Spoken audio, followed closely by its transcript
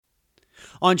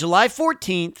On July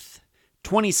 14th,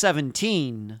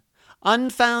 2017,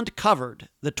 Unfound covered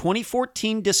the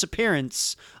 2014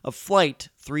 disappearance of Flight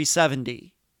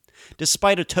 370.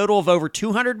 Despite a total of over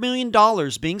 $200 million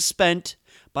being spent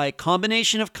by a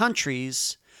combination of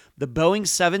countries, the Boeing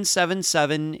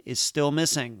 777 is still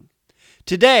missing.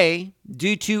 Today,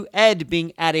 due to Ed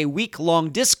being at a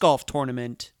week-long disc golf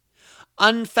tournament,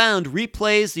 Unfound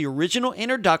replays the original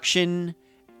introduction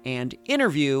and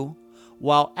interview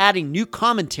while adding new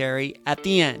commentary at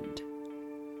the end.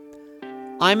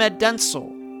 I'm Ed Dentzel,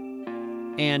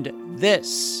 and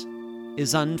this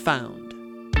is Unfound.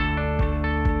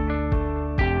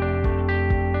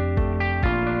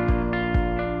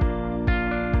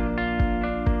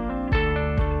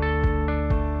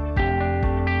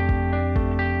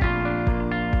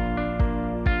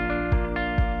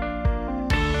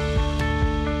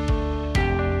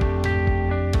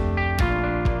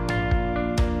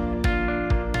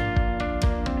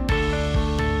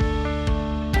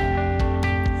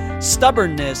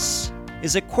 Stubbornness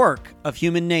is a quirk of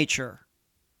human nature.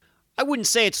 I wouldn't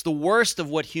say it's the worst of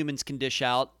what humans can dish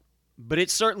out, but it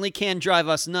certainly can drive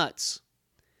us nuts.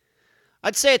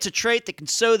 I'd say it's a trait that can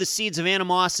sow the seeds of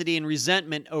animosity and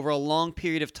resentment over a long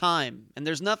period of time, and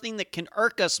there's nothing that can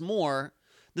irk us more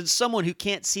than someone who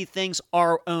can't see things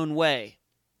our own way,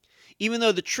 even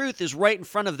though the truth is right in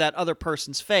front of that other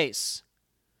person's face.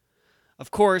 Of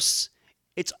course,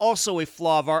 it's also a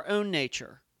flaw of our own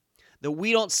nature, that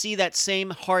we don't see that same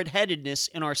hard-headedness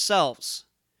in ourselves.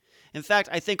 In fact,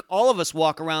 I think all of us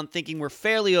walk around thinking we're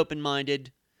fairly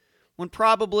open-minded, when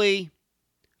probably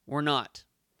we're not.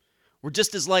 We're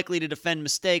just as likely to defend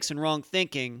mistakes and wrong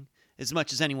thinking as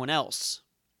much as anyone else.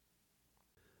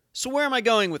 So where am I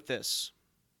going with this?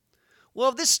 Well,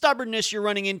 if this stubbornness you're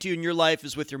running into in your life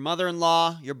is with your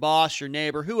mother-in-law, your boss, your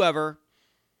neighbor, whoever,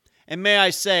 and may I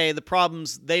say, the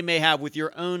problems they may have with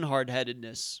your own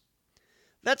hard-headedness,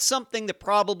 that's something that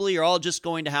probably you're all just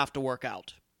going to have to work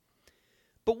out.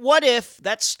 But what if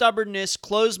that stubbornness,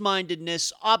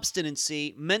 closed-mindedness,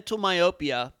 obstinacy, mental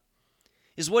myopia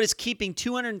is what is keeping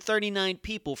 239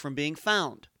 people from being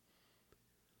found?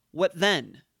 What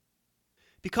then?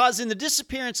 Because in the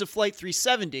disappearance of Flight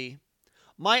 370,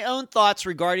 my own thoughts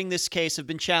regarding this case have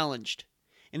been challenged,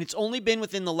 and it's only been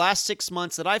within the last 6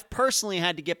 months that I've personally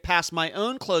had to get past my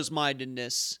own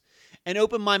closed-mindedness and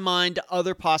open my mind to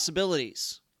other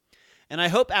possibilities. And I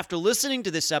hope after listening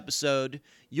to this episode,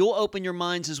 you'll open your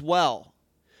minds as well,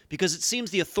 because it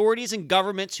seems the authorities and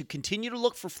governments who continue to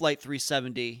look for Flight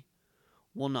 370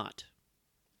 will not.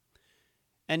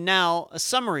 And now, a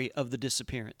summary of the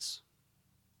disappearance.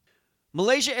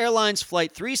 Malaysia Airlines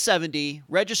Flight 370,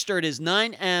 registered as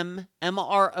 9M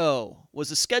MRO, was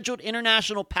a scheduled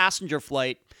international passenger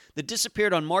flight that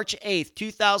disappeared on March 8,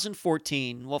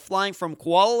 2014, while flying from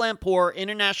Kuala Lumpur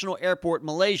International Airport,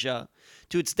 Malaysia,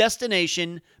 to its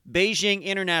destination, Beijing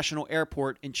International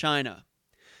Airport in China.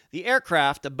 The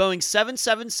aircraft, a Boeing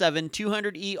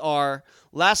 777-200ER,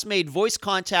 last made voice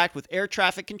contact with air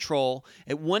traffic control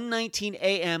at 1:19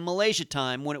 a.m. Malaysia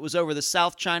time when it was over the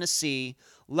South China Sea,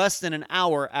 less than an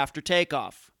hour after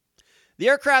takeoff. The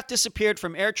aircraft disappeared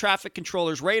from air traffic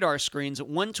controllers' radar screens at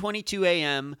 1:22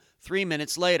 a.m., 3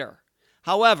 minutes later.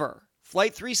 However,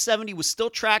 Flight 370 was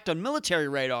still tracked on military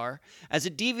radar as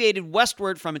it deviated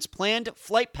westward from its planned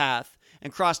flight path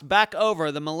and crossed back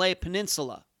over the Malay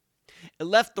Peninsula. It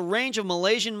left the range of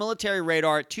Malaysian military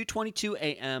radar at 2:22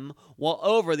 a.m. while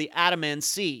over the Andaman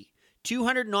Sea,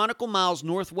 200 nautical miles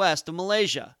northwest of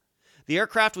Malaysia. The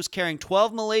aircraft was carrying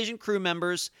 12 Malaysian crew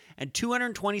members and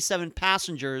 227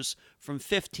 passengers from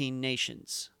 15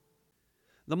 nations.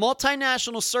 The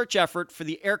multinational search effort for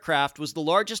the aircraft was the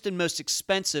largest and most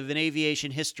expensive in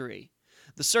aviation history.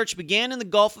 The search began in the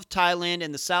Gulf of Thailand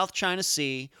and the South China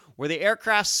Sea, where the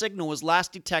aircraft's signal was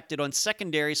last detected on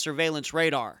secondary surveillance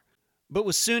radar, but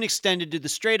was soon extended to the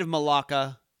Strait of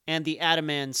Malacca and the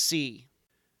Andaman Sea.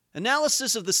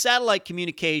 Analysis of the satellite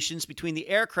communications between the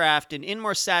aircraft and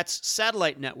Inmarsat's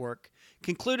satellite network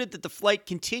concluded that the flight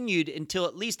continued until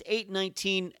at least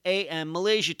 8:19 a.m.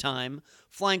 Malaysia time,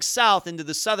 flying south into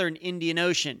the southern Indian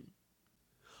Ocean.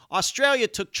 Australia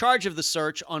took charge of the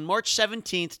search on March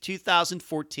 17,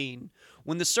 2014,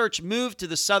 when the search moved to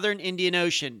the southern Indian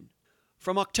Ocean.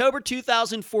 From October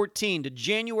 2014 to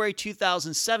January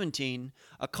 2017,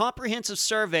 a comprehensive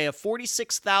survey of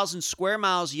 46,000 square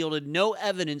miles yielded no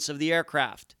evidence of the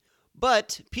aircraft.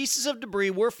 But pieces of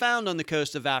debris were found on the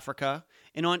coast of Africa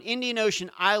and on Indian Ocean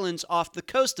islands off the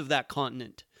coast of that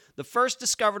continent, the first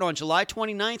discovered on July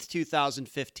 29,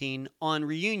 2015 on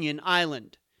Reunion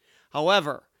Island.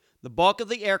 However, the bulk of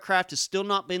the aircraft has still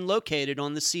not been located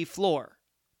on the sea floor.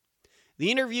 The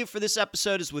interview for this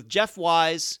episode is with Jeff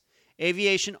Wise,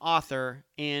 aviation author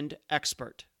and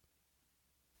expert.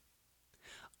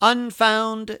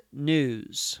 Unfound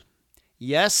news.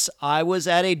 Yes, I was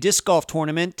at a disc golf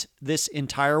tournament this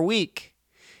entire week.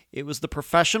 It was the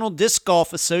Professional Disc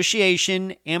Golf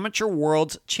Association Amateur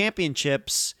World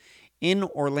Championships in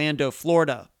Orlando,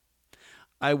 Florida.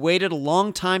 I waited a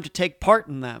long time to take part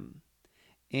in them.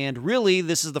 And really,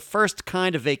 this is the first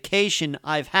kind of vacation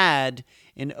I've had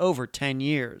in over 10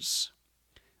 years.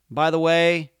 By the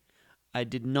way, I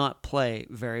did not play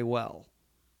very well.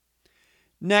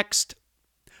 Next,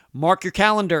 mark your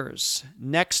calendars.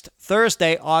 Next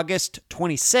Thursday, August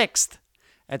 26th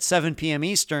at 7 p.m.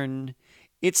 Eastern,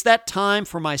 it's that time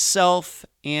for myself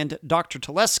and Dr.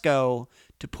 Telesco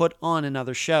to put on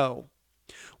another show.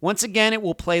 Once again, it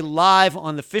will play live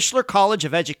on the Fischler College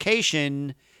of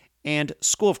Education and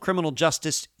School of Criminal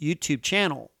Justice YouTube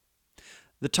channel.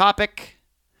 The topic,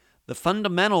 the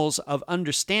fundamentals of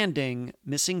understanding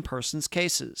missing persons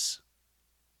cases.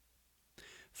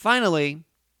 Finally,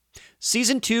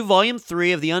 Season 2, Volume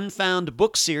 3 of the Unfound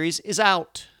book series is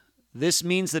out. This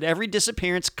means that every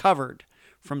disappearance covered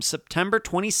from September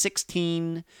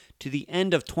 2016 to the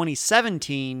end of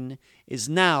 2017 is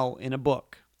now in a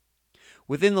book.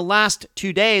 Within the last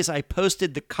 2 days, I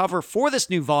posted the cover for this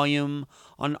new volume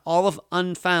on all of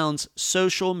Unfound's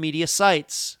social media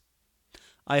sites.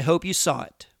 I hope you saw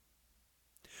it.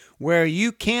 Where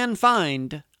you can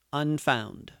find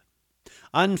Unfound.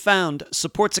 Unfound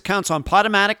supports accounts on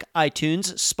Podomatic,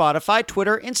 iTunes, Spotify,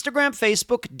 Twitter, Instagram,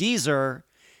 Facebook, Deezer,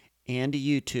 and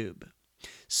YouTube.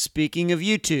 Speaking of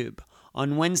YouTube,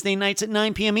 on Wednesday nights at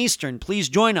 9 p.m. Eastern, please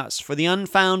join us for the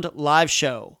Unfound live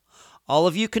show. All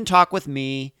of you can talk with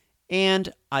me,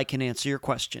 and I can answer your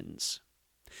questions.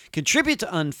 Contribute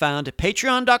to Unfound at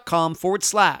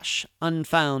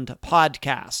patreon.com/Unfound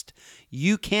Podcast.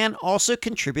 You can also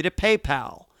contribute at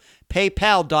PayPal,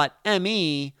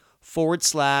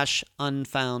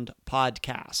 paypal.me/Unfound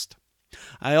Podcast.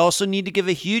 I also need to give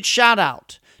a huge shout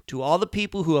out to all the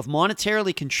people who have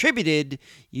monetarily contributed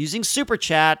using Super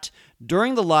Chat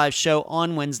during the live show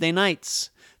on Wednesday nights.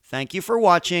 Thank you for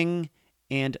watching,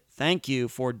 and thank you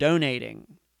for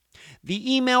donating.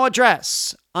 The email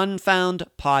address,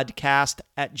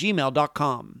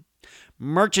 unfoundpodcast@gmail.com.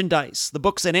 Merchandise, the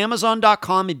books at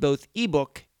amazon.com in both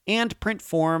ebook and print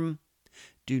form.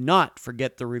 Do not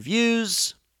forget the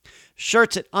reviews.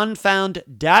 Shirts at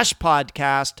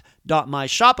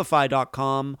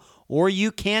unfound-podcast.myshopify.com, or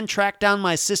you can track down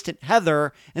my assistant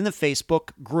Heather in the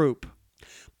Facebook group.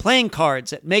 Playing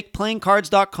cards at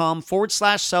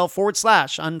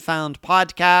makeplayingcards.com/sell/unfound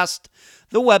podcast.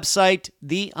 The website,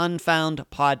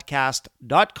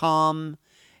 theunfoundpodcast.com.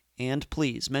 And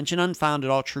please mention Unfound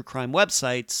at all true crime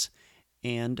websites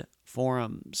and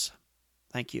forums.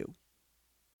 Thank you.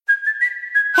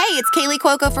 Hey, it's Kaylee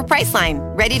Cuoco for Priceline.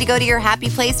 Ready to go to your happy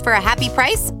place for a happy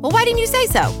price? Well, why didn't you say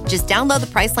so? Just download the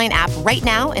Priceline app right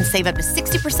now and save up to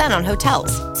 60% on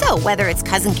hotels. So whether it's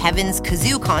Cousin Kevin's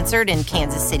Kazoo Concert in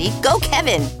Kansas City, go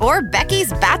Kevin, or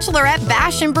Becky's Bachelorette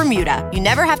Bash in Bermuda, you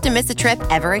never have to miss a trip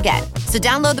ever again. So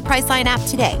download the Priceline app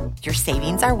today. Your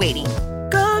savings are waiting.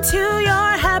 Go to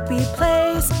your happy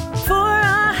place for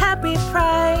a happy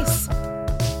price.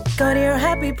 Go to your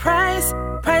happy price,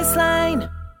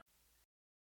 Priceline.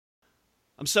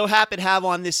 I'm so happy to have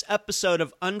on this episode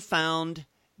of Unfound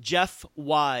Jeff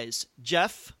Wise.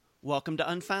 Jeff, welcome to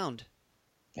Unfound.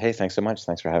 Hey, thanks so much.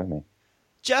 Thanks for having me.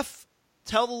 Jeff,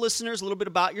 tell the listeners a little bit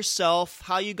about yourself,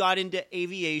 how you got into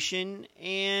aviation,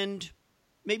 and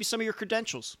maybe some of your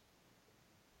credentials.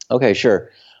 Okay,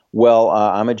 sure. Well,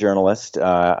 I'm a journalist.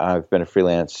 I've been a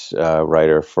freelance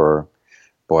writer for,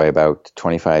 about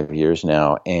 25 years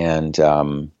now. And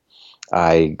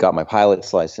I got my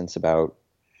pilot's license about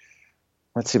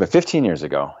 15 years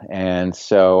ago. And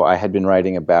so I had been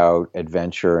writing about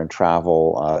adventure and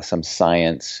travel, some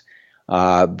science.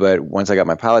 But once I got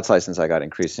my pilot's license, I got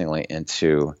increasingly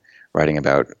into writing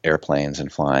about airplanes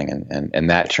and flying. And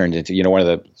that turned into, one of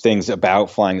the things about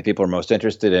flying that people are most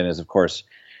interested in is, of course,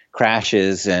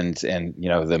 crashes and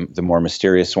the more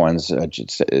mysterious ones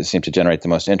seem to generate the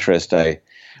most interest. I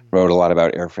wrote a lot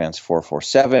about Air France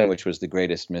 447, which was the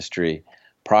greatest mystery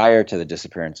prior to the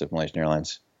disappearance of Malaysian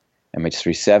Airlines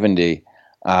MH370.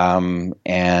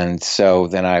 And so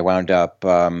then I wound up,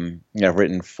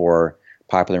 written for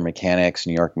Popular Mechanics,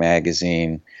 New York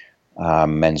Magazine,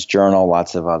 Men's Journal,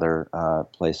 lots of other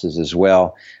places as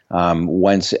well.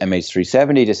 Once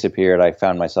MH370 disappeared, I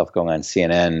found myself going on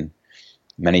CNN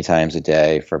many times a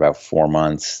day for about 4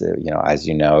 months. As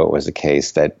you know, it was a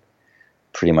case that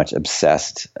pretty much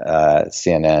obsessed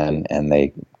CNN, and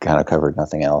they kind of covered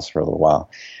nothing else for a little while.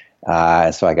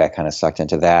 So I got kind of sucked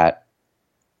into that.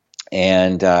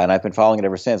 And I've been following it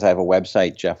ever since. I have a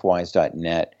website,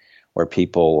 jeffwise.net,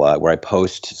 where where I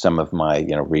post some of my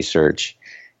research,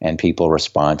 and people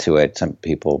respond to it. Some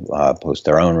people post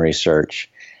their own research.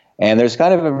 And there's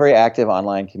kind of a very active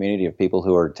online community of people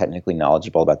who are technically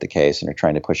knowledgeable about the case and are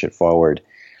trying to push it forward.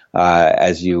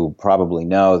 As you probably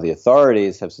know, the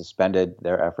authorities have suspended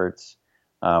their efforts.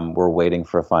 We're waiting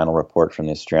for a final report from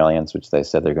the Australians, which they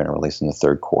said they're going to release in the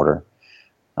third quarter.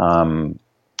 And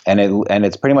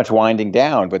it's pretty much winding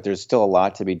down, but there's still a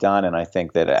lot to be done. And I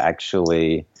think that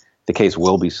actually the case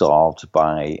will be solved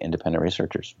by independent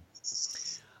researchers.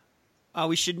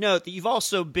 We should note that you've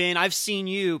also been, I've seen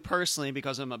you personally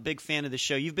because I'm a big fan of the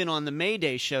show. You've been on the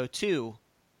Mayday show too.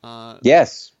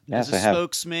 Yes, as I a have.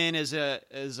 spokesman, as a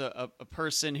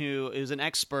person who is an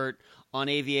expert on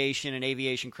aviation and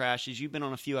aviation crashes. You've been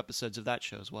on a few episodes of that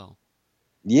show as well.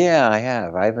 Yeah, I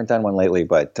have. I haven't done one lately,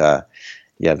 but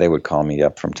yeah, they would call me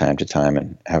up from time to time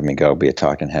and have me go be a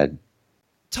talking head.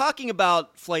 Talking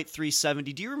about Flight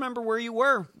 370, do you remember where you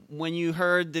were when you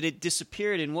heard that it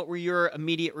disappeared, and what were your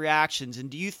immediate reactions? And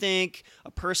do you think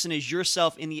a person as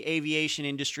yourself in the aviation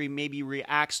industry maybe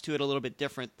reacts to it a little bit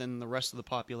different than the rest of the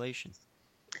population?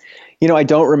 I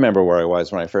don't remember where I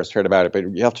was when I first heard about it,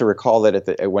 but you have to recall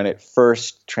that when it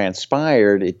first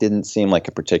transpired, it didn't seem like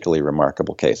a particularly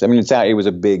remarkable case. I mean, it was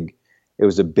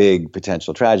a big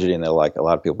potential tragedy, and a lot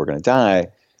of people were going to die.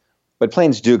 But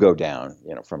planes do go down,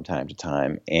 from time to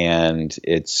time, and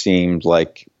it seemed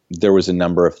like there was a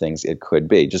number of things it could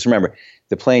be. Just remember,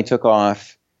 the plane took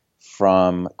off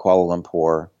from Kuala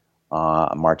Lumpur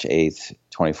March 8th,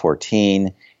 2014.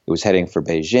 It was heading for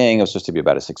Beijing. It was supposed to be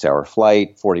about a 6-hour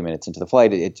flight. 40 minutes into the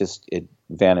flight, it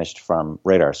vanished from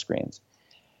radar screens,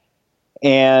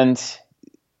 and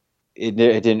it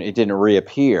didn't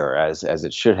reappear as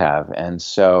it should have, and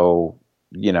so.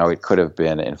 It could have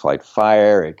been in-flight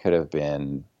fire. It could have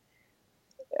been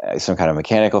some kind of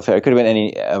mechanical failure. It could have been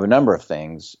any of a number of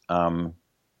things. And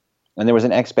there was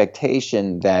an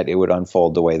expectation that it would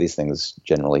unfold the way these things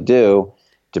generally do.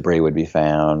 Debris would be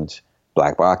found,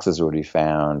 black boxes would be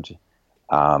found,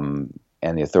 and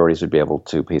the authorities would be able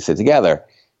to piece it together.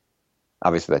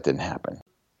 Obviously, that didn't happen.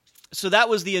 So that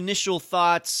was the initial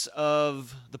thoughts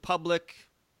of the public.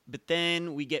 But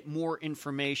then we get more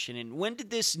information. And when did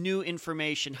this new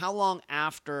information, how long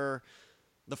after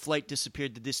the flight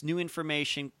disappeared, did this new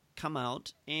information come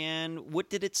out? And what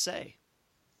did it say?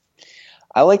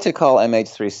 I like to call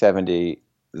MH370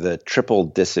 the triple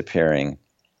disappearing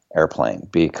airplane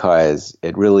because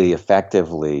it really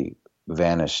effectively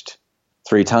vanished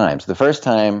 3 times. The first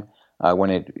time when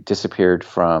it disappeared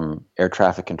from air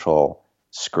traffic control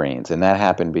screens, and that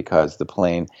happened because the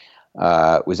plane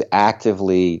was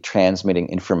actively transmitting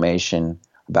information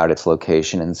about its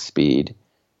location and speed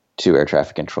to air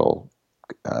traffic control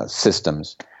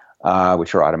systems,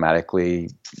 which are automatically,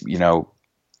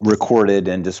 recorded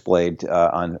and displayed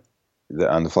on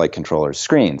the flight controller's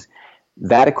screens.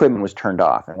 That equipment was turned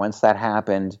off, and once that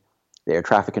happened, the air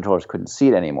traffic controllers couldn't see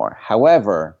it anymore.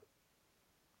 However,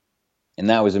 and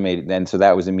that was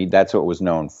that's what was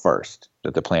known first,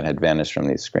 that the plane had vanished from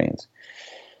these screens.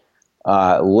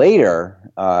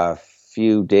 Later, a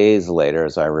few days later,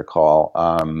 as I recall,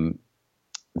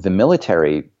 the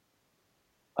military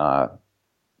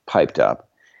piped up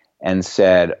and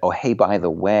said, "Oh, hey, by the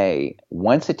way,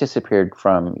 once it disappeared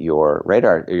from your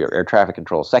radar, your air traffic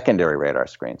control secondary radar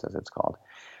screens, as it's called,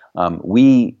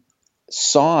 we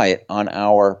saw it on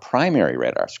our primary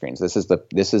radar screens. This is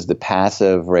the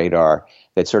passive radar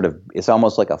that it's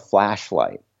almost like a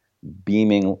flashlight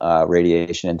beaming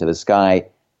radiation into the sky."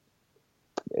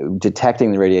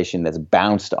 Detecting the radiation that's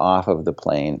bounced off of the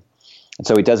plane, and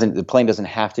so the plane doesn't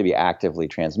have to be actively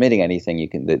transmitting anything.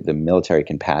 The military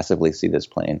can passively see this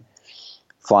plane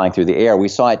flying through the air. We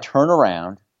saw it turn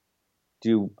around,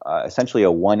 do essentially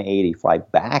a 180 fly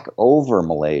back over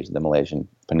the Malaysian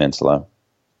peninsula,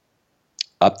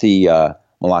 up the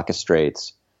Malacca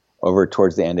Straits, over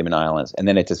towards the Andaman Islands, and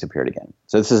then it disappeared again.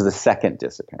 So this is the second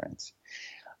disappearance.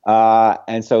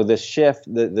 And so the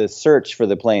search for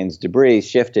the plane's debris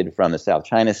shifted from the South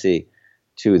China Sea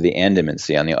to the Andaman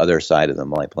Sea on the other side of the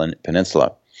Malay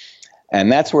Peninsula.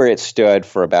 And that's where it stood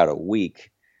for about a week.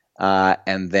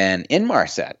 And then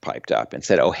Inmarsat piped up and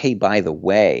said, "Oh, hey, by the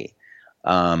way,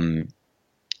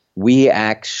 we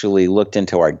actually looked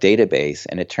into our database,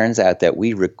 and it turns out that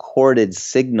we recorded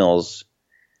signals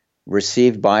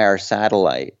received by our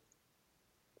satellite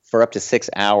for up to 6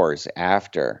 hours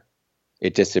after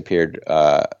it disappeared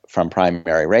from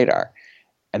primary radar.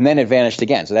 And then it vanished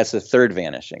again. So that's the third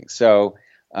vanishing. So,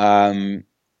 and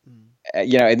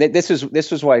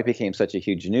this was why it became such a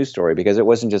huge news story, because it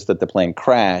wasn't just that the plane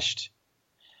crashed,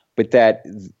 but that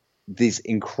these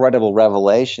incredible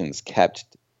revelations kept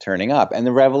turning up, and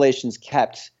the revelations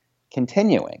kept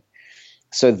continuing.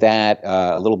 So that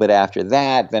a little bit after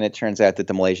that, then it turns out that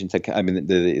the Malaysians,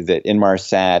 the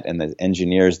Inmarsat and the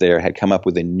engineers there had come up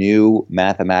with a new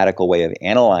mathematical way of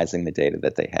analyzing the data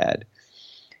that they had,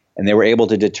 and they were able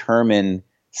to determine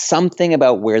something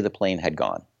about where the plane had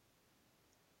gone.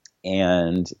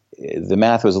 And the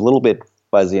math was a little bit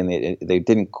fuzzy, and they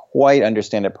didn't quite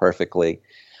understand it perfectly,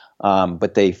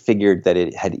 but they figured that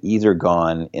it had either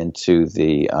gone into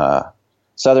the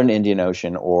southern Indian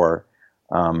Ocean or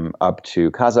up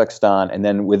to Kazakhstan. And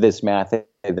then with this math, they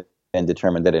then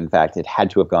determined that, in fact, it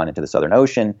had to have gone into the Southern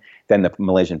Ocean. Then the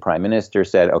Malaysian prime minister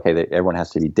said, okay, that everyone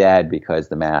has to be dead because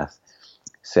the math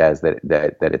says that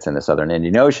it's in the Southern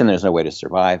Indian Ocean. There's no way to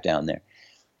survive down there.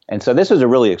 And so this was a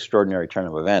really extraordinary turn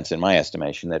of events, in my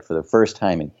estimation, that for the first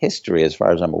time in history, as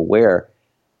far as I'm aware,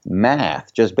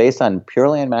 math, just based on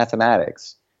purely on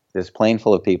mathematics, this plane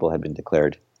full of people had been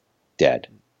declared dead.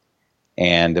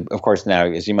 And of course, now,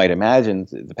 as you might imagine,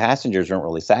 the passengers weren't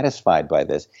really satisfied by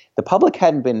this. The public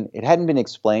hadn't been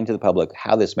explained to the public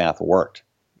how this math worked.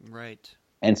 Right.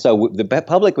 And so the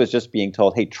public was just being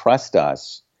told, "Hey, trust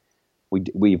us.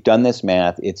 We've done this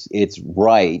math. It's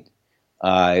right."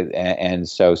 And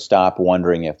so stop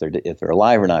wondering if they're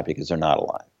alive or not, because they're not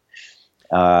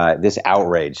alive. This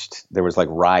outraged. There was like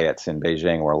riots in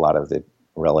Beijing where a lot of the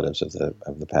relatives of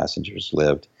the passengers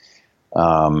lived,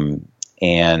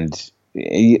 and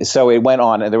so it went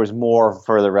on, and there was more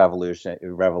further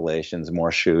revelations, more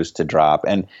shoes to drop,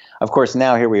 and of course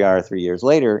now here we are 3 years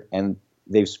later, and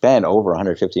they've spent over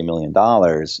 $150 million,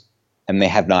 and they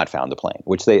have not found the plane,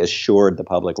 which they assured the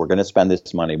public, we're going to spend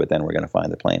this money, but then we're going to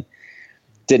find the plane.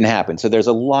 Didn't happen. So there's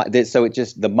a lot. So it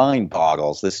just, the mind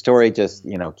boggles. The story just,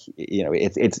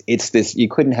 it's this. You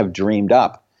couldn't have dreamed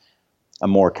up a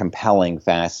more compelling,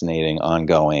 fascinating,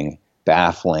 ongoing,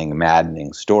 baffling,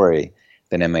 maddening story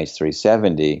than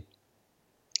MH370.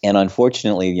 And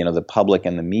unfortunately, the public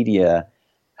and the media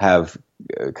have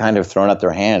kind of thrown up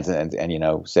their hands and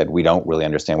said, we don't really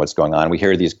understand what's going on. We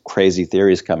hear these crazy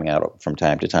theories coming out from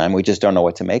time to time. We just don't know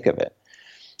what to make of it.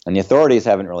 And the authorities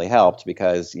haven't really helped,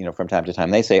 because, from time to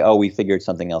time they say, oh, we figured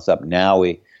something else up. Now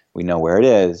we know where it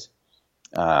is.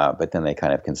 But then they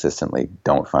kind of consistently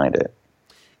don't find it.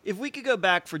 If we could go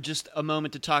back for just a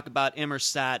moment to talk about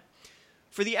Inmarsat,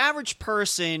 for the average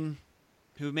person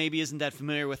who maybe isn't that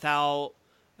familiar with how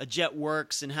a jet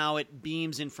works and how it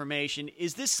beams information,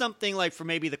 is this something like for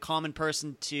maybe the common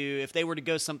person to, if they were to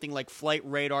go something like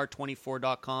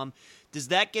flightradar24.com, does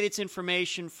that get its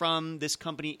information from this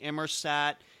company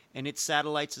Inmarsat and its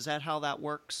satellites? Is that how that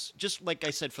works? Just like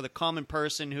I said, for the common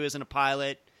person who isn't a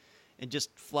pilot and just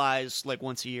flies like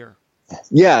once a year.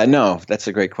 Yeah, no, that's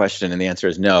a great question. And the answer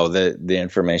is no. The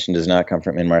information does not come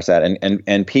from Inmarsat.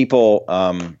 And people,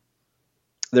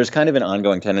 there's kind of an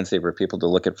ongoing tendency for people to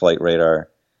look at Flight Radar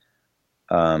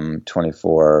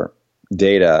 24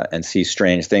 data and see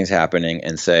strange things happening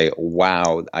and say,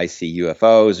 wow, I see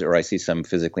UFOs, or I see some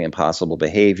physically impossible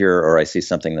behavior, or I see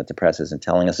something that the press isn't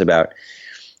telling us about.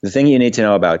 The thing you need to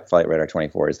know about Flight Radar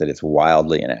 24 is that it's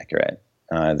wildly inaccurate.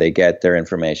 They get their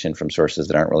information from sources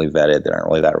that aren't really vetted, that aren't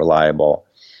really that reliable.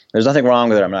 There's nothing wrong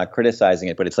with it. I'm not criticizing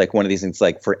it, but it's like one of these things,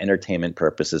 like for entertainment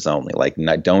purposes only. Like,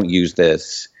 don't use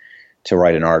this to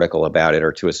write an article about it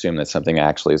or to assume that something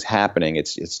actually is happening.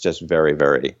 It's just very,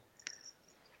 very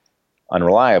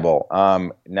unreliable.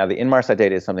 Now, the Inmarsat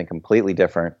data is something completely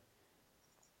different.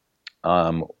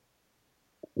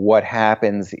 What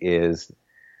happens is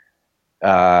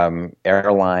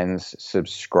airlines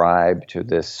subscribe to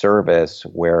this service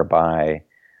whereby,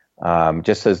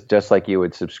 just like you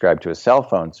would subscribe to a cell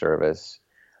phone service,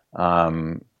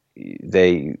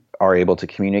 they are able to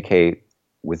communicate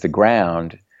with the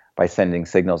ground by sending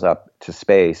signals up to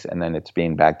space, and then it's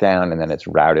being back down, and then it's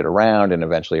routed around, and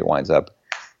eventually it winds up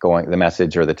going, the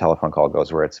message or the telephone call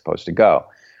goes where it's supposed to go.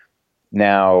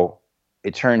 Now,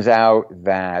 it turns out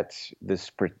that this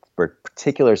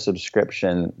particular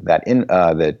subscription that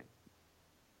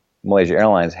Malaysia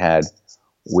Airlines had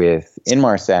with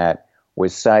Inmarsat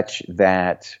was such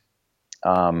that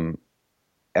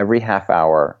every half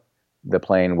hour the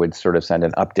plane would sort of send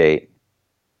an update,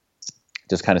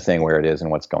 just kind of saying where it is and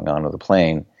what's going on with the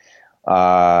plane,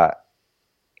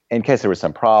 in case there was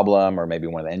some problem or maybe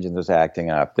one of the engines was acting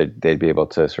up. They'd be able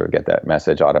to sort of get that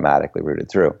message automatically routed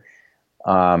through.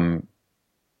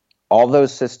 All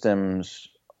those systems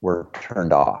were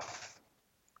turned off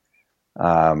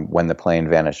when the plane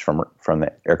vanished from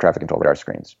the air traffic control radar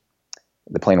screens.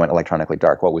 The plane went electronically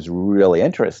dark. What was really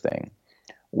interesting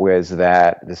was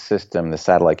that the system, the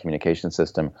satellite communication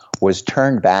system, was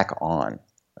turned back on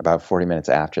about 40 minutes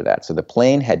after that. So the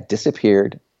plane had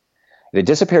disappeared. It had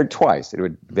disappeared twice. It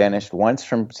had vanished once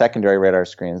from secondary radar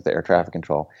screens, the air traffic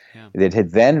control. Yeah. It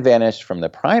had then vanished from the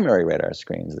primary radar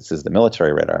screens. This is the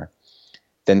military radar.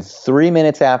 Then 3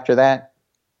 minutes after that,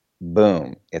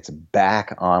 boom, it's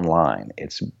back online.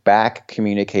 It's back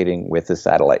communicating with the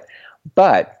satellite.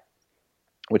 But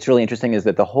what's really interesting is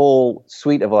that the whole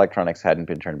suite of electronics hadn't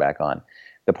been turned back on.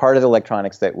 The part of the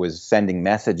electronics that was sending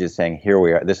messages saying, here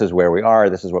we are, this is where we are,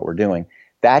 this is what we're doing,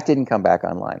 that didn't come back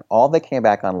online. All that came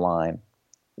back online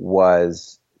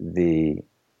was the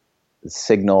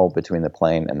signal between the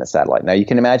plane and the satellite. Now you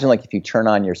can imagine, like, if you turn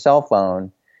on your cell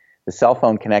phone, the cell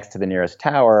phone connects to the nearest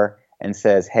tower and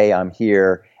says, hey, I'm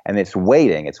here, and it's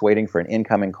waiting. It's waiting for an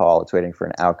incoming call. It's waiting for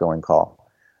an outgoing call.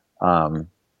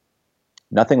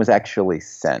 Nothing was actually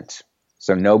sent.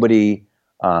 So nobody,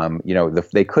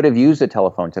 they could have used a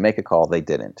telephone to make a call. They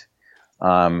didn't.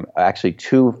 Actually,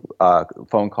 2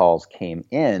 phone calls came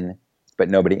in, but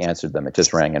nobody answered them. It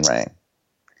just rang and rang.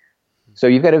 So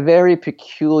you've got a very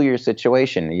peculiar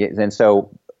situation. And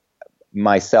so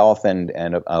myself and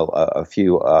a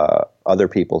few other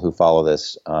people who follow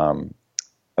this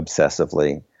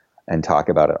obsessively and talk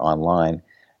about it online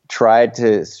tried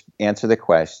to answer the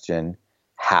question,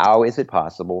 how is it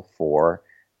possible for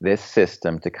this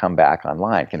system to come back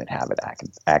online? Can it have it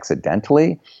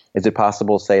accidentally? Is it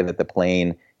possible, say, that the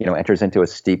plane, enters into a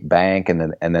steep bank and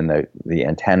then the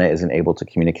antenna isn't able to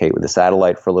communicate with the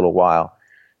satellite for a little while?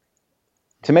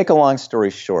 To make a long story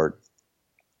short,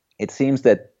 it seems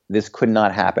that this could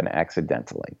not happen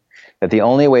accidentally. That the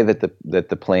only way that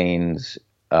the planes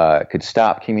could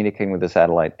stop communicating with the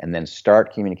satellite and then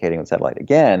start communicating with the satellite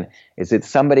again is that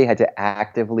somebody had to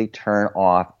actively turn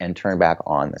off and turn back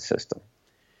on the system.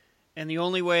 And the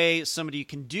only way somebody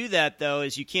can do that, though,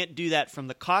 is you can't do that from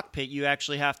the cockpit. You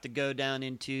actually have to go down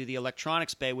into the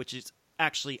electronics bay, which is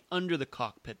actually under the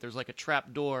cockpit. There's like a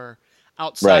trap door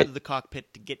outside of the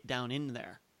cockpit to get down in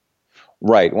there.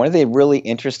 Right. One of the really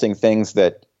interesting things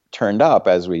that turned up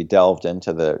as we delved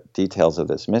into the details of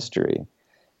this mystery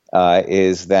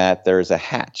is that there's a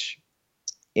hatch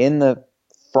in the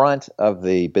front of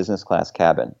the business class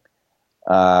cabin,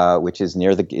 which is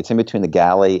it's in between the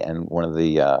galley and one of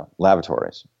the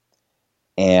lavatories.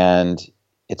 And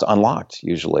it's unlocked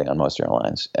usually on most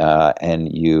airlines.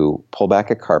 And you pull back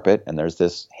a carpet and there's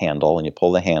this handle, and you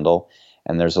pull the handle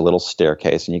and there's a little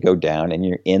staircase, and you go down and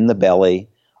you're in the belly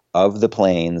of the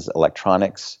plane's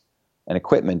electronics and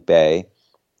equipment bay.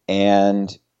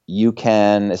 And you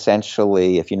can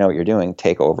essentially, if you know what you're doing,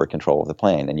 take over control of the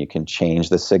plane, and you can change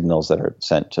the signals that are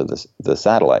sent to the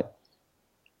satellite.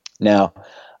 Now,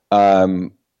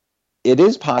 it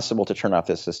is possible to turn off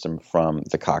this system from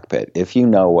the cockpit if you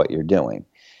know what you're doing.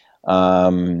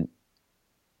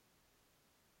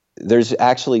 There's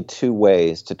actually 2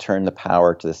 ways to turn the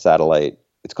power to the satellite.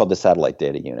 It's called the satellite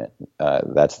data unit.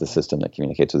 That's the system that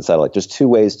communicates with the satellite. There's 2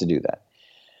 ways to do that.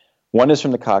 One is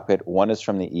from the cockpit, one is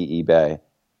from the EE bay.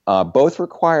 Both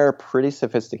require pretty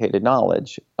sophisticated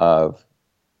knowledge of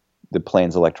the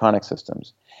plane's electronic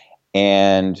systems.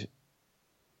 And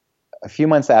a few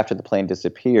months after the plane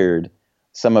disappeared,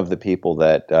 some of the people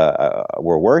that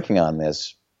were working on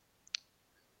this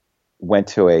went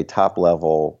to a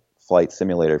top-level flight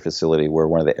simulator facility where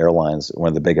one of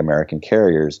the big American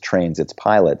carriers, trains its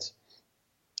pilots,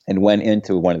 and went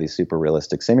into one of these super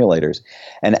realistic simulators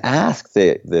and asked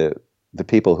the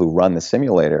people who run the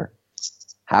simulator,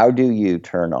 how do you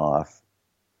turn off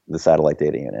the satellite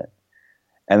data unit?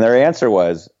 And their answer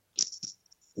was,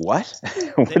 what?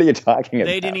 What are you talking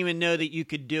about? They didn't even know that you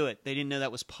could do it. They didn't know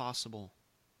that was possible.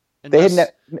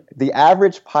 The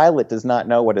average pilot does not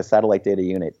know what a satellite data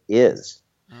unit is,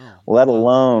 let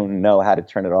alone know how to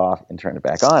turn it off and turn it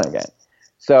back on again.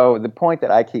 So the point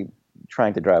that I keep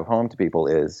trying to drive home to people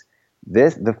is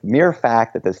the mere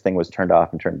fact that this thing was turned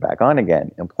off and turned back on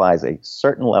again implies a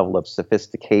certain level of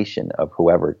sophistication of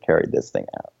whoever carried this thing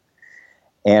out.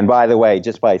 And by the way,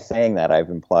 just by saying that, I've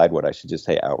implied what I should just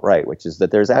say outright, which is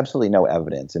that there's absolutely no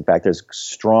evidence. In fact, there's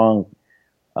strong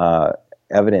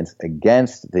evidence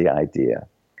against the idea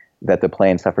that the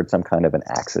plane suffered some kind of an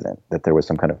accident, that there was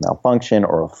some kind of malfunction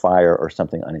or a fire or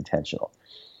something unintentional.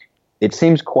 It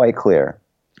seems quite clear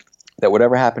that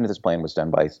whatever happened to this plane was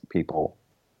done by people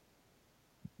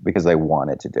because they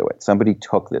wanted to do it. Somebody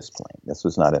took this plane. This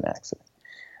was not an accident.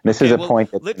 This is a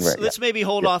point that let's maybe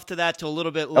hold off to that till a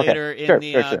little bit later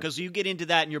because you get into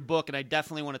that in your book, and I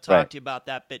definitely want to talk to you about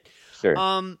that. But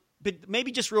but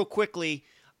maybe just real quickly,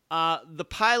 the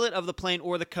pilot of the plane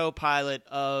or the co-pilot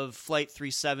of Flight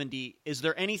 370, is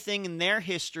there anything in their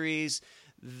histories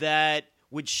that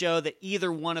would show that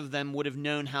either one of them would have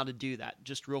known how to do that?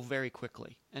 Just real very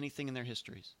quickly. Anything in their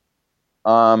histories?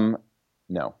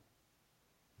 No.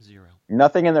 Zero.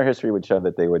 Nothing in their history would show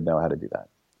that they would know how to do that.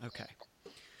 Okay.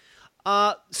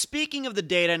 Speaking of the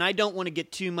data, and I don't want to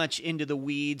get too much into the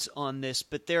weeds on this,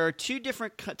 but there are two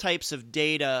different types of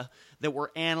data that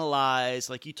were analyzed,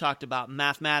 like you talked about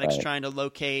mathematics Right. trying to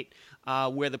locate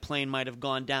where the plane might have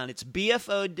gone down. It's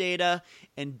BFO data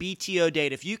and BTO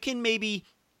data. If you can maybe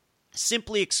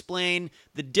simply explain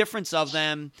the difference of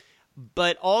them,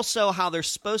 but also how they're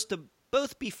supposed to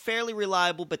both be fairly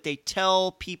reliable, but they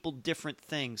tell people different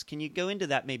things. Can you go into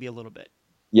that maybe a little bit?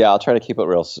 Yeah, I'll try to keep it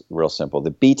real simple.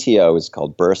 The BTO is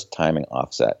called burst timing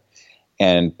offset.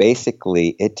 And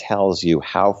basically, it tells you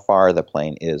how far the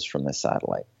plane is from the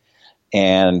satellite.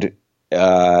 And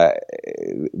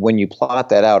when you plot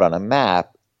that out on a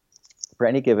map,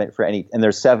 and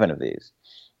there's 7 of these.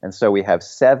 And so we have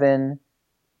 7,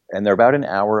 and they're about an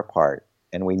hour apart.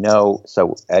 And we know,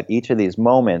 so at each of these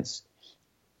moments,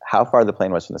 how far the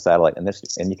plane was from the satellite.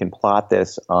 And you can plot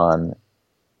this on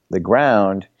the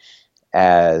ground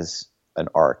as an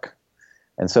arc.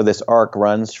 And so this arc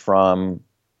runs from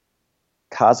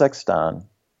Kazakhstan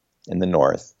in the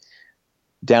north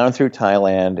down through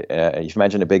Thailand. You can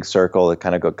imagine a big circle that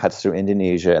kind of cuts through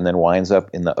Indonesia and then winds up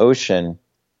in the ocean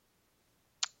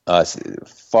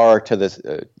far to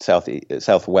the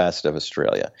southwest of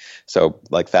Australia. So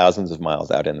like thousands of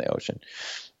miles out in the ocean.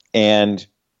 And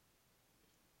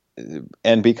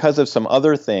because of some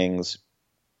other things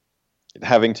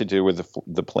having to do with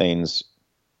the planes,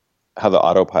 how the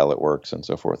autopilot works and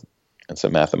so forth, and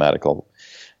some mathematical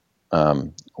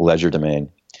ledger domain.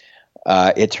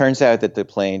 It turns out that the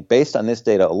plane, based on this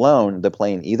data alone, the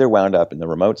plane either wound up in the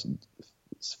remote,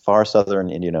 far southern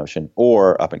Indian Ocean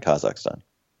or up in Kazakhstan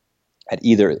at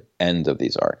either end of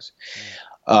these arcs.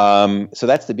 So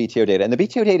that's the BTO data. And the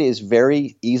BTO data is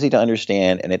very easy to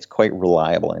understand, and it's quite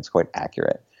reliable, and it's quite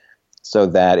accurate. So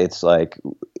that it's like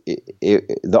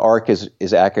the arc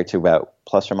is accurate to about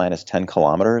plus or minus 10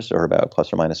 kilometers, or about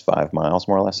plus or minus 5 miles,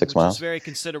 more or less, 6 miles. Which is very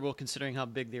considerable considering how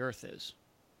big the Earth is.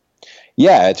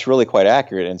 Yeah, it's really quite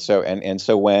accurate. And so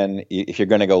if you're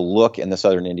going to go look in the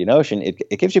southern Indian Ocean,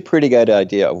 it gives you a pretty good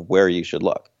idea of where you should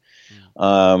look.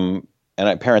 And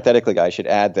parenthetically, I should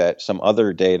add that some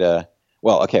other data.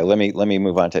 Well, okay, let me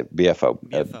move on to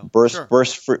BFO,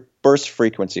 burst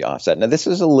frequency offset. Now, this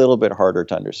is a little bit harder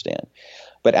to understand,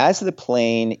 but as the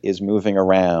plane is moving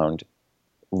around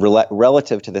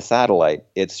relative to the satellite,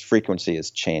 its frequency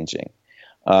is changing.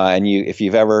 And if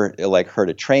you've ever heard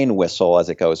a train whistle as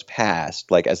it goes past,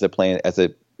 like as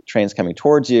the train's coming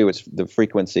towards you, the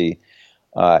frequency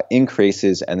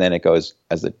increases, and then it goes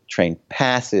as the train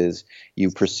passes, you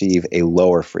perceive a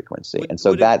lower frequency. Would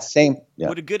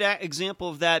a good example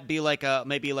of that be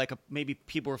maybe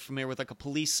people are familiar with like a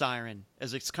police siren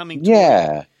as it's coming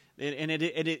toward you, and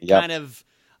it kind of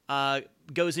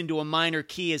goes into a minor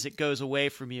key as it goes away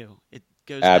from you. It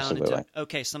goes down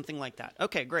into something like that.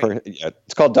 Okay, great.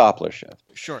 It's called Doppler shift.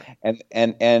 Sure.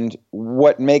 And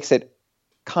what makes it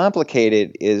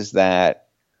complicated is that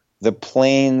the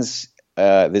plane's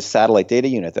this satellite data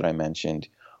unit that I mentioned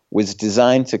was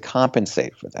designed to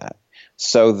compensate for that,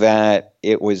 so that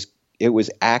it was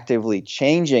actively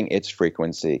changing its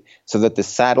frequency so that the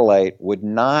satellite would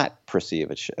not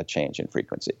perceive a change in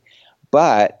frequency.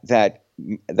 But that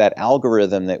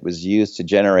algorithm that was used to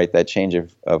generate that change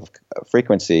of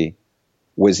frequency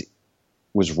was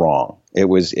wrong. There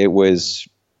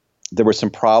were some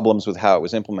problems with how it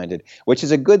was implemented, which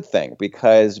is a good thing,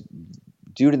 because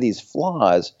due to these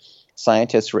flaws,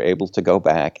 scientists were able to go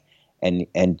back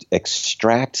and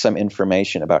extract some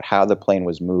information about how the plane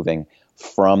was moving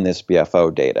from this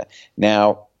BFO data.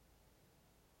 Now,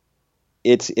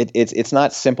 it's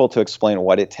not simple to explain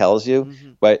what it tells you,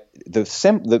 but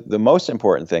the most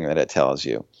important thing that it tells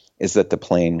you is that the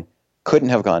plane couldn't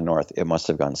have gone north; it must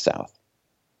have gone south.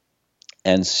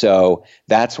 And so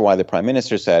that's why the prime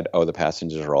minister said, "Oh, the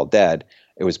passengers are all dead."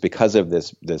 It was because of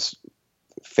this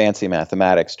fancy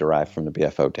mathematics derived from the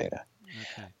BFO data.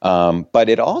 Okay. But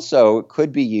it also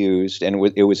could be used, and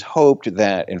it was hoped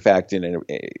that, in fact, in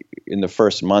the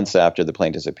first months after the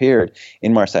plane disappeared,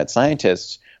 Inmarsat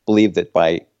scientists believed that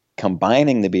by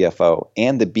combining the BFO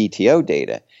and the BTO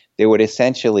data, they would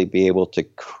essentially be able to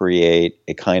create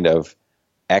a kind of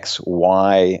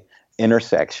XY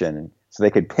intersection, so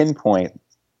they could pinpoint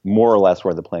more or less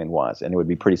where the plane was, and it would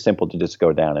be pretty simple to just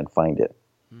go down and find it.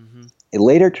 Mm-hmm. It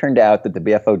later turned out that the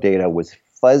BFO data was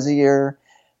fuzzier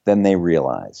than they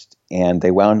realized, and they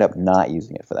wound up not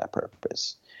using it for that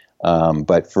purpose.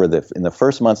 But in the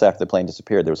first months after the plane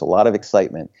disappeared, there was a lot of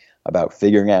excitement about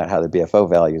figuring out how the BFO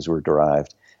values were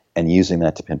derived and using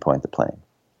that to pinpoint the plane.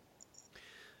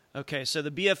 Okay, so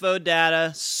the BFO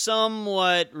data,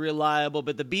 somewhat reliable,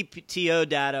 but the BTO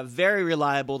data, very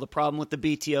reliable. The problem with the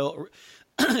BTO,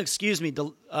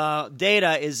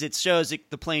 data is it shows that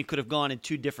the plane could have gone in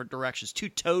two different directions, two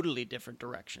totally different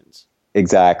directions.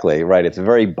 Exactly, right. It's a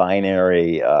very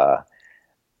binary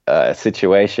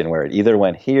situation where it either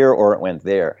went here or it went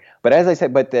there. But as I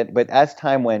said, but as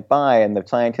time went by and the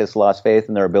scientists lost faith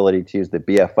in their ability to use the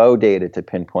BFO data to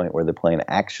pinpoint where the plane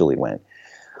actually went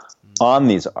on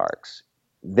these arcs,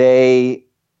 they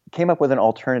came up with an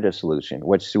alternative solution,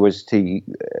 which was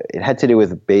it had to do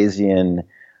with Bayesian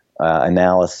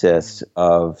analysis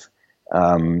of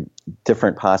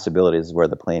different possibilities where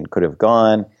the plane could have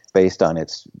gone based on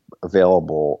its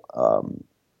available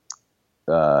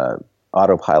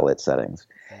autopilot settings.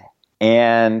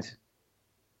 And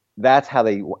that's how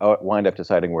they wind up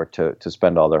deciding where to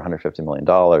spend all their $150 million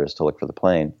to look for the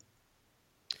plane.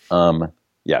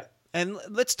 Yeah. And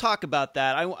let's talk about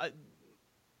that.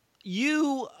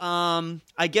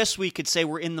 I guess we could say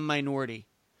we're in the minority.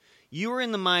 You were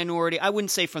in the minority. I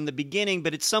wouldn't say from the beginning,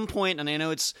 but at some point, and I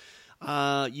know it's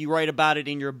you write about it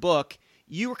in your book,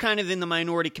 you were kind of in the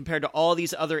minority compared to all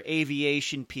these other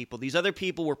aviation people. These other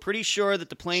people were pretty sure that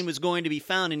the plane was going to be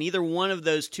found in either one of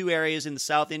those two areas in the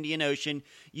South Indian Ocean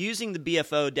using the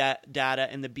BFO data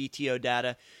and the BTO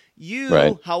data. You,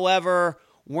 right, however,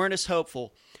 weren't as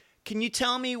hopeful. Can you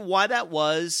tell me why that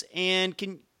was? And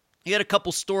you had a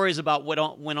couple stories about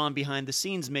what went on behind the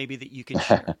scenes, maybe that you can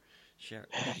share.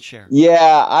 Share.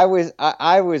 Yeah, I was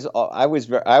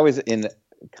in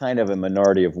kind of a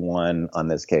minority of one on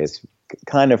this case,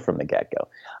 kind of from the get-go.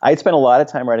 I had spent a lot of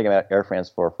time writing about Air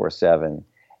France 447,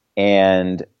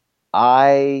 and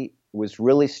I was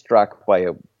really struck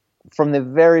from the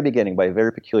very beginning by a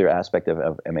very peculiar aspect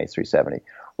of MH370,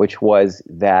 which was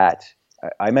that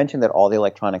I mentioned that all the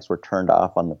electronics were turned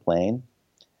off on the plane.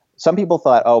 Some people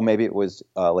thought, oh, maybe it was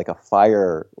like a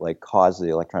fire caused the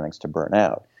electronics to burn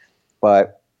out.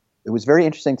 But it was very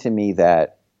interesting to me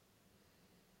that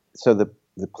the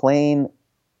plane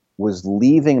was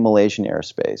leaving Malaysian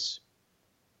airspace,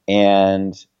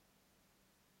 and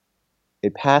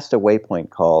it passed a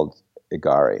waypoint called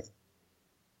Igari.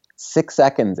 6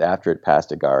 seconds after it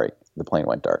passed Igari, the plane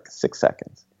went dark. 6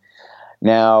 seconds.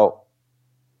 Now,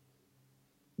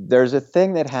 there's a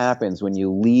thing that happens when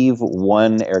you leave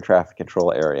one air traffic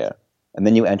control area and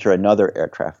then you enter another air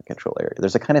traffic control area.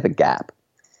 There's a kind of a gap.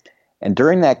 And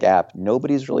during that gap,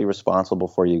 nobody's really responsible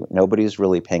for you. Nobody's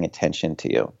really paying attention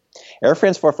to you. Air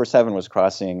France 447 was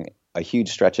crossing a huge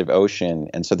stretch of ocean,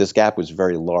 and so this gap was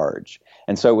very large.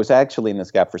 And so it was actually in this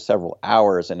gap for several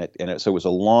hours, so it was a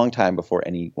long time before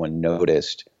anyone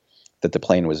noticed that the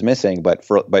plane was missing. But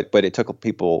it took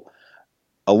people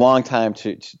a long time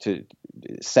to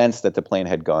sense that the plane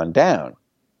had gone down.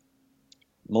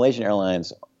 Malaysian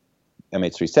Airlines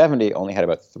MH370 only had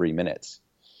about 3 minutes.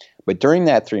 But during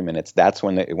that 3 minutes, that's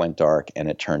when it went dark and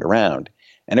it turned around.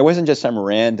 And it wasn't just some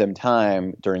random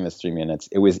time during this 3 minutes.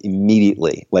 It was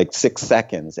immediately, 6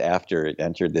 seconds after it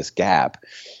entered this gap,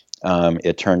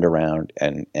 it turned around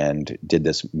and did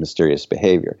this mysterious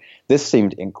behavior. This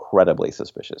seemed incredibly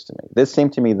suspicious to me. This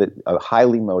seemed to me that a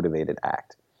highly motivated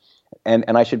act.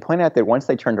 And I should point out that once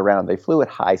they turned around, they flew at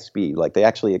high speed. They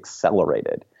actually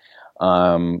accelerated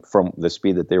from the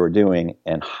speed that they were doing,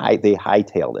 and they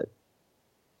hightailed it.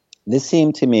 This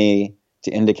seemed to me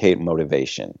to indicate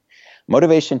motivation.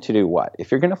 Motivation to do what? If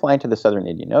you're going to fly into the Southern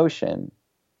Indian Ocean,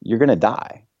 you're going to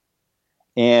die.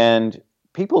 And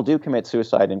people do commit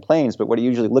suicide in planes, but what it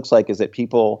usually looks like is that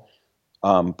people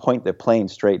point the plane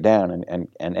straight down and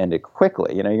end it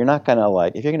quickly. You're not going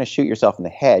to if you're going to shoot yourself in the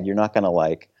head, you're not going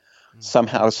to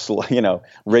somehow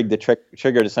rig the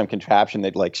trigger to some contraption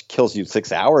that kills you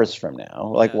 6 hours from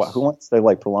now. Yes. Who wants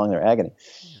to prolong their agony?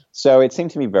 So it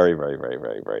seemed to me very, very, very,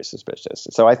 very, very suspicious.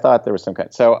 So I thought there was some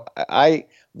kind. So I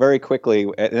very quickly,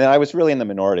 and I was really in the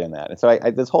minority on that. And so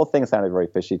this whole thing sounded very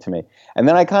fishy to me. And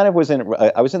then I kind of was in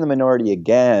the minority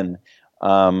again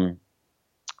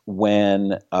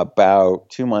when about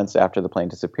 2 months after the plane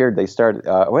disappeared, they started.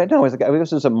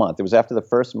 This was a month. It was after the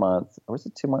first month, or was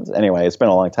it 2 months? Anyway, it's been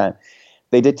a long time.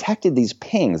 They detected these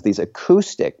pings, these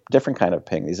different kind of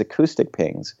ping, these acoustic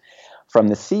pings from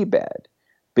the seabed.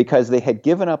 Because they had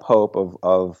given up hope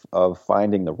of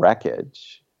finding the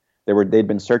wreckage. They'd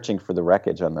been searching for the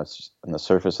wreckage on the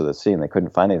surface of the sea, and they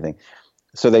couldn't find anything.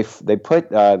 So they put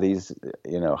these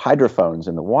hydrophones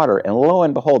in the water, and lo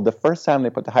and behold, the first time they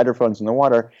put the hydrophones in the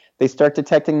water, they start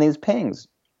detecting these pings.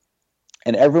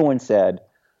 And everyone said,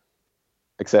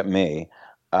 except me.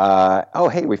 Oh,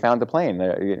 hey, we found the plane.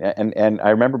 And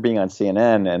I remember being on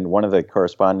CNN, and one of the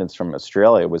correspondents from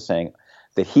Australia was saying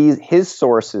that his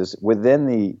sources within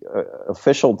the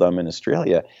officialdom in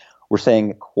Australia were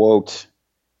saying, quote,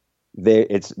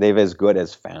 they've as good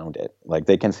as found it. Like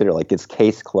they consider like it's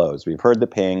case closed. We've heard the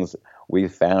pings,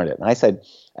 we've found it. And I said,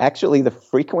 actually, the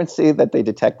frequency that they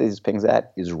detect these pings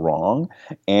at is wrong,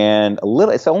 and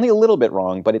it's only a little bit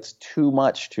wrong, but it's too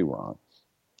wrong.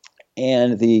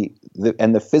 And the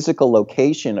physical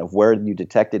location of where you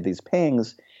detected these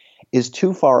pings is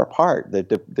too far apart.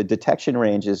 The detection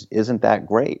range isn't that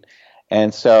great.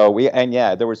 And so we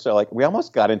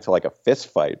almost got into like a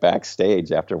fist fight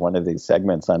backstage after one of these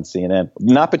segments on CNN,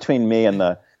 not between me and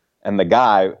the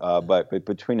guy, but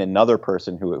between another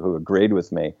person who agreed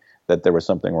with me that there was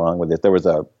something wrong with it. There was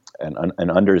an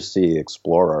undersea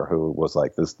explorer who was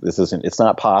like, it's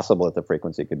not possible that the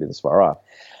frequency could be this far off.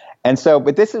 And so,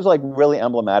 but this is like really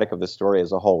emblematic of the story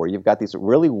as a whole, where you've got these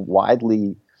really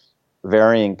widely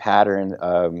varying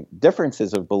pattern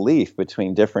differences of belief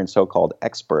between different so-called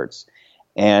experts.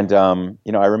 And, I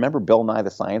remember Bill Nye the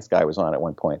Science Guy was on at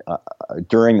one point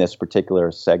during this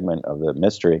particular segment of the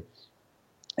mystery.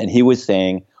 And he was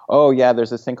saying, oh, yeah,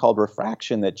 there's this thing called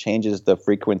refraction that changes the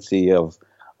frequency of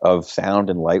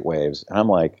sound and light waves. And I'm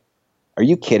like, are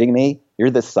you kidding me? You're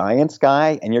the science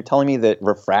guy, and you're telling me that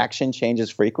refraction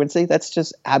changes frequency? That's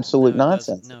just absolute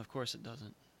nonsense. No, of course it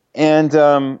doesn't. And,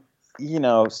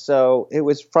 so it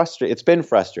was frustrating. It's been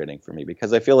frustrating for me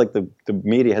because I feel like the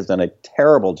media has done a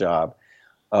terrible job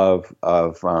of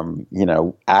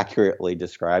accurately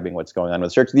describing what's going on with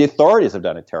research. The authorities have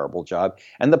done a terrible job,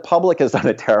 and the public has done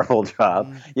a terrible job.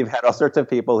 Mm-hmm. You've had all sorts of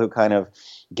people who kind of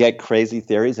get crazy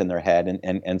theories in their head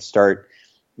and start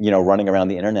running around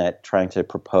the internet trying to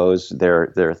propose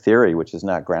their theory, which is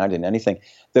not grounded in anything.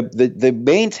 The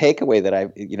main takeaway that I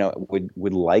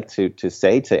would like to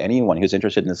say to anyone who's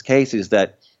interested in this case is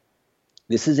that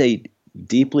this is a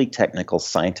deeply technical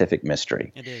scientific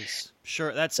mystery. It is.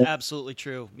 Sure, that's absolutely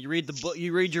true. You read the book,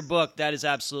 you read your book, that is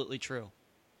absolutely true.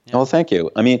 Yeah. Oh, thank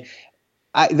you. I mean,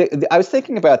 I was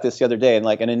thinking about this the other day, and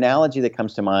like an analogy that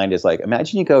comes to mind is like,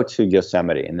 imagine you go to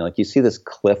Yosemite and like you see this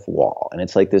cliff wall, and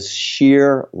it's like this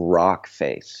sheer rock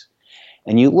face,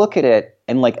 and you look at it,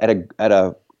 and like at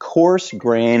a coarse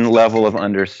grain level of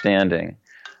understanding,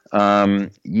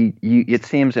 it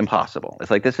seems impossible.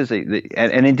 It's like this is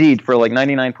and indeed for like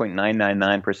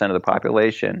 99.999% of the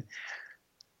population,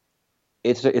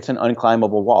 it's an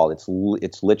unclimbable wall.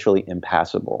 It's literally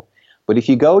impassable. But if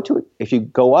you go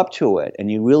up to it and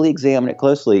you really examine it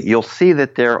closely, you'll see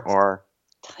that there are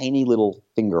tiny little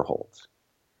finger holes.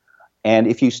 And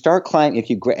if you start climbing,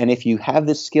 if you have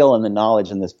this skill and the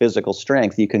knowledge and this physical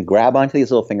strength, you can grab onto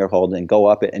these little finger holes and go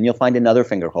up it, and you'll find another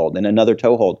finger hold and another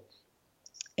toe hold.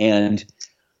 And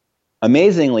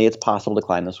amazingly, it's possible to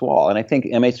climb this wall. And I think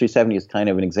MH370 is kind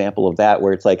of an example of that,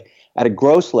 where it's like at a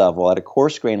gross level, at a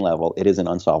coarse grain level, it is an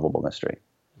unsolvable mystery.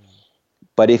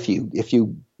 But if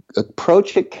you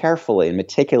approach it carefully and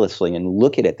meticulously and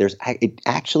look at it, it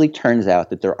actually turns out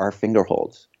that there are finger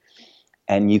holds,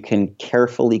 and you can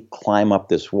carefully climb up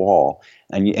this wall,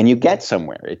 and you get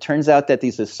somewhere. It turns out that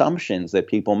these assumptions that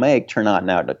people make turn out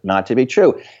not to be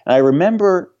true. And I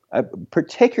remember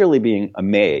particularly being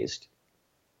amazed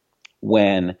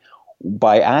when,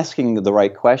 by asking the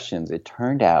right questions, it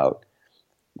turned out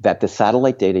that the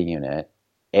satellite data unit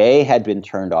had been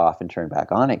turned off and turned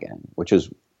back on again, which was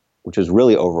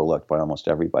really overlooked by almost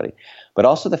everybody. But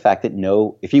also the fact that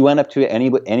if you went up to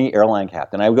any airline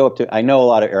captain, I know a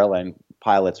lot of airline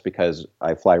pilots because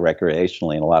I fly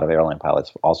recreationally, and a lot of airline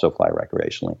pilots also fly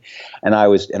recreationally. And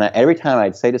every time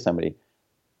I'd say to somebody,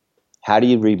 how do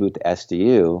you reboot the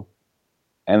SDU?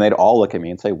 And they'd all look at me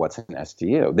and say, what's an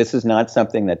SDU? This is not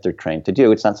something that they're trained to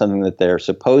do. It's not something that they're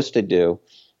supposed to do.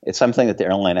 It's something that the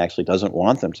airline actually doesn't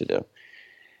want them to do.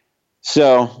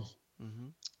 So,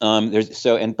 but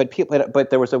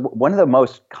there was one of the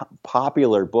most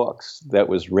popular books that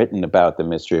was written about the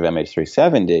mystery of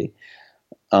MH370.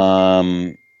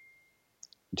 I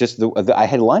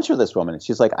had lunch with this woman, and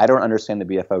she's like, I don't understand the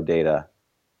BFO data.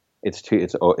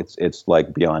 It's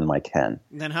like beyond my ken.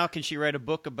 Then how can she write a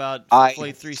book about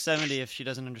Flight 370 if she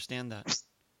doesn't understand that?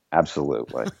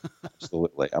 Absolutely.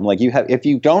 Absolutely. I'm like, if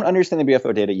you don't understand the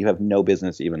BFO data, you have no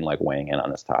business even like weighing in on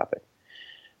this topic.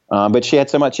 But she had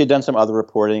done some other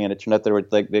reporting, and it turned out there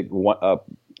were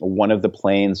one of the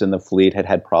planes in the fleet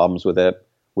had problems with a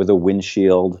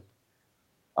windshield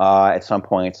at some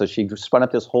point. So she spun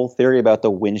up this whole theory about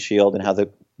the windshield and how the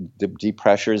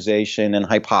depressurization and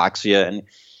hypoxia, and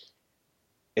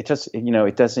it just,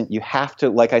 it doesn't, you have to,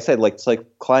 like I said, it's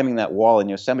like climbing that wall in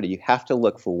Yosemite. You have to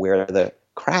look for where the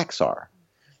cracks are.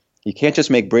 You can't just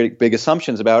make big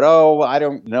assumptions about, oh, I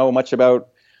don't know much about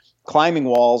climbing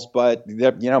walls, but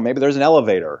maybe there's an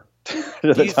elevator. Do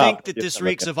you think that this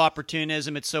reeks of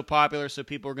opportunism? It's so popular, so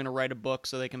people are going to write a book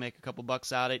so they can make a couple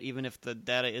bucks out of it, even if the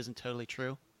data isn't totally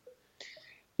true?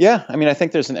 Yeah, I mean, I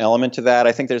think there's an element to that.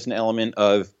 I think there's an element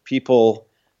of people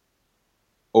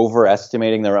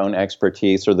overestimating their own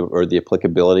expertise or the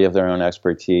applicability of their own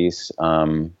expertise,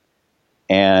 and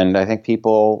I think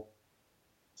people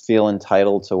feel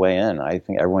entitled to weigh in. I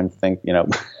think everyone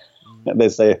they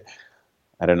say,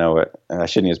 I don't know, I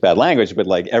shouldn't use bad language, but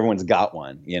like everyone's got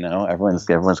one, everyone's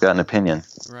got an opinion.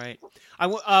 Right.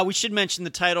 We should mention the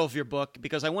title of your book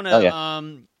because I want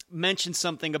to mention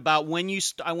something about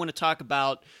I want to talk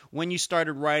about when you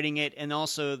started writing it and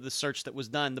also the search that was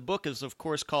done. The book is, of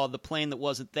course, called The Plane That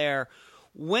Wasn't There.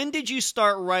 When did you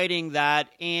start writing that?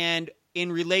 And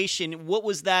what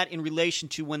was that in relation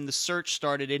to when the search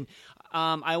started? And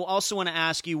I also want to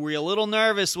ask you, were you a little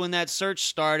nervous when that search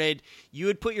started? You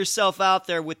had put yourself out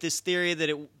there with this theory that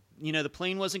the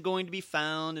plane wasn't going to be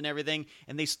found and everything,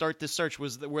 and they start this search.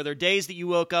 Were there days that you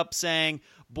woke up saying,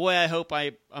 boy, I hope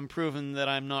I'm proven that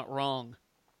I'm not wrong?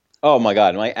 Oh my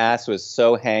God, my ass was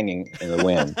so hanging in the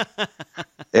wind.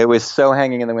 It was so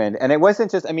hanging in the wind. And it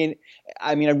wasn't just, I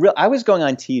was going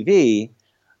on TV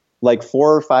like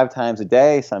 4 or 5 times a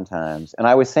day sometimes. And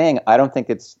I was saying, I don't think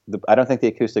the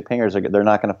acoustic pingers they're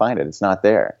not going to find it. It's not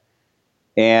there.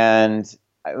 And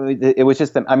it was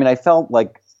just, I felt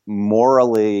like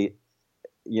morally,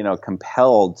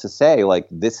 compelled to say like,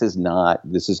 this is not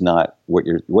what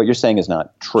you're saying is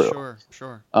not true.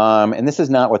 Sure. And this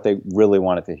is not what they really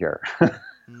wanted to hear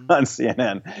on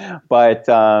CNN. But,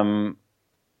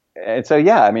 and so,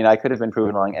 yeah, I could have been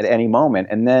proven wrong at any moment.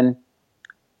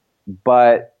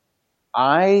 But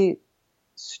I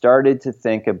started to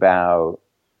think about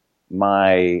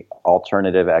my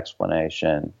alternative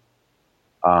explanation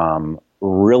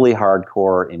really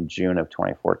hardcore in June of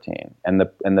 2014, and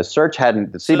the search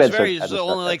hadn't. The seabed search hadn't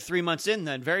only like 3 months in.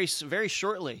 Then very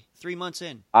shortly, 3 months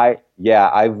in. I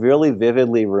really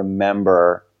vividly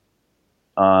remember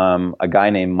a guy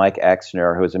named Mike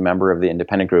Exner, who is a member of the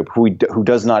Independent Group, who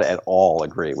does not at all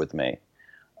agree with me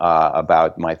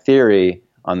about my theory.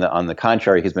 On the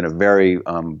contrary, he's been a very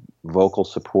vocal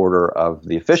supporter of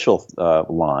the official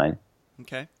line.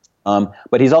 Okay.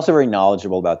 But he's also very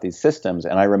knowledgeable about these systems.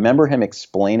 And I remember him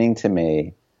explaining to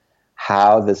me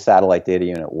how the satellite data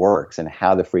unit works and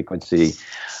how the frequency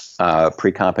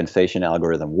precompensation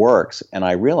algorithm works. And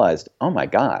I realized, oh my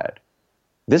God,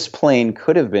 this plane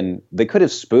they could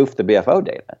have spoofed the BFO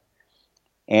data.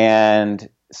 And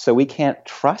so we can't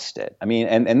trust it.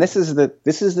 And this is the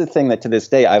thing that to this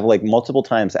day I've like multiple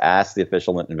times asked the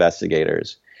official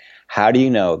investigators, how do you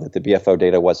know that the BFO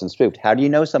data wasn't spoofed? How do you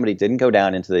know somebody didn't go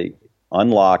down into the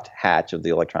unlocked hatch of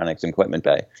the electronics equipment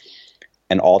bay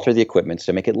and alter the equipment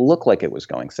to make it look like it was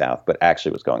going south, but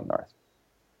actually was going north?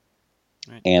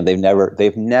 Right. And they've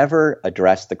never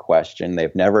addressed the question.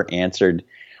 They've never answered.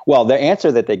 Well, the answer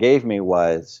that they gave me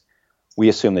was, we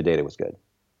assume the data was good.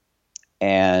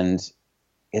 And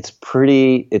it's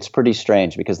pretty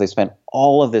strange because they spent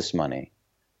all of this money,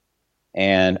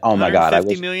 and oh my God,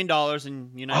 $50 million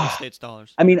in United States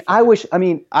dollars.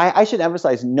 I should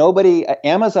emphasize,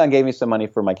 Amazon gave me some money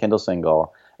for my Kindle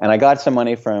single, and I got some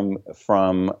money from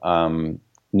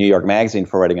New York Magazine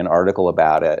for writing an article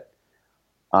about it.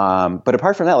 But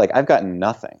apart from that, like I've gotten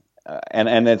nothing.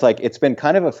 And it's like, it's been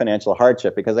kind of a financial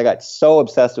hardship because I got so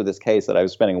obsessed with this case that I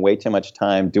was spending way too much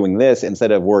time doing this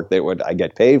instead of work that I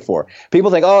get paid for.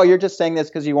 People think, oh, you're just saying this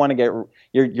because you want to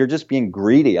you're just being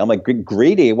greedy. I'm like,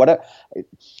 greedy?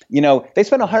 They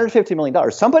spent $150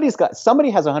 million. Somebody has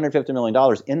 $150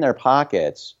 million in their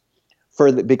pockets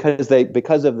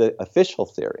because of the official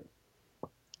theory.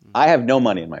 I have no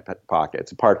money in my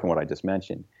pockets apart from what I just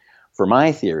mentioned for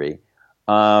my theory.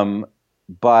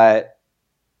 But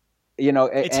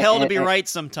it's hell to be right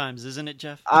sometimes, isn't it,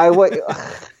 Jeff? I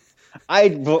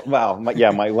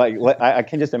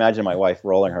can just imagine my wife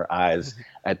rolling her eyes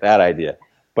at that idea.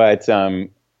 But I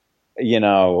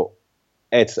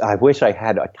wish I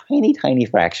had a tiny, tiny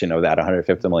fraction of that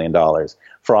 $150 million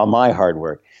for all my hard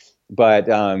work. But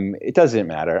it doesn't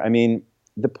matter.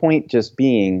 The point just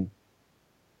being,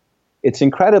 it's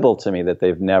incredible to me that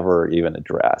they've never even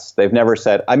addressed. They've never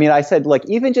said, I said, like,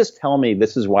 even just tell me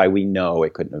this is why we know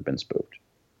it couldn't have been spoofed.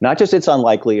 Not just it's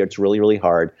unlikely or it's really, really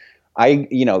hard.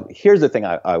 Here's the thing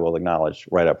I will acknowledge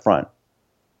right up front.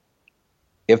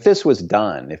 If this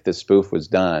spoof was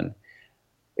done,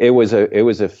 it was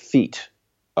a feat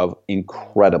of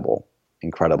incredible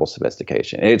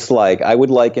sophistication. It's like, I would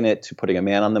liken it to putting a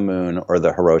man on the moon or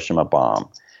the Hiroshima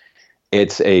bomb.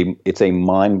 it's a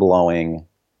mind-blowing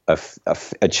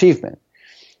achievement.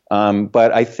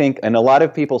 But I think, and a lot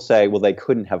of people say, well, they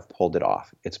couldn't have pulled it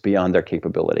off. It's beyond their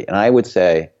capability. And I would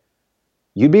say,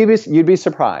 you'd be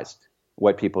surprised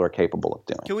what people are capable of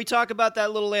doing. Can we talk about that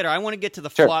a little later? I want to get to the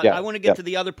Sure, flaw. yeah, I want to get to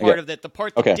the other part of that, the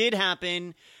part that Okay. did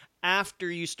happen after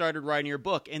you started writing your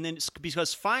book. And then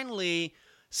because finally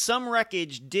some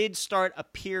wreckage did start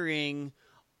appearing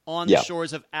on the Yeah.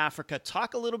 shores of Africa.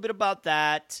 Talk a little bit about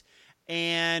that.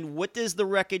 And what does the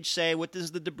wreckage say? What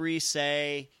does the debris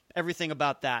say? Everything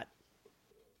about that.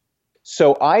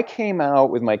 So I came out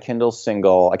with my Kindle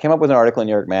single. I came up with an article in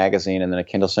New York Magazine and then a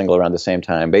Kindle single around the same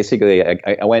time. Basically,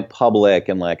 I went public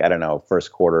in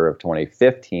first quarter of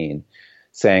 2015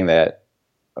 saying that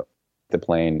the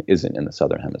plane isn't in the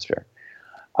Southern Hemisphere.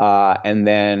 And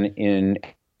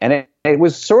it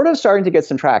was sort of starting to get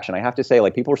some traction. I have to say,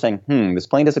 people were saying, this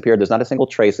plane disappeared. There's not a single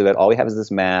trace of it. All we have is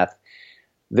this math.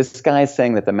 This guy's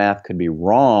saying that the math could be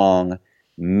wrong.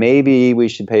 Maybe we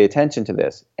should pay attention to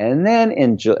this. And then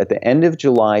at the end of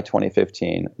July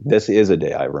 2015, this is a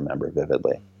day I remember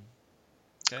vividly.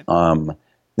 Okay.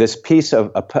 This piece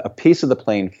of a piece of the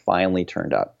plane finally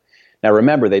turned up. Now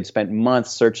remember, they'd spent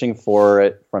months searching for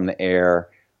it from the air,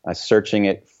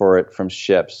 searching for it from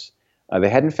ships. They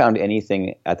hadn't found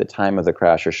anything at the time of the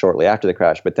crash or shortly after the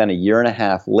crash. But then a year and a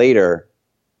half later,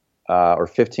 or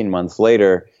 15 months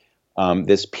later,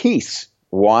 this piece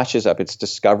washes up. It's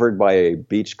discovered by a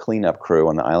beach cleanup crew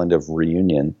on the island of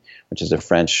Reunion, which is a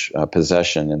French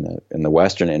possession in the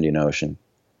Western Indian Ocean.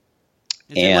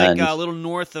 Is it a little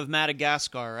north of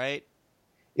Madagascar, right?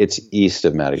 It's east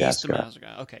of Madagascar.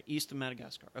 Okay, east of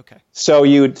Madagascar. Okay. So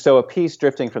a piece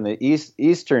drifting from the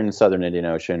eastern Southern Indian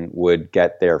Ocean would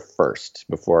get there first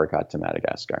before it got to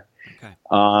Madagascar.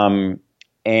 Okay.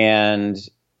 And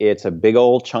it's a big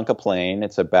old chunk of plane.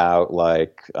 It's about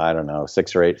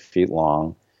 6 or 8 feet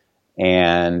long,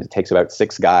 and it takes about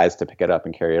 6 guys to pick it up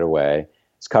and carry it away.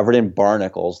 It's covered in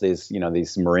barnacles, these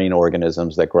marine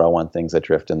organisms that grow on things that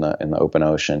drift in the open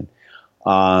ocean.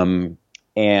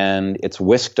 And it's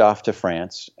whisked off to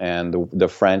France, and the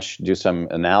French do some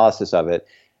analysis of it.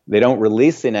 They don't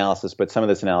release the analysis, but some of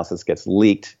this analysis gets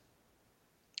leaked.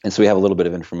 And so we have a little bit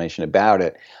of information about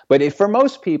it. But for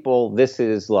most people, this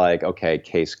is okay,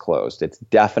 case closed. It's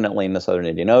definitely in the Southern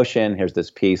Indian Ocean. Here's this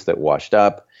piece that washed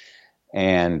up.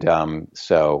 And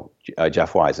so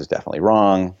Jeff Wise is definitely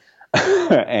wrong.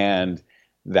 And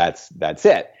that's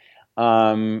it.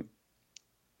 Of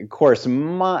course,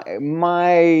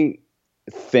 my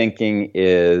thinking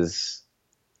is,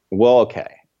 well,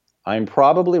 okay, I'm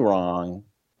probably wrong.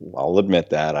 I'll admit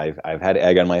that I've had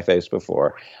egg on my face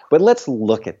before, but let's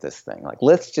look at this thing.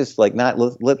 Let's just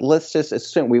let's just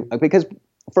assume because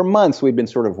for months we've been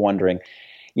sort of wondering,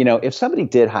 if somebody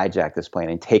did hijack this plane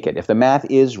and take it, if the math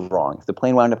is wrong, if the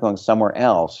plane wound up going somewhere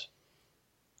else,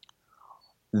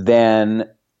 then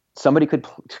somebody could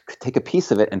take a piece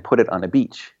of it and put it on a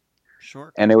beach.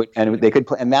 Sure. And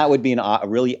that would be a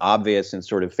really obvious and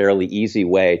sort of fairly easy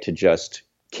way to just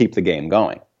keep the game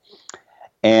going.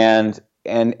 And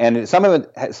some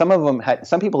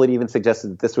people had even suggested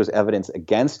that this was evidence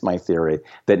against my theory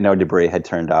that no debris had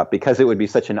turned up, because it would be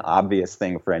such an obvious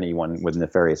thing for anyone with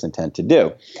nefarious intent to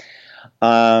do.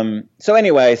 So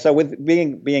with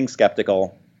being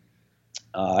skeptical,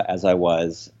 as I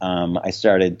was, I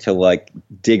started to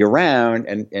dig around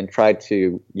and try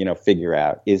to figure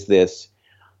out, does this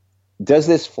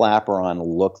flaperon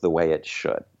look the way it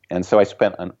should? And so I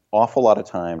spent an awful lot of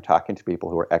time talking to people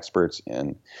who are experts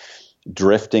in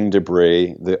drifting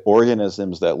debris, the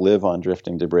organisms that live on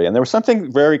drifting debris. And there was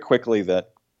something very quickly that...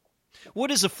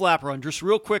 What is a flaperon? Just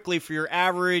real quickly, for your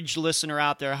average listener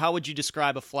out there, how would you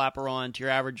describe a flaperon to your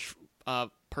average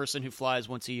person who flies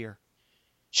once a year?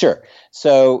 Sure.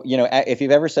 So, if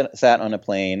you've ever sat on a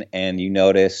plane and you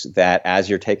notice that as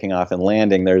you're taking off and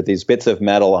landing, there are these bits of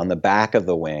metal on the back of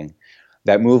the wing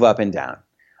that move up and down.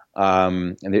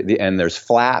 And there's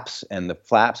flaps, and the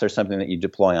flaps are something that you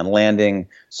deploy on landing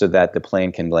so that the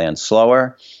plane can land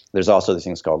slower. There's also these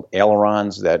things called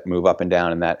ailerons that move up and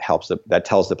down, and that tells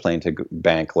the plane to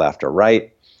bank left or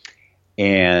right.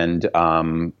 And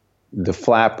the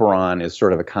flaperon is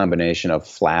sort of a combination of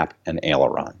flap and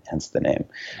aileron, hence the name.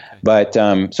 Okay. But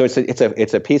so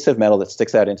it's a piece of metal that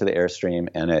sticks out into the airstream,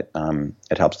 and it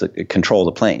helps to control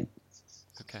the plane.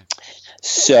 Okay.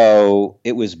 So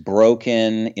it was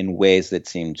broken in ways that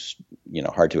seemed,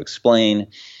 hard to explain.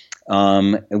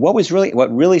 And what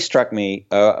really struck me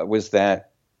was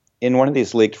that in one of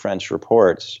these leaked French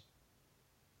reports,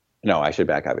 no, I should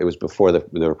back up. It was before the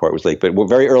report was leaked, but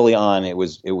very early on, it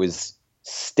was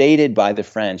stated by the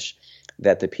French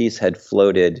that the piece had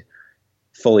floated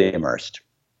fully immersed.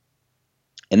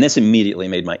 And this immediately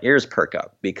made my ears perk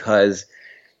up because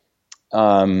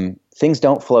things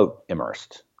don't float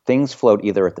immersed. Things float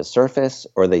either at the surface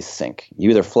or they sink.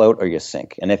 You either float or you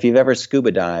sink. And if you've ever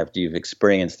scuba dived, you've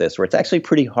experienced this, where it's actually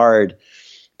pretty hard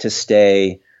to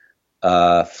stay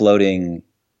floating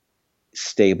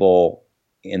stable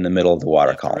in the middle of the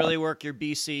water column. Really work your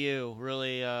BCU.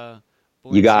 Really,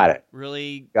 you got it.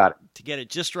 Really got it to get it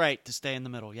just right to stay in the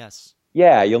middle. Yes.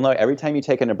 Yeah, you'll know every time you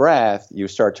take in a breath, you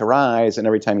start to rise, and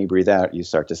every time you breathe out, you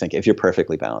start to sink. If you're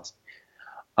perfectly balanced.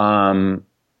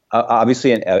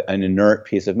 Obviously, an inert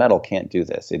piece of metal can't do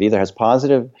this. It either has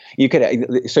positive. You can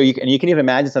even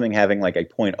imagine something having like a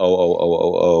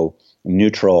 0.00000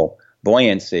 neutral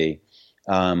buoyancy,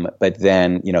 but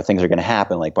then things are going to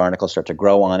happen. Like barnacles start to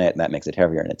grow on it, and that makes it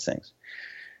heavier, and it sinks.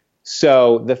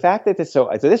 So the fact that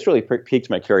this really piqued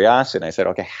my curiosity, and I said,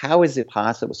 okay, how is it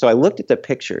possible? So I looked at the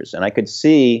pictures, and I could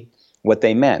see what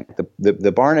they meant.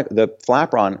 The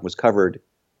flapron was covered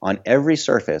on every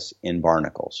surface in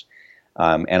barnacles,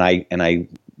 the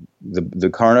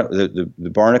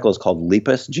barnacle is called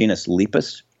Lepus, genus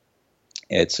Lepus.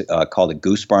 It's called a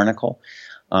goose barnacle.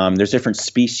 There's different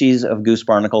species of goose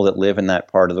barnacle that live in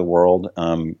that part of the world,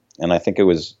 and I think it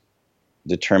was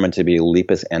determined to be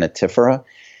Lepus anatifera.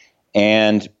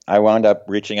 And I wound up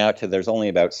reaching out to, there's only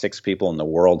about 6 people in the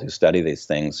world who study these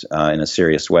things in a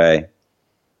serious way.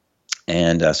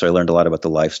 And so I learned a lot about the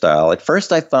lifestyle. At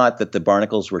first, I thought that the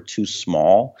barnacles were too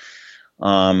small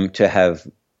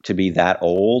to be that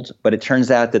old, but it turns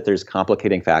out that there's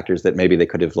complicating factors that maybe they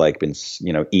could have been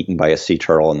eaten by a sea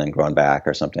turtle and then grown back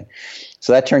or something.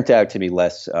 So that turned out to be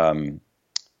less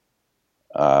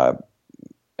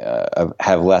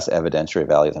have less evidentiary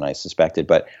value than I suspected.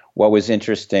 But what was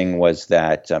interesting was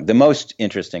that the most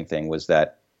interesting thing was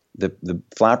that the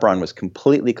flapron was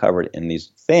completely covered in these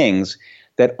things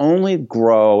that only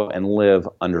grow and live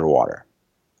underwater.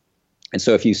 And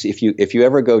so if you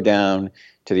ever go down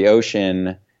to the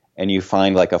ocean and you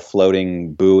find like a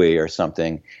floating buoy or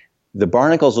something, the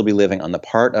barnacles will be living on the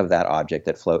part of that object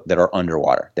that are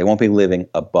underwater. They won't be living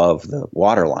above the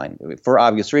waterline for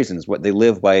obvious reasons. What they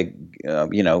live by,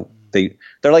 they're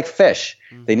like fish.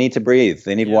 Mm-hmm. They need to breathe.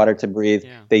 They need water to breathe.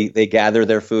 Yeah. They gather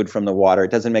their food from the water.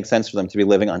 It doesn't make sense for them to be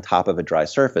living on top of a dry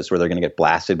surface where they're going to get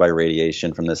blasted by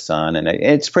radiation from the sun, and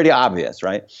it's pretty obvious,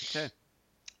 right? Okay.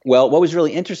 Well, what was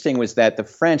really interesting was that the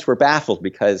French were baffled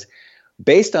because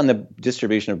based on the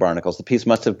distribution of barnacles, the piece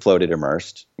must have floated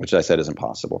immersed, which I said is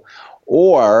impossible.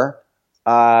 But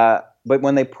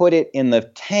when they put it in the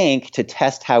tank to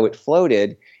test how it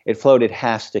floated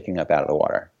half sticking up out of the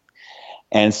water.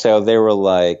 And so they were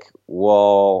like,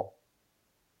 well,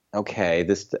 okay,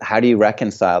 how do you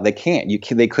reconcile? They can't.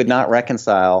 They could not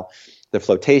reconcile the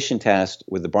flotation test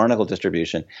with the barnacle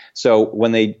distribution. So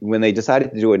when they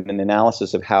decided to do an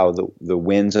analysis of how the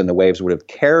winds and the waves would have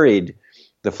carried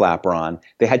the flapron,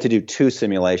 they had to do 2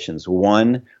 simulations,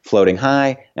 one floating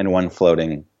high and one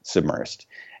floating submersed.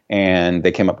 And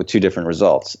they came up with 2 different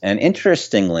results. And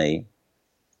interestingly,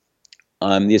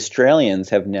 the Australians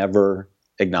have never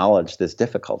acknowledged this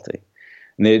difficulty.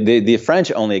 The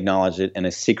French only acknowledged it in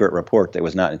a secret report that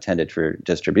was not intended for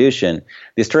distribution.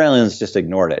 The Australians just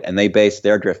ignored it, and they based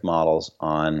their drift models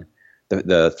on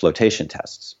the flotation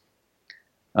tests.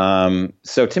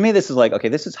 So to me, this is like, okay,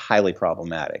 this is highly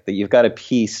problematic, that you've got a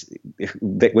piece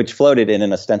which floated in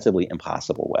an ostensibly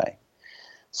impossible way.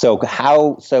 So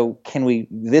can we,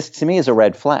 this to me is a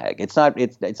red flag. It's not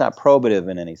probative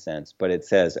in any sense, but it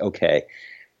says, okay,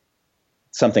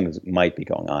 something might be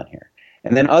going on here.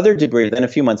 And then then a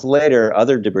few months later,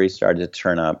 other debris started to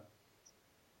turn up,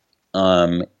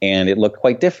 and it looked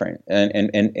quite different.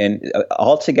 And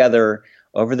altogether,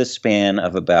 over the span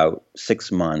of about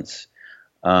 6 months,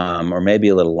 or maybe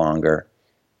a little longer,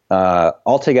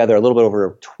 altogether, a little bit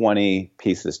over 20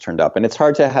 pieces turned up. And it's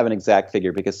hard to have an exact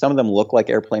figure because some of them look like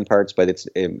airplane parts, but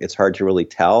it's hard to really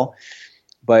tell.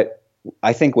 But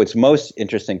I think what's most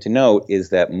interesting to note is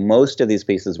that most of these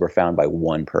pieces were found by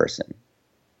one person.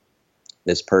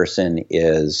 This person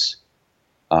is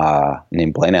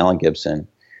named Blaine Allen Gibson,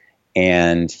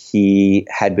 and he'd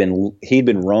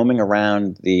been roaming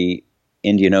around the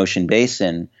Indian Ocean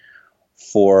basin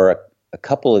for a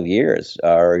couple of years,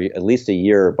 or at least a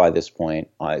year by this point,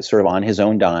 sort of on his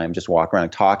own dime, just walk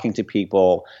around talking to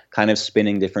people, kind of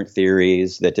spinning different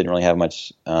theories that didn't really have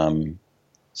much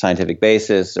scientific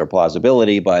basis or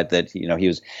plausibility, but that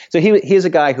he's a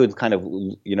guy who'd kind of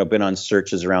been on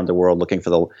searches around the world looking for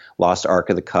the lost Ark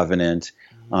of the Covenant,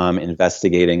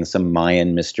 investigating some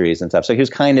Mayan mysteries and stuff. So he was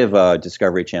kind of a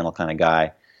Discovery Channel kind of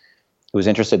guy who was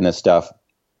interested in this stuff,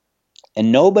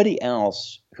 and nobody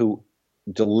else who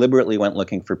deliberately went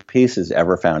looking for pieces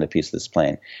ever found a piece of this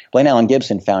plane. Blaine Allen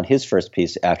Gibson found his first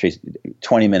piece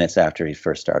 20 minutes after he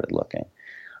first started looking.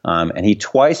 And he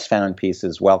twice found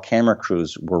pieces while camera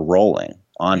crews were rolling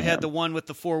on him. He had the one with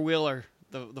the four-wheeler,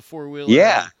 the four-wheeler.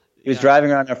 Yeah. He was driving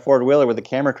around in a four-wheeler with a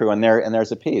camera crew, and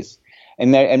there's a piece.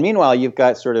 And meanwhile, you've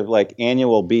got sort of like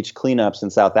annual beach cleanups in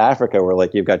South Africa where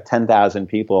like you've got 10,000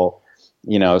 people,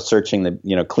 searching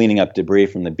cleaning up debris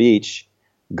from the beach,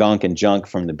 gunk and junk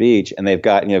from the beach. And they've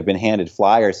got, been handed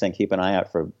flyers saying, keep an eye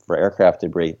out for aircraft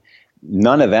debris.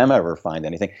 None of them ever find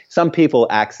anything. Some people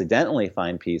accidentally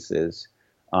find pieces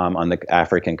on the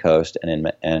African coast and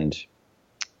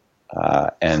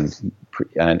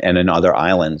in other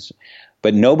islands.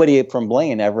 But nobody from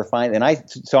Blaine ever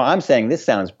finds, so I'm saying this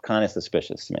sounds kind of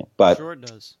suspicious to me. But sure it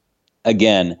does.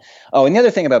 Again, and the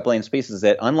other thing about Blaine's pieces is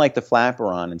that unlike the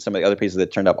Flaperon and some of the other pieces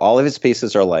that turned up, all of his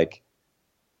pieces are like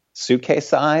suitcase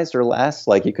sized or less,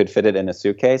 like you could fit it in a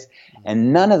suitcase.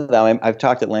 And none of them, I've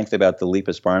talked at length about the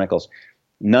Lepus barnacles,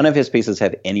 none of his pieces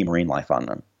have any marine life on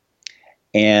them.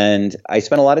 And I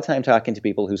spent a lot of time talking to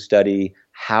people who study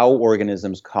how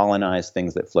organisms colonize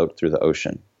things that float through the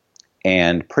ocean.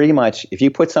 And pretty much, if you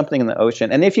put something in the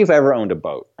ocean, and if you've ever owned a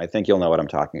boat, I think you'll know what I'm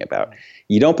talking about.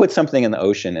 You don't put something in the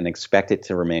ocean and expect it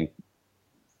to remain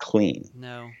clean.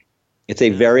 No. It's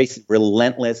a very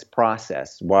relentless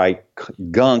process. Why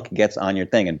gunk gets on your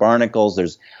thing. And barnacles,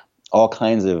 there's all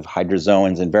kinds of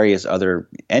hydrozoans and various other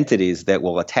entities that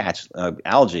will attach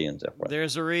algae and so forth.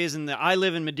 There's a reason that I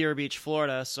live in Madeira Beach,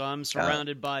 Florida, so I'm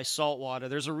surrounded by salt water.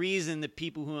 There's a reason that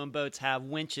people who own boats have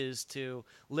winches to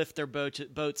lift their boats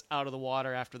out of the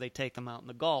water after they take them out in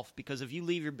the Gulf, because if you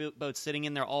leave your boat sitting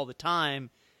in there all the time,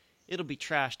 it'll be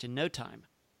trashed in no time.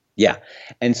 Yeah.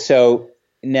 And so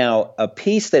now a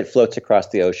piece that floats across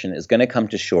the ocean is going to come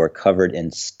to shore covered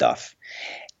in stuff.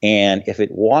 And if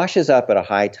it washes up at a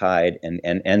high tide and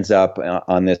ends up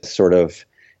on this sort of,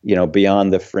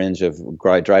 beyond the fringe of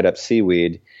dried up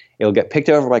seaweed, it'll get picked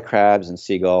over by crabs and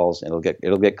seagulls. And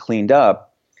it'll get cleaned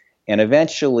up. And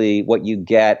eventually what you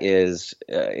get is,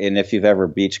 and if you've ever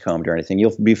beachcombed or anything,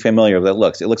 you'll be familiar with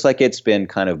it. It looks like it's been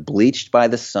kind of bleached by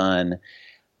the sun,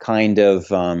 kind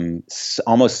of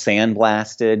almost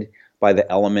sandblasted by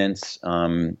the elements.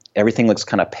 Everything looks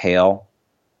kind of pale.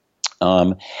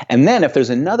 And then if there's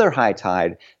another high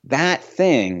tide, that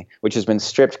thing, which has been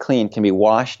stripped clean, can be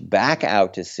washed back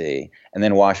out to sea and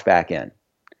then washed back in.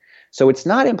 So it's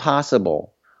not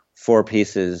impossible for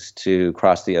pieces to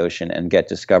cross the ocean and get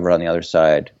discovered on the other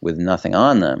side with nothing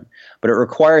on them. But it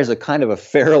requires a kind of a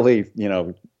fairly,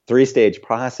 3-stage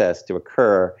process to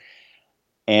occur.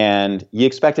 And you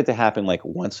expect it to happen like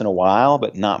once in a while,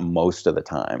 but not most of the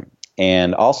time.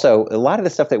 And also, a lot of the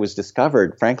stuff that was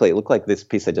discovered, frankly, it looked like this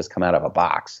piece had just come out of a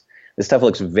box. This stuff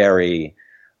looks very,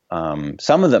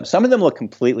 some of them look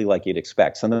completely like you'd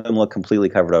expect. Some of them look completely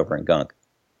covered over in gunk.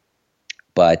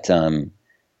 But some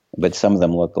of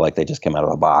them look like they just came out of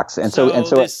a box. And so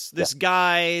this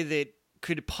guy that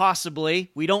could possibly,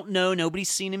 we don't know, nobody's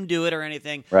seen him do it or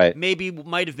anything. Right. Maybe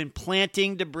might have been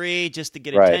planting debris just to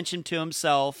get attention to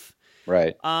himself.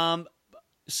 Right.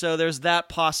 So there's that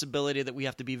possibility that we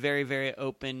have to be very, very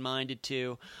open-minded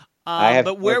to.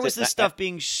 But where was this stuff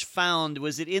being found?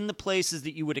 Was it in the places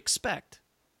that you would expect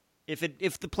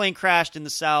if the plane crashed in the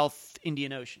South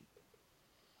Indian Ocean?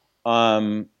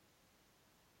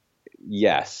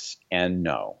 Yes and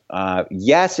no.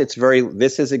 Yes,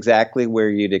 this is exactly where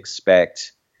you'd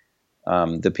expect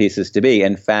the pieces to be.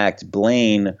 In fact,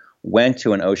 Blaine went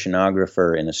to an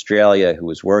oceanographer in Australia who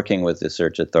was working with the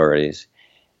search authorities.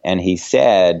 And he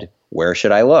said, where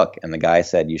should I look? And the guy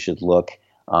said, you should look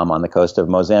on the coast of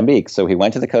Mozambique. So he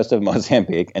went to the coast of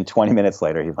Mozambique, and 20 minutes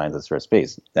later, he finds his first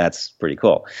piece. That's pretty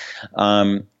cool.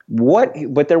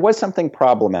 But there was something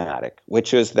problematic,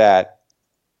 which is that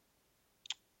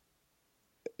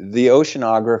the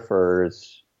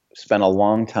oceanographers spent a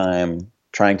long time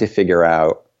trying to figure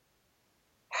out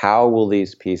how will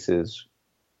these pieces,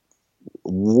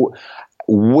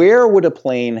 where would a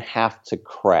plane have to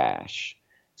crash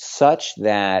such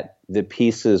that the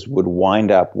pieces would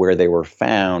wind up where they were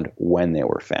found when they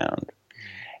were found.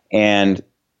 And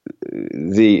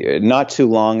not too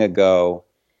long ago,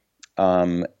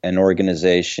 an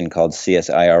organization called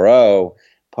CSIRO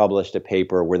published a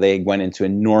paper where they went into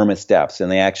enormous depths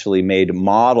and they actually made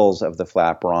models of the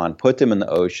Flaperon, put them in the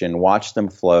ocean, watched them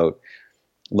float,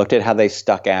 looked at how they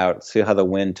stuck out, see how the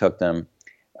wind took them.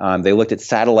 They looked at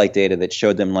satellite data that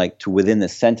showed them like to within the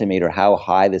centimeter how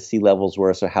high the sea levels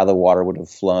were, so how the water would have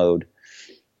flowed.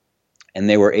 And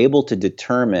they were able to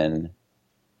determine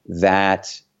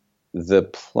that the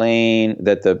plane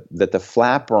that the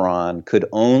flaperon could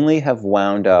only have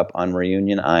wound up on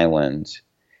Reunion Island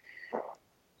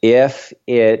if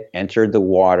it entered the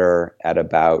water at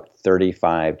about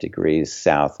 35 degrees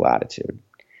south latitude.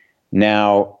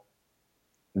 Now,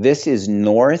 this is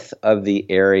north of the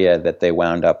area that they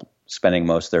wound up spending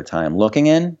most of their time looking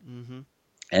in. Mm-hmm.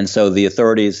 And so the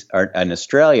authorities in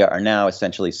Australia are now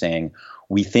essentially saying,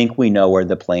 we think we know where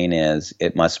the plane is.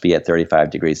 It must be at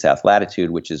 35 degrees south latitude,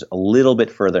 which is a little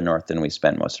bit further north than we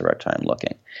spend most of our time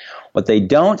looking. What they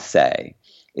don't say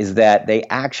is that they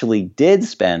actually did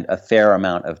spend a fair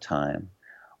amount of time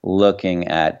looking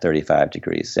at 35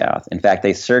 degrees south. In fact,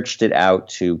 they searched it out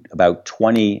to about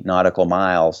 20 nautical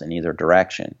miles in either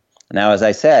direction. Now, as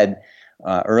I said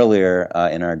earlier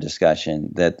in our discussion,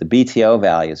 that the BTO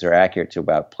values are accurate to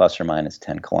about plus or minus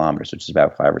 10 kilometers, which is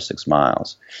about 5 or 6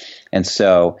 miles. And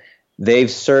so they've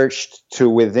searched to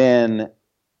within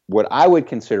what I would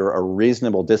consider a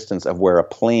reasonable distance of where a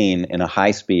plane in a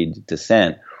high-speed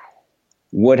descent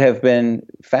would have been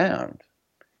found.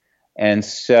 And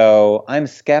so I'm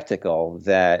skeptical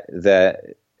that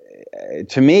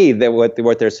to me, that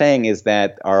what they're saying is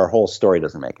that our whole story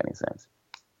doesn't make any sense.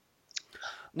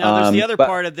 Now, there's the other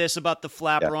part of this about the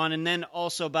flaperon, and then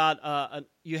also about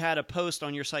you had a post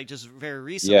on your site just very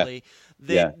recently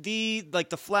that the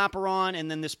flaperon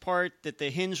and then this part that the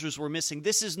hinges were missing.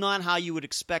 This is not how you would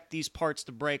expect these parts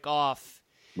to break off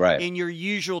in your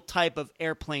usual type of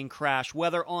airplane crash,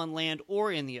 whether on land or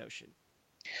in the ocean.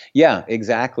 Yeah,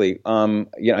 exactly.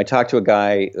 I talked to a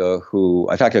guy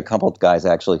I talked to a couple of guys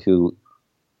actually who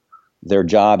their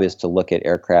job is to look at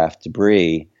aircraft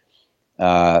debris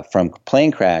from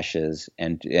plane crashes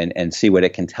and see what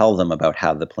it can tell them about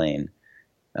how the plane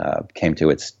came to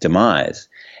its demise.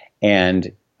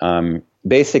 And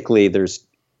basically, there's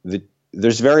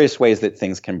various ways that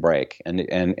things can break,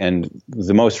 and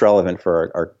the most relevant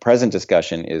for our present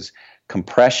discussion is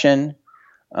compression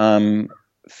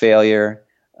failure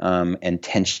and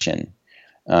tension,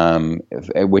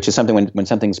 which is something when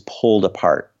something's pulled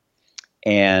apart.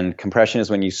 And compression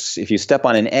is when if you step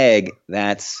on an egg,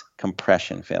 that's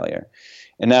compression failure.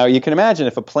 And now you can imagine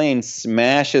if a plane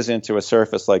smashes into a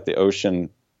surface like the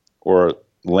ocean or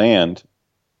land,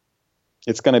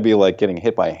 it's going to be like getting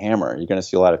hit by a hammer. You're going to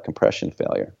see a lot of compression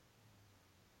failure,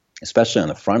 especially on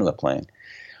the front of the plane.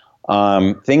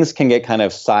 Things can get kind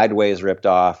of sideways ripped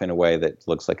off in a way that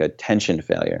looks like a tension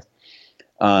failure.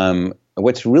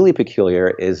 What's really peculiar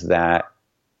is that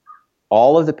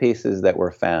all of the pieces that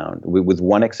were found, with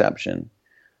one exception,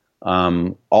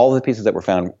 all of the pieces that were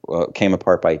found came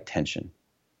apart by tension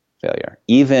failure.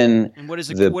 And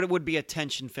what would be a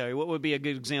tension failure? What would be a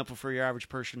good example for your average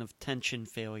person of tension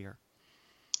failure?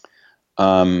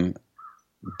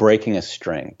 Breaking a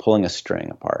string, pulling a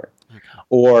string apart. Okay.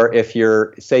 Or if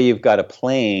you've got a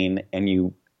plane and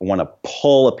you want to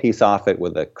pull a piece off it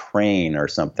with a crane or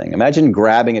something. Imagine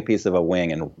grabbing a piece of a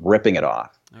wing and ripping it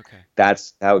off. Okay.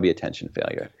 That would be a tension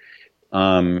failure.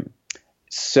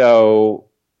 So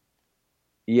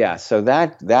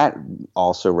that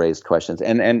also raised questions,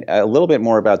 and a little bit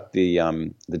more about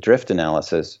the drift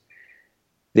analysis.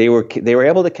 They were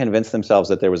able to convince themselves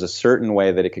that there was a certain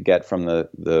way that it could get from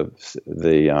the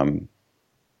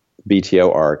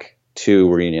BTO arc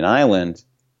to Reunion Island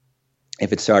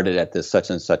if it started at this such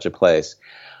and such a place.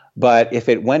 But if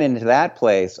it went into that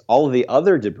place, all of the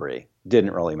other debris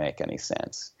didn't really make any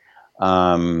sense.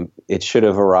 It should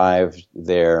have arrived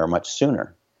there much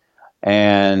sooner.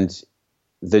 And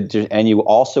you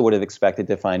also would have expected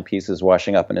to find pieces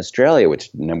washing up in Australia,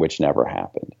 which never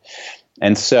happened.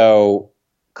 And so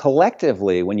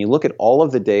collectively, when you look at all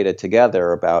of the data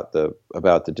together about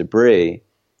the debris,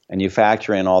 and you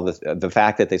factor in all the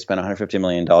fact that they spent $150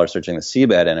 million searching the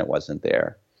seabed and it wasn't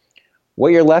there,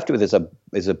 what you're left with is a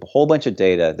whole bunch of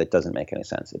data that doesn't make any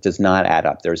sense. It does not add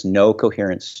up. There's no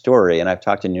coherent story. And I've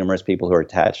talked to numerous people who are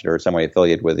attached or some way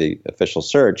affiliated with the official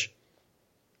search,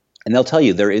 and they'll tell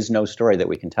you there is no story that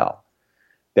we can tell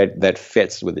that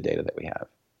fits with the data that we have.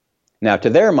 Now, to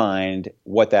their mind,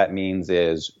 what that means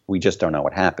is we just don't know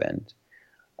what happened.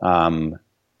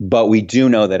 But we do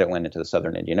know that it went into the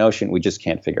southern Indian Ocean. We just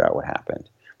can't figure out what happened.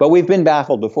 But we've been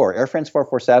baffled before. Air France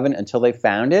 447, until they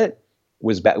found it,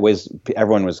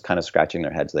 everyone was kind of scratching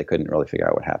their heads. They couldn't really figure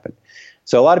out what happened.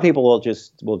 So a lot of people will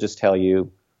just tell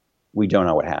you, we don't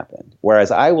know what happened. Whereas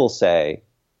I will say,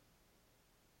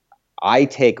 I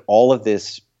take all of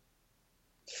this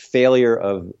failure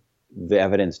of the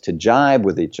evidence to jibe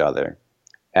with each other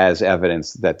as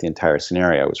evidence that the entire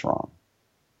scenario was wrong.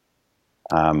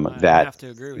 I have to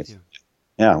agree with you.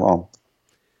 Yeah, well.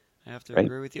 I have to Right.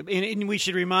 agree with you. And we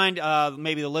should remind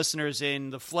maybe the listeners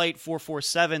in the Flight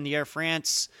 447, the Air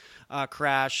France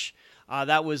crash,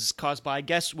 that was caused by, I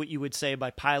guess what you would say,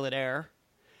 by pilot error.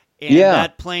 And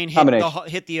that plane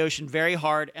hit the ocean very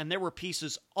hard, and there were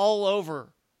pieces all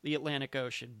over the Atlantic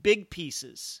Ocean, big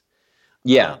pieces.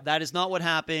 Yeah. That is not what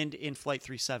happened in Flight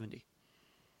 370.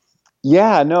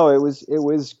 Yeah, no, it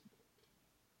was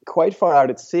quite far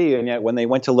out at sea, and yet when they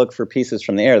went to look for pieces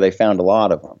from the air, they found a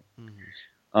lot of them.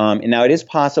 And now it is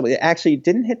possible. It actually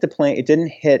didn't hit the plane. It didn't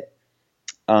hit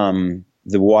the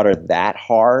water that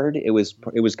hard. It was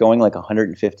going like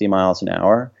 150 miles an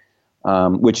hour,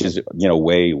 which is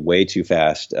way too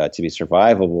fast to be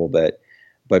survivable.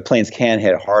 But planes can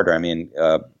hit harder. I mean,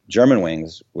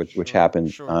 Germanwings, which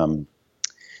happened also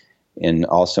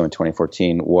in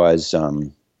 2014 was. I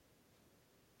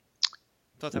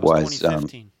thought that was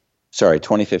 2015. Sorry,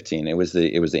 2015. It was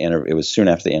soon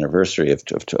after the anniversary of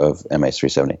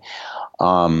MH370.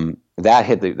 That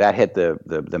hit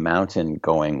the mountain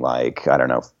going like, I don't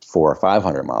know, 400 or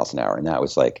 500 miles an hour, and that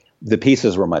was like the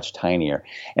pieces were much tinier.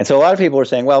 And so a lot of people were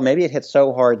saying, well, maybe it hit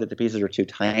so hard that the pieces were too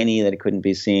tiny that it couldn't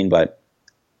be seen. But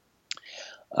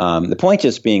the point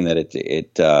just being that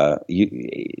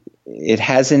it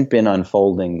hasn't been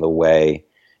unfolding the way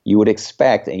you would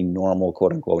expect a normal,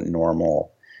 quote unquote,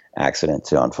 normal accident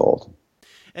to unfold.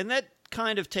 And that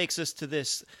kind of takes us to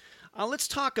this. Let's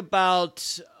talk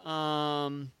about a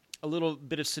little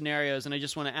bit of scenarios, and I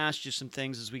just want to ask you some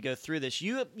things as we go through this.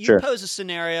 You Sure. pose a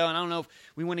scenario, and I don't know if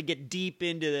we want to get deep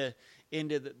into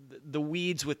the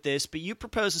weeds with this, but you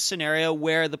propose a scenario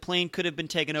where the plane could have been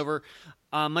taken over,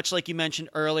 much like you mentioned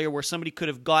earlier, where somebody could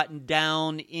have gotten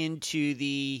down into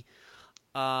the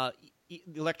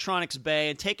electronics bay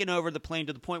and taken over the plane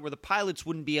to the point where the pilots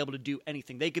wouldn't be able to do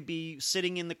anything. They could be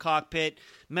sitting in the cockpit,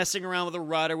 messing around with the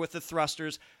rudder, with the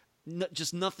thrusters.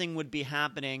 Just nothing would be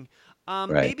happening. Right.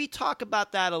 Maybe talk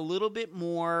about that a little bit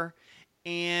more,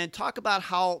 and talk about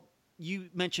how you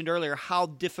mentioned earlier how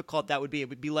difficult that would be. It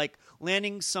would be like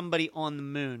landing somebody on the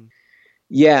moon.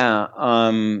 Yeah.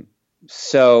 Once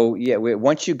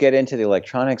you get into the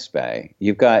electronics bay,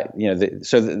 you've got, the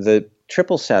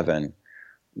 777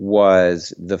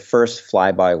 was the first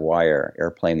fly-by-wire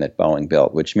airplane that Boeing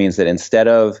built, which means that instead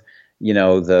of,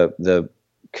 the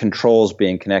controls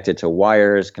being connected to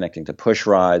wires, connecting to push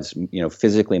rods,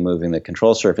 physically moving the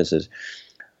control surfaces,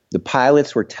 the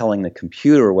pilots were telling the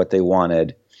computer what they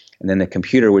wanted, and then the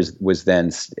computer was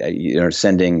then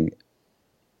sending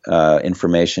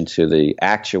information to the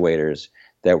actuators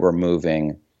that were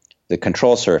moving the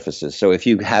control surfaces. So if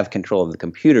you have control of the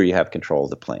computer, you have control of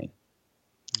the plane.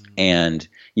 And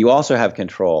you also have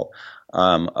control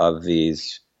of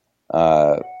these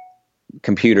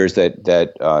computers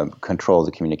that control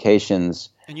the communications.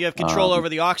 And you have control over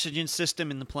the oxygen system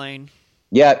in the plane.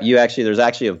 Yeah, there's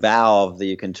actually a valve that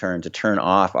you can turn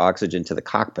off oxygen to the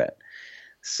cockpit,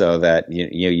 so that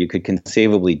you could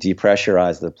conceivably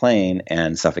depressurize the plane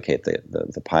and suffocate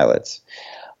the pilots.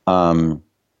 And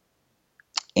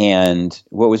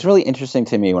what was really interesting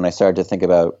to me when I started to think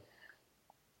about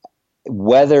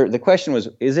whether the question was,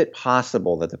 is it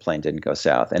possible that the plane didn't go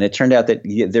south? And it turned out that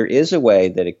there is a way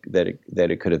that it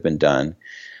could have been done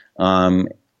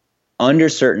under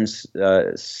certain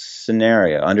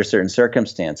under certain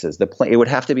circumstances. It would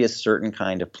have to be a certain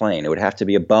kind of plane. It would have to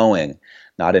be a Boeing,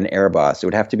 not an Airbus. It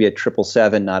would have to be a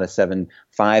 777, not a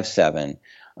 757.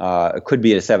 It could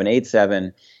be a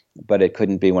 787, but it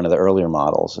couldn't be one of the earlier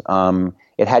models.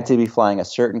 It had to be flying a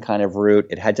certain kind of route.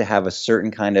 It had to have a certain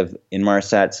kind of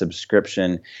Inmarsat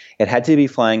subscription. It had to be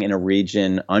flying in a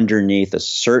region underneath a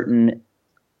certain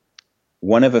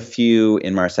one of a few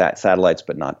Inmarsat satellites,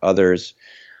 but not others.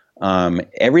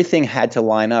 Everything had to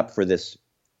line up for this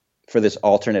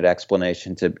alternate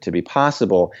explanation to be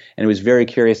possible. And it was very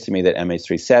curious to me that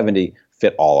MH370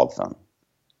 fit all of them.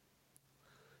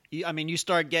 I mean, you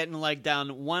start getting like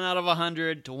down 1 out of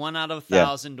 100 to 1 out of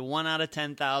 1,000 to 1 out of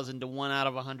 10,000 to 1 out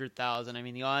of 100,000. I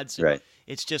mean, the odds, right.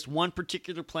 It's just one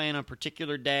particular plane on a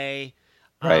particular day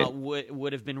right.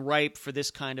 would have been ripe for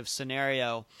this kind of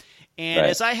scenario. And right.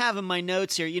 as I have in my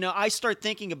notes here, I start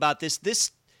thinking about this.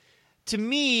 This, to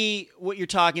me, what you're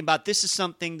talking about, this is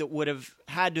something that would have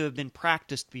had to have been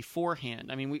practiced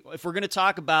beforehand. I mean, if we're going to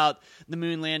talk about the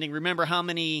moon landing, remember how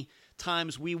many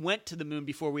times we went to the moon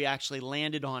before we actually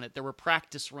landed on it. There were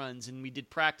practice runs, and we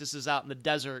did practices out in the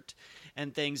desert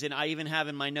and things. And I even have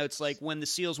in my notes, like when the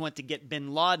SEALs went to get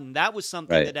bin Laden, that was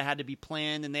something right. that had to be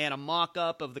planned, and they had a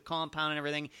mock-up of the compound and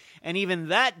everything. And even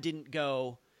that didn't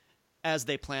go as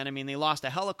they planned. I mean, they lost a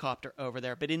helicopter over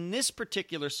there. But in this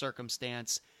particular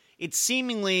circumstance, it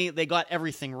seemingly they got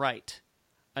everything right.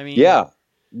 I mean, yeah.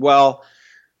 Well,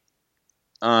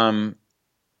 They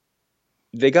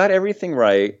got everything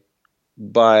right,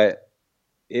 but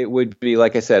it would be,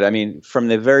 like I said, I mean, from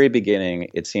the very beginning,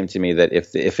 it seemed to me that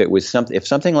if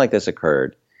something like this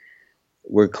occurred,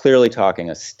 we're clearly talking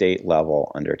a state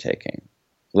level undertaking.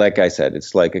 Like I said,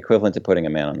 it's like equivalent to putting a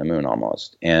man on the moon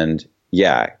almost. And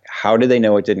yeah, how did they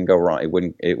know it didn't go wrong?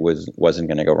 Wasn't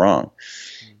going to go wrong.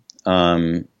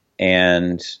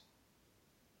 And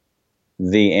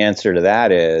the answer to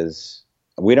that is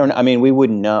we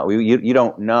wouldn't know. You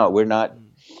don't know. We're not.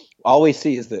 All we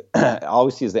see is the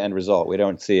end result. We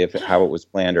don't see how it was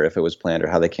planned, or if it was planned, or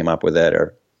how they came up with it,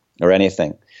 or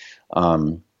anything.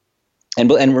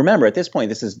 And remember, at this point,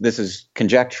 this is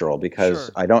conjectural,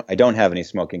 because Sure. I don't have any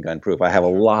smoking gun proof. I have a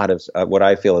lot of what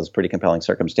I feel is pretty compelling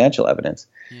circumstantial evidence.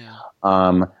 Yeah.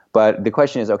 But the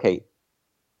question is, okay,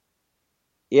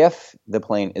 if the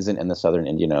plane isn't in the Southern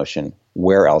Indian Ocean,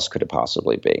 where else could it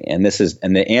possibly be? And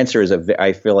the answer is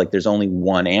I feel like there's only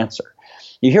one answer.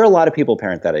 You hear a lot of people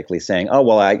parenthetically saying, "Oh,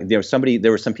 well, there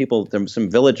were some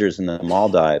villagers in the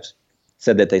Maldives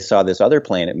said that they saw this other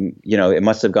plane. It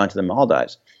must have gone to the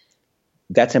Maldives."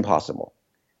 That's impossible.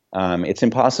 It's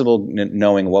impossible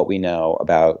knowing what we know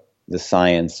about the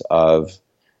science of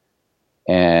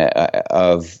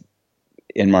Inmarsat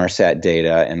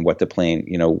data and what the plane,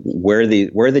 where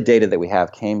the data that we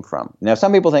have came from. Now,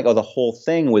 some people think, oh, the whole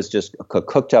thing was just a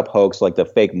cooked up hoax, like the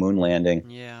fake moon landing,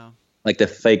 like the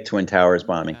fake Twin Towers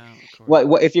bombing. Yeah, of course.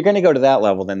 Well, if you're going to go to that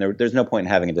level, then there's no point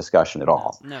in having a discussion at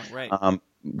all. No, right.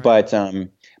 But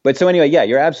so anyway, yeah,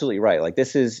 you're absolutely right. Like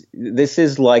this is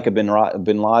like a bin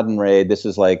Laden raid. This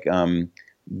is like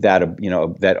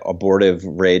that abortive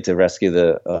raid to rescue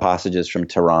the hostages from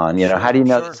Tehran. How do you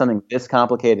know that something this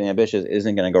complicated and ambitious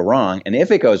isn't going to go wrong? And if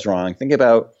it goes wrong, think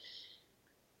about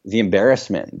the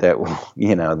embarrassment that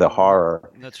the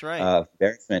horror. That's right.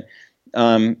 Embarrassment.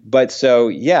 But so,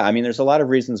 yeah, I mean, there's a lot of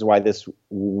reasons why this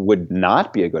would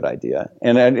not be a good idea.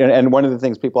 And one of the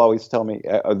things people always tell me,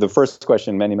 the first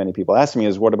question many people ask me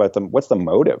is, what's the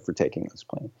motive for taking this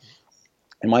plane?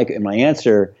 And my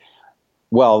answer,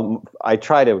 well, I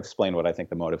try to explain what I think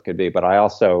the motive could be, but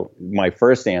my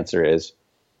first answer is,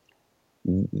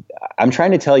 I'm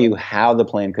trying to tell you how the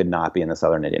plane could not be in the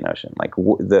Southern Indian Ocean. Like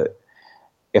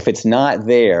if it's not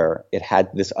there,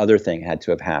 this other thing had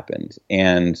to have happened.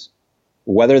 And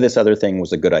whether this other thing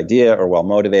was a good idea or well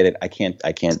motivated, I can't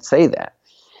say that.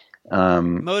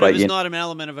 Motive is not an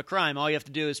element of a crime. All you have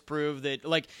to do is prove that,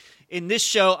 like in this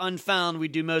show, Unfound, we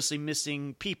do mostly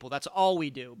missing people. That's all we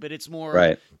do. But it's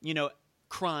more,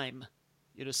 crime.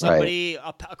 Somebody,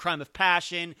 a crime of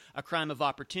passion, a crime of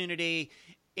opportunity.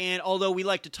 And although we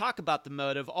like to talk about the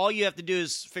motive, all you have to do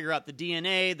is figure out the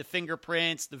DNA, the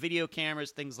fingerprints, the video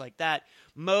cameras, things like that.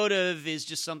 Motive is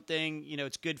just something,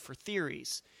 it's good for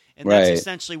theories. And that's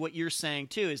essentially what you're saying,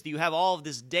 too, is that you have all of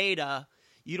this data.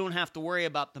 You don't have to worry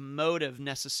about the motive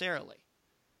necessarily.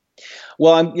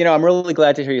 Well, I'm really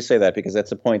glad to hear you say that, because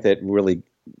that's a point that really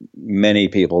many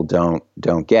people don't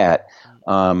get.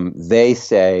 They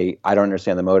say, I don't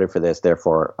understand the motive for this,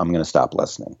 therefore I'm going to stop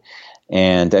listening.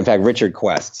 And in fact, Richard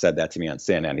Quest said that to me on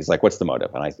CNN. He's like, what's the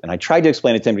motive? And I tried to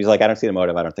explain it to him. He's like, I don't see the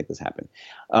motive. I don't think this happened.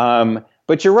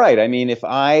 But you're right. I mean, if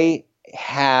I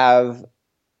have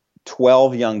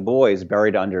 12 young boys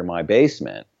buried under my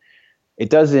basement,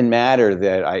 it doesn't matter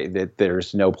that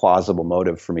there's no plausible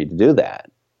motive for me to do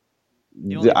that.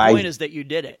 The only point is that you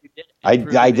did it.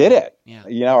 I did it.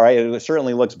 Yeah. Right? It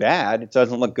certainly looks bad. It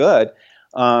doesn't look good.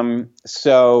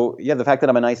 So yeah, the fact that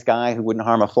I'm a nice guy who wouldn't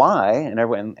harm a fly, and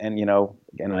everyone, and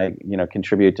I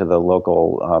contribute to the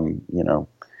local,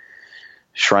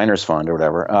 Shriners Fund or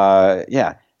whatever.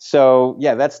 Yeah. So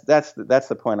yeah, that's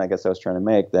the point I guess I was trying to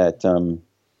make. That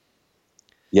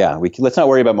let's not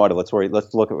worry about motive.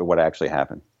 Let's look at what actually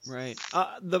happened. Right.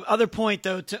 The other point,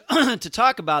 though, to to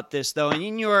talk about this, though, and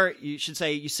you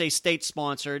say state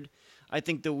sponsored. I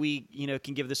think that we,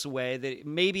 can give this away. That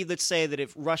maybe, let's say that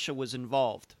if Russia was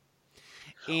involved,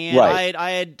 and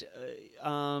I had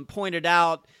pointed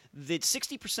out that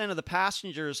 60% of the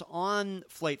passengers on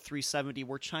Flight 370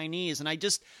 were Chinese, and I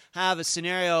just have a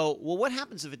scenario. Well, what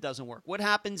happens if it doesn't work? What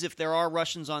happens if there are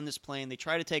Russians on this plane? They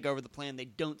try to take over the plane, they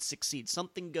don't succeed.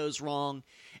 Something goes wrong,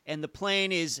 and the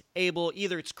plane is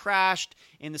either it's crashed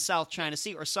in the South China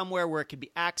Sea or somewhere where it could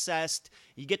be accessed.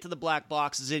 You get to the black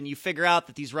boxes and you figure out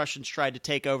that these Russians tried to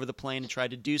take over the plane and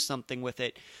tried to do something with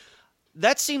it.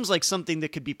 That seems like something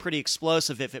that could be pretty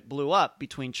explosive if it blew up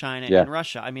between China and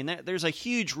Russia. I mean, there's a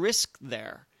huge risk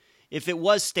there if it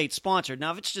was state-sponsored.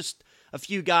 Now, if it's just a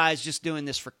few guys just doing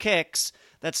this for kicks,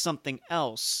 that's something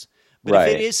else. But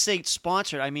if it is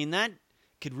state-sponsored, I mean, that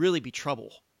could really be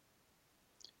trouble.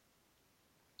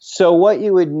 So what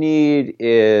you would need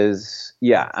is,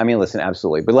 I mean, listen,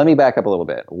 absolutely. But let me back up a little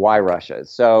bit. Why Russia?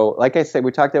 So like I said,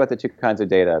 we talked about the two kinds of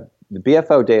data. The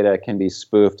BFO data can be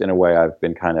spoofed in a way I've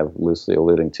been kind of loosely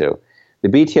alluding to. The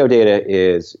BTO data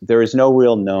there is no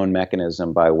real known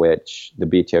mechanism by which the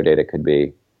BTO data could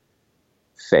be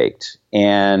faked.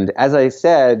 And as I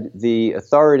said, the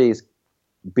authorities,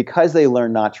 because they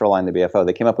learned not to rely on the BFO,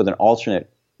 they came up with an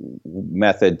alternate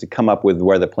method to come up with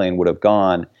where the plane would have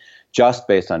gone, just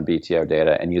based on BTO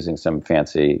data and using some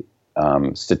fancy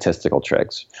statistical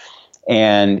tricks.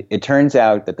 And it turns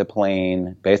out that the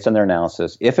plane, based on their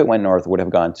analysis, if it went north, would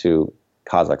have gone to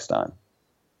Kazakhstan.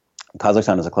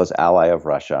 Kazakhstan is a close ally of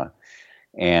Russia,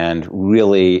 and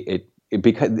really,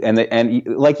 because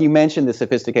like you mentioned, the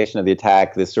sophistication of the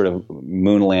attack, this sort of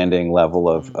moon landing level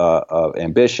of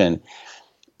ambition,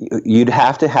 you'd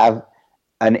have to have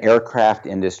an aircraft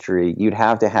industry, you'd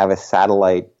have to have a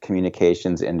satellite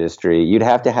communications industry, you'd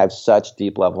have to have such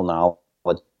deep level knowledge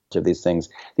of these things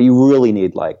that you really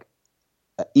need like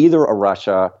either a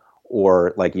Russia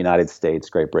or like United States,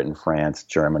 Great Britain, France,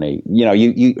 Germany,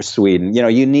 you Sweden,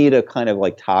 you need a kind of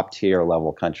like top tier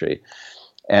level country.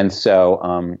 And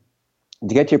so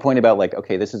to get to your point about like,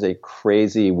 okay, this is a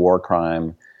crazy war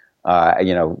crime,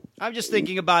 I'm just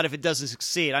thinking about if it doesn't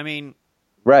succeed. I mean,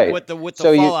 right. What the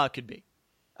fallout could be.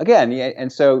 Again,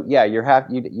 and so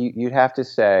you'd have to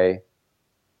say,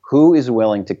 who is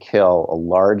willing to kill a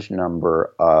large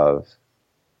number of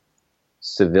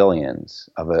civilians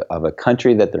of a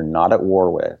country that they're not at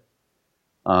war with,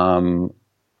 for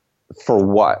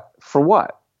what?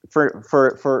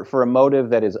 For a motive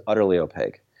that is utterly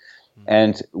opaque,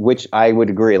 and which I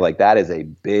would agree, like that is a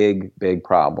big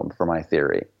problem for my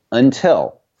theory.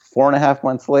 Until 4.5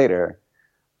 months later,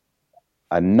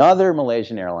 another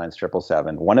Malaysian Airlines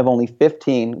 777, one of only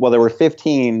 15, well, there were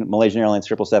 15 Malaysian Airlines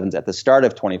 777s at the start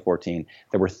of 2014.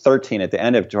 There were 13 at the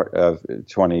end of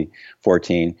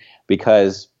 2014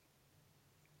 because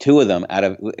two of them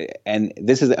and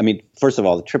this is, I mean, first of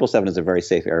all, the 777 is a very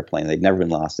safe airplane. They'd never been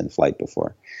lost in flight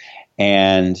before.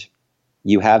 And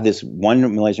you have this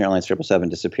one Malaysian Airlines 777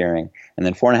 disappearing, and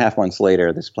then 4.5 months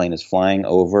later, this plane is flying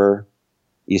over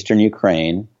eastern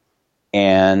Ukraine,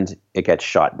 and it gets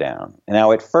shot down. And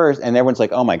now at first, and everyone's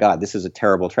like, oh my God, this is a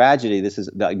terrible tragedy. This is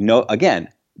again,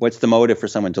 what's the motive for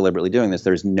someone deliberately doing this?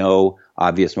 There's no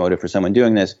obvious motive for someone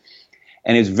doing this.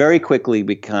 And it's very quickly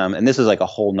become, and this is like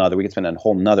we could spend a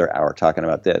whole nother hour talking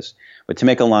about this. But to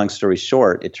make a long story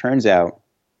short, it turns out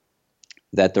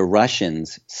that the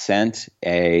Russians sent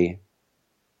a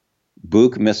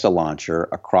Buk missile launcher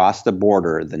across the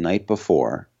border the night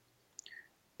before.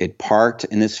 It parked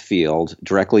in this field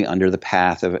directly under the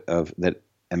path of that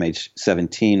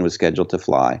MH17 was scheduled to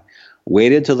fly,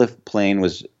 waited till the plane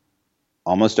was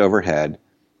almost overhead,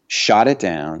 shot it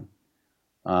down,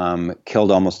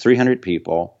 killed almost 300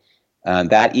 people.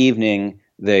 That evening,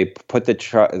 they put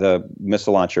the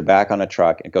missile launcher back on a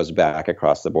truck. It goes back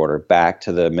across the border, back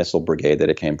to the missile brigade that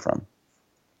it came from.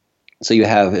 So you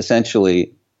have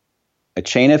essentially a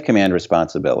chain of command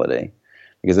responsibility,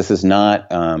 because this is not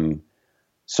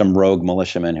some rogue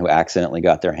militiamen who accidentally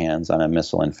got their hands on a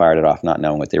missile and fired it off not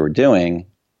knowing what they were doing,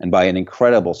 and by an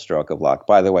incredible stroke of luck.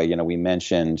 By the way, we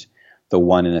mentioned the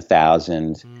 1 in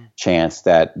 1,000 chance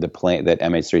that the plane, that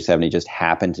MH370 just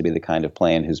happened to be the kind of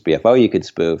plane whose BFO you could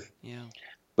spoof. Yeah.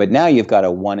 But now you've got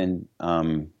a 1 in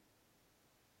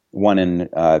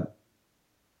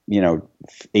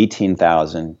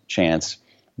 18,000 chance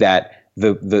that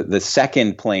the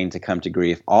second plane to come to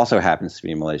grief also happens to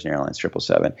be Malaysian Airlines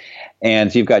 777.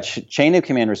 And you've got chain of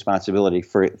command responsibility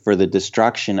for the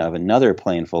destruction of another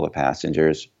plane full of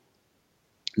passengers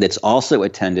that's also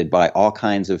attended by all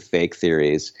kinds of fake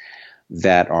theories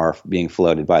that are being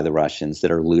floated by the Russians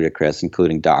that are ludicrous,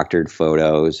 including doctored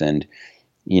photos and,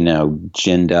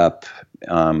 ginned up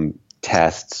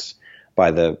tests by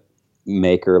the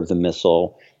maker of the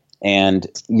missile. And,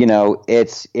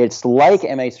 it's like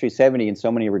MH370 in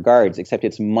so many regards, except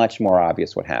it's much more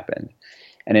obvious what happened.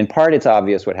 And in part, it's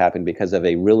obvious what happened because of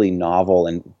a really novel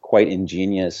and quite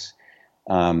ingenious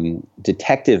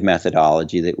detective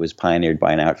methodology that was pioneered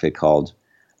by an outfit called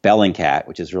Bellingcat,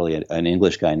 which is really an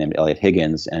English guy named Elliot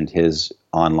Higgins and his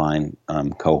online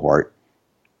cohort.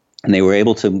 And they were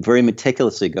able to very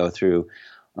meticulously go through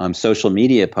social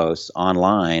media posts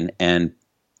online and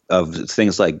of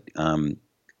things like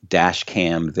dash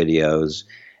cam videos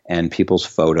and people's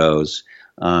photos,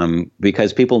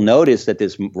 because people noticed that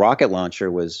this rocket launcher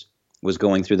was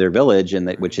going through their village, and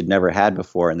which had never had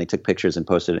before, and they took pictures and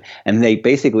posted it, and they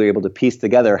basically were able to piece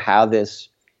together how this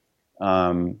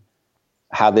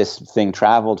how this thing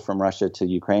traveled from Russia to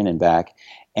Ukraine and back.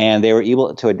 And they were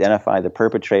able to identify the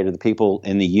perpetrator, the people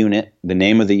in the unit, the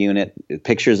name of the unit,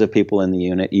 pictures of people in the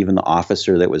unit, even the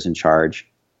officer that was in charge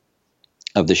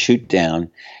of the shoot down.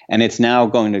 And it's now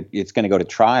going to go to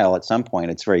trial at some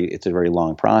point. It's a very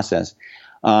long process.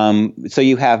 So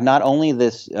you have not only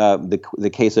this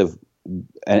the case of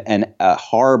a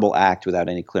horrible act without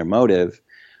any clear motive,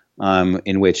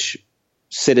 in which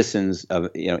citizens of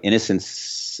innocent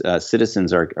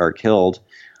citizens are killed.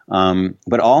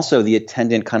 But also the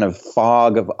attendant kind of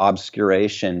fog of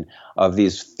obscuration of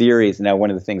these theories. Now, one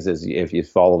of the things is, if you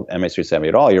follow MH370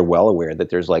 at all, you're well aware that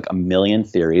there's like a million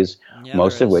theories,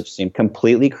 most of which seem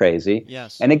completely crazy.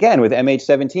 Yes. And again, with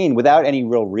MH17, without any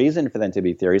real reason for them to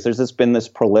be theories, there's been this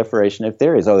proliferation of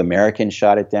theories. Oh, the Americans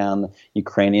shot it down, the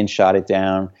Ukrainians shot it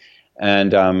down,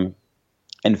 and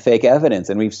fake evidence.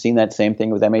 And we've seen that same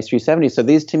thing with MH370. So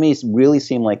these, to me, really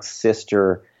seem like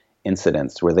sister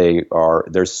incidents where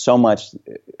there's so much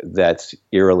that's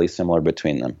eerily similar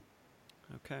between them.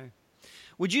 Okay.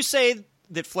 Would you say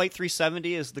that Flight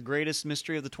 370 is the greatest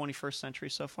mystery of the 21st century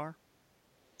so far?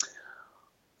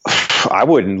 I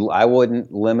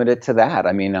wouldn't limit it to that.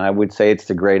 I mean, I would say it's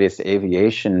the greatest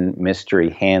aviation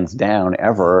mystery hands down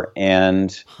ever.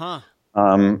 And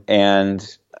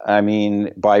I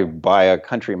mean, by a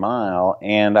country mile.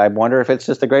 And I wonder if it's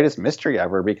just the greatest mystery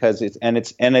ever, because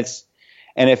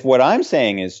and if what I'm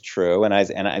saying is true,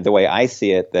 and the way I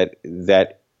see it,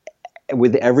 that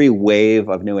with every wave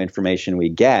of new information we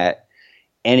get,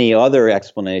 any other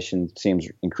explanation seems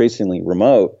increasingly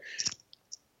remote.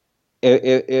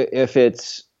 If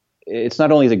it's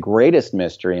not only the greatest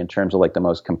mystery in terms of like the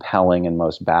most compelling and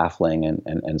most baffling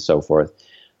and so forth,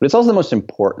 but it's also the most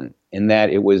important in that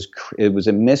it was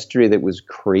a mystery that was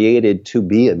created to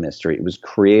be a mystery. It was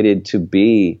created to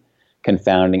be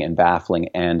confounding and baffling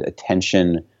and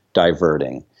attention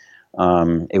diverting.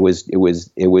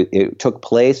 It took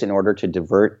place in order to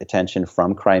divert attention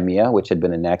from Crimea, which had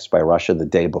been annexed by Russia the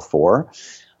day before.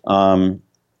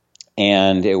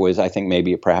 And it was, I think,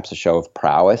 maybe perhaps a show of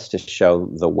prowess to show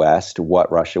the West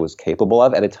what Russia was capable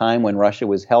of at a time when Russia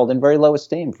was held in very low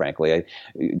esteem, frankly.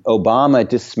 Obama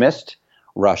dismissed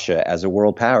Russia as a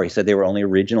world power. He said they were only a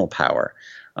regional power.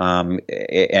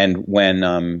 And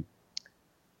when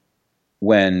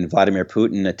Vladimir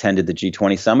Putin attended the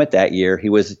G20 summit that year, he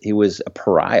was a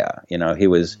pariah. He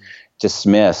was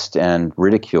dismissed and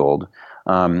ridiculed.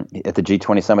 At the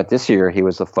G20 summit this year, he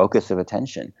was the focus of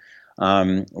attention.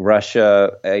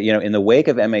 Russia, in the wake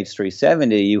of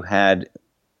MH370, you had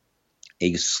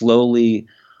a slowly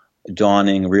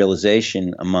dawning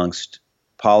realization amongst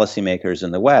policymakers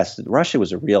in the West that Russia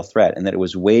was a real threat and that it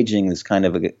was waging this kind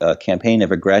of a campaign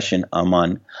of aggression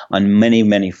on many,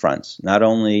 many fronts, not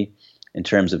only in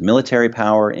terms of military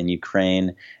power in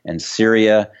Ukraine and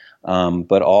Syria,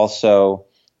 but also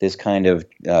this kind of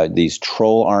these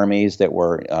troll armies that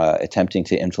were attempting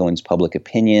to influence public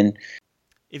opinion.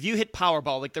 If you hit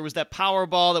Powerball, like there was that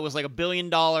Powerball that was like $1 billion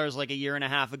like a year and a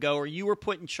half ago, or you were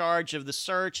put in charge of the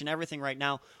search and everything right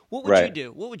now, what would you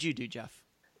do? What would you do, Jeff?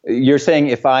 You're saying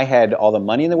if I had all the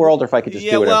money in the world, or if I could just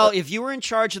do whatever? Yeah, well, if you were in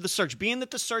charge of the search, being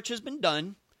that the search has been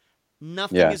done,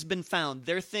 nothing has been found.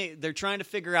 They're trying to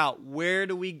figure out, where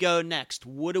do we go next?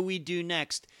 What do we do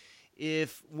next?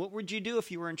 What would you do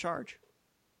if you were in charge?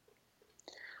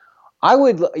 I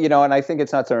would, and I think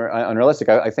it's not so unrealistic.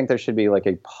 I think there should be like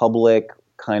a public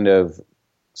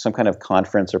some kind of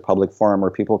conference or public forum where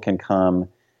people can come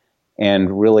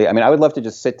and really, I would love to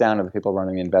just sit down with people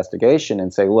running the investigation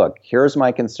and say, look, here's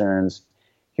my concerns.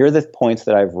 Here are the points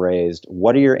that I've raised.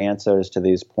 What are your answers to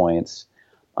these points?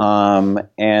 And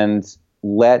then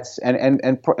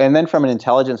from an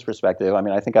intelligence perspective,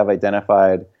 I think I've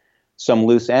identified some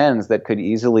loose ends that could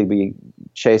easily be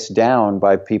chased down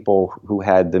by people who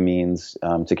had the means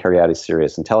to carry out a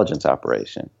serious intelligence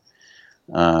operation.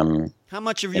 How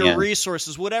much of your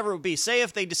resources, whatever it would be, say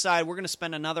if they decide we're going to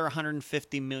spend another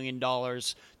 $150 million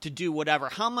to do whatever,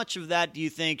 how much of that do you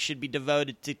think should be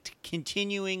devoted to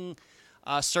continuing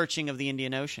searching of the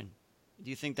Indian Ocean? Do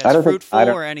you think that's fruitful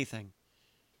or anything?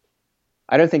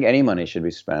 I don't think any money should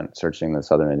be spent searching the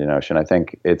Southern Indian Ocean. I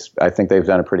think they've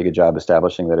done a pretty good job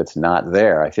establishing that it's not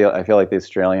there. I feel like the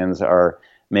Australians are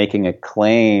making a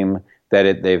claim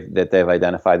that they've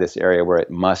identified this area where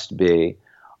it must be.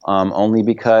 Only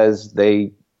because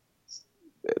otherwise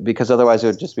it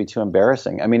would just be too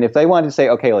embarrassing. If they wanted to say,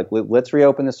 okay, like let's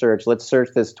reopen the search, let's search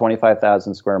this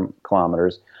 25,000 square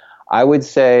kilometers, I would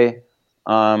say,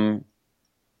 fine,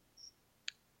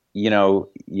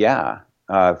 go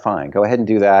ahead and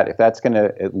do that. If that's going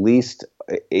to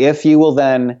if you will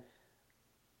then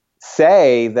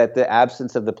say that the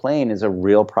absence of the plane is a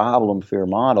real problem for your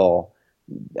model.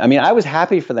 I mean, I was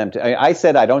happy for them to. I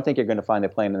said I don't think you're going to find a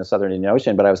plane in the Southern Indian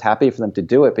Ocean, but I was happy for them to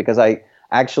do it because I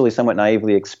actually somewhat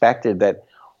naively expected that,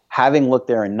 having looked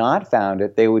there and not found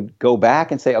it, they would go back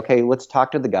and say, okay, let's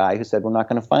talk to the guy who said we're not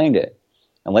going to find it.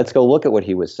 And let's go look at what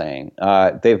he was saying.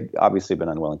 They've obviously been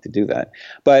unwilling to do that.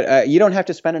 But you don't have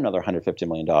to spend another $150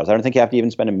 million. I don't think you have to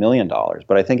even spend $1 million.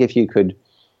 But I think if you could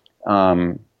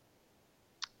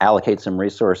allocate some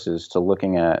resources to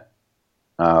looking at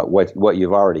what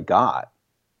you've already got.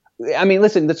 I mean,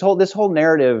 listen, this whole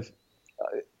narrative,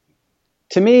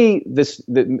 to me,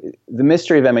 the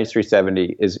mystery of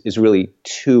MH370 is really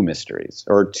two mysteries,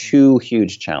 or two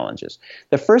huge challenges.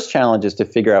 The first challenge is to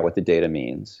figure out what the data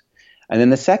means. And then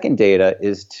the second data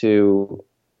is to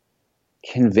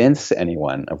convince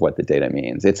anyone of what the data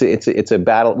means. It's a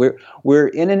battle. We're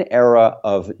in an era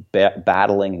of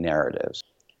battling narratives,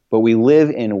 but we live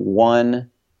in one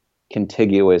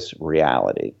contiguous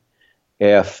reality.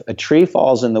 If a tree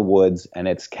falls in the woods and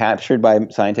it's captured by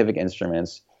scientific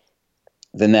instruments,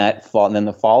 then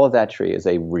the fall of that tree is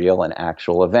a real and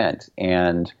actual event.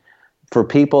 And for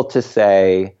people to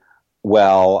say,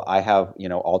 well, I have,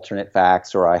 alternate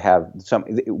facts, or I have some.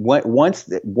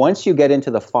 Once you get into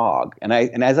the fog, and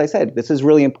as I said, this is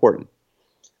really important.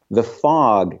 The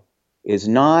fog is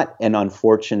not an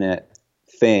unfortunate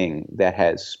thing that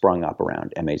has sprung up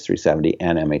around MH370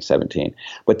 and MH17,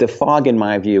 but the fog, in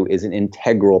my view, is an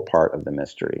integral part of the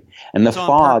mystery. And it's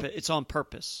on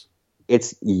purpose.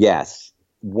 Yes.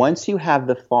 Once you have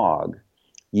the fog,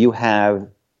 you have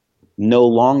no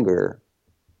longer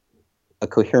a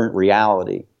coherent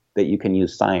reality that you can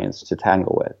use science to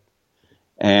tangle with.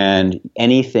 And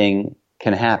anything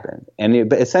can happen.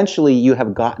 But essentially, you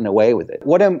have gotten away with it.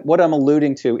 What I'm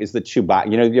alluding to is the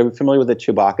Chewbacca. You're familiar with the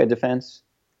Chewbacca defense?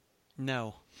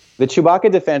 No. The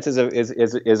Chewbacca defense is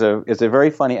a very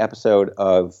funny episode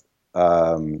of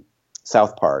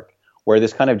South Park, where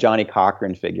this kind of Johnny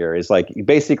Cochran figure is like,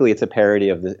 basically it's a parody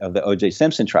of the O.J.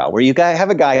 Simpson trial, where you have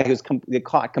a guy who's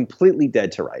caught completely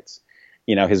dead to rights.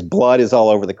 His blood is all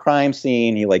over the crime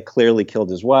scene. He clearly killed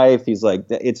his wife. He's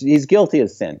guilty of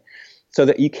sin, so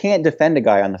that you can't defend a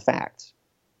guy on the facts.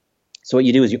 So what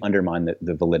you do is you undermine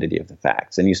the validity of the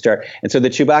facts, and so the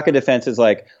Chewbacca defense is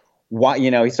like, why?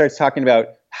 He starts talking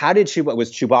about,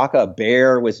 was Chewbacca a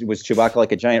bear? Was Chewbacca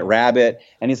like a giant rabbit?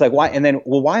 And he's like, why? And then,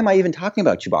 why am I even talking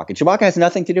about Chewbacca? Chewbacca has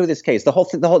nothing to do with this case. The whole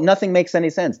nothing makes any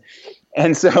sense.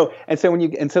 And so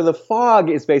the fog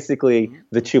is basically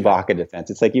the Chewbacca defense.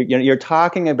 It's like you're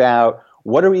talking about,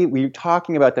 we're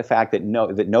talking about the fact that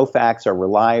no facts are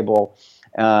reliable.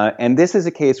 And this is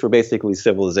a case where basically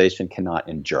civilization cannot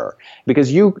endure,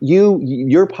 because your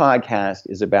podcast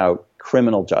is about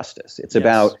criminal justice. It's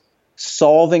about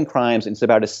solving crimes. It's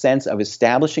about a sense of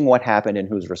establishing what happened and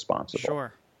who's responsible.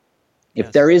 Sure.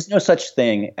 If there is no such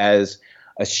thing as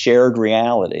a shared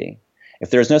reality, if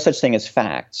there is no such thing as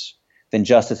facts, then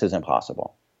justice is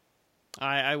impossible.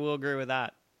 I will agree with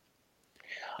that.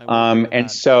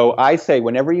 So I say,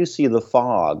 whenever you see the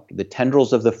fog, the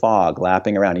tendrils of the fog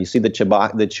lapping around, you see the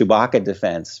Chewbacca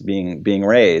defense being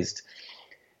raised.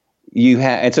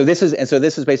 So this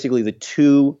is basically the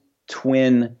two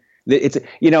twin.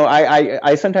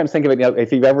 I sometimes think of it.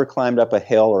 If you've ever climbed up a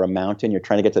hill or a mountain, you're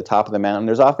trying to get to the top of the mountain.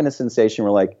 There's often a sensation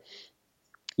where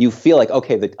you feel like,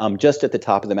 okay, I'm just at the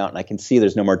top of the mountain. I can see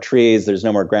there's no more trees, there's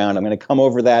no more ground. I'm going to come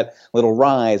over that little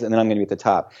rise, and then I'm going to be at the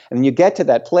top. And then you get to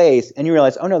that place, and you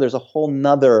realize, oh no, there's a whole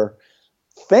nother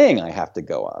thing I have to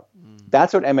go up.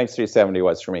 That's what MH370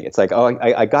 was for me. It's like,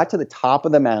 I got to the top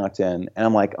of the mountain, and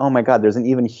I'm like, oh my God, there's an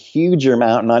even huger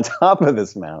mountain on top of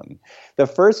this mountain. The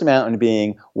first mountain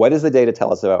being, what does the data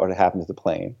tell us about what happened to the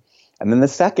plane? And then the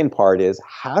second part is,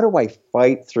 how do I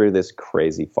fight through this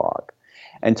crazy fog?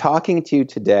 And talking to you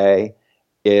today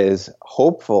is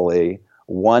hopefully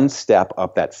one step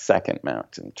up that second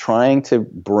mountain, trying to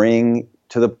bring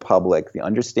to the public the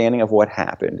understanding of what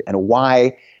happened and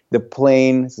why the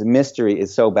plane's mystery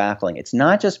is so baffling. It's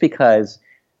not just because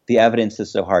the evidence is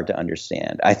so hard to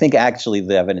understand. I think actually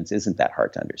the evidence isn't that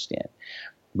hard to understand.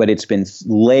 But it's been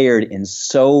layered in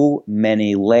so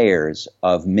many layers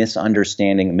of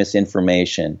misunderstanding,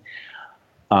 misinformation,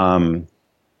 and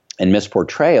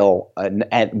misportrayal,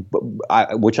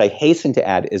 which I hasten to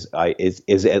add is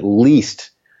at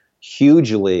least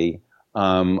hugely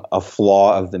a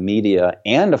flaw of the media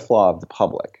and a flaw of the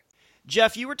public.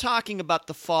 Jeff, you were talking about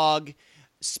the fog,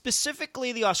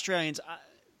 specifically the Australians.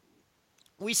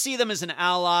 We see them as an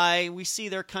ally. We see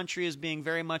their country as being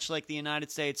very much like the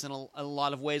United States in a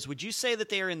lot of ways. Would you say that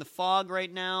they are in the fog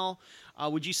right now?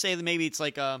 Would you say that maybe it's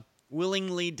like a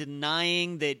willingly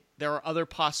denying that there are other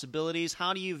possibilities?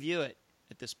 How do you view it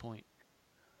at this point?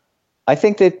 I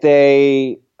think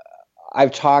that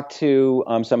I've talked to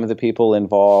some of the people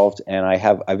involved, and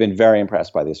I've been very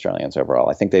impressed by the Australians overall.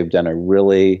 I think they've done a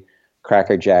really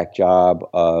crackerjack job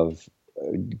of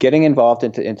getting involved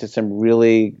into some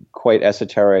really quite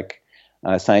esoteric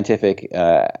scientific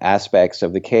aspects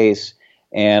of the case.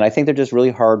 And I think they're just really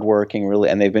hardworking,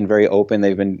 and they've been very open.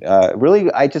 They've been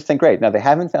really, I just think, great. Now, they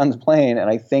haven't found the plane, and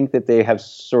I think that they have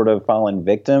sort of fallen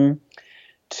victim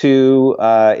to,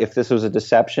 if this was a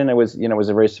deception, it was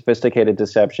a very sophisticated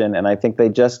deception. And I think they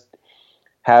just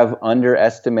have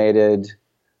underestimated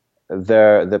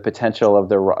the potential of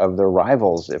their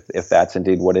rivals, if that's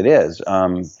indeed what it is.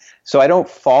 So I don't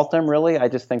fault them, really. I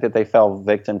just think that they fell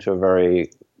victim to a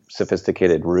very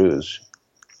sophisticated ruse.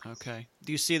 Okay.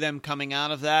 Do you see them coming out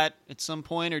of that at some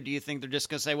point, or do you think they're just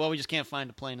going to say, well, we just can't find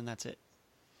a plane and that's it?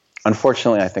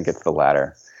 Unfortunately, I think it's the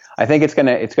latter. I think it's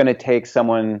gonna take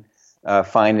someone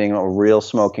finding a real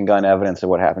smoking gun evidence of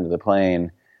what happened to the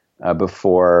plane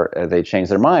before they change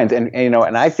their minds.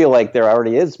 And I feel like there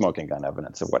already is smoking gun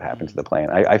evidence of what happened to the plane.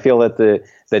 I feel that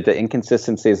the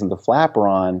inconsistencies in the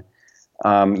flaperon,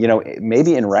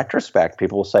 maybe in retrospect,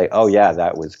 people will say, oh yeah,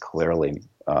 that was clearly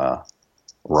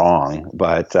wrong.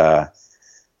 But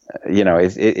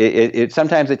it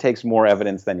sometimes it takes more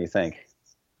evidence than you think.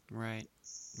 Right.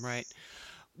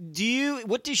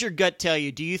 What does your gut tell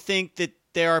you? Do you think that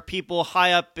there are people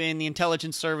high up in the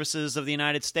intelligence services of the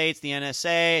United States, the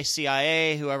NSA,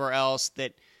 CIA, whoever else,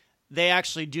 that they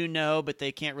actually do know, but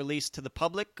they can't release to the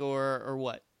public, or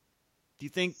what? Do you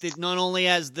think that not only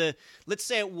as let's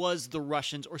say it was the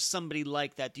Russians or somebody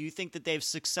like that, do you think that they've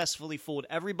successfully fooled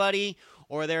everybody,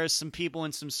 or there are some people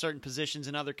in some certain positions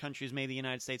in other countries, maybe the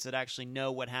United States, that actually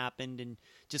know what happened and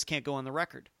just can't go on the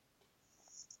record?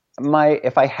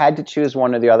 If I had to choose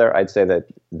one or the other, I'd say that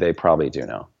they probably do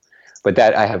know. But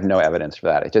that I have no evidence for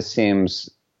that. It just seems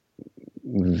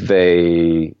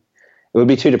it would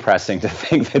be too depressing to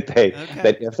think that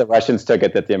that if the Russians took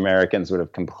it, that the Americans would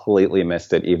have completely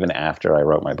missed it even after I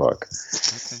wrote my book.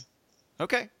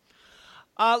 Okay.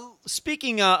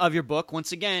 Speaking of your book,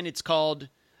 once again, it's called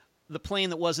The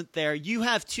Plane That Wasn't There. You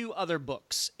have two other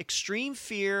books, Extreme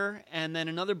Fear, and then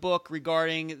another book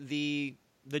regarding the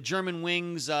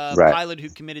Germanwings pilot who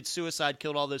committed suicide,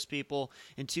 killed all those people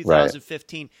in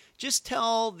 2015. Right. Just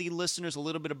tell the listeners a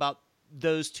little bit about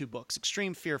those two books.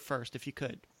 Extreme Fear first, if you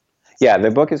could. Yeah,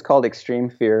 the book is called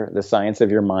Extreme Fear, The Science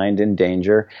of Your Mind in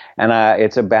Danger. And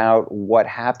it's about what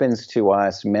happens to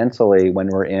us mentally when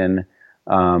we're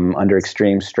under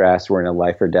extreme stress, we're in a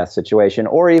life or death situation,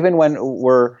 or even when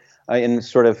we're in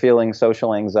sort of feeling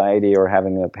social anxiety or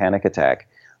having a panic attack.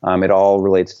 It all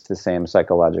relates to the same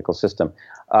psychological system.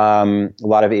 A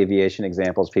lot of aviation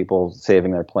examples, people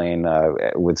saving their plane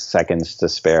with seconds to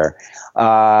spare.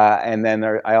 And then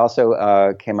I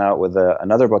also came out with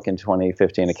another book in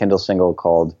 2015, a Kindle single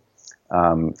called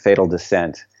Fatal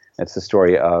Descent. It's the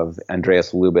story of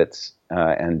Andreas Lubitz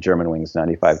and Germanwings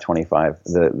 9525,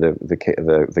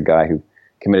 the guy who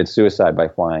committed suicide by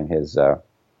flying his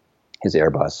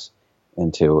Airbus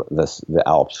into the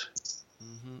Alps.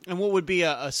 And what would be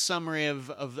a summary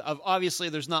of obviously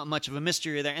there's not much of a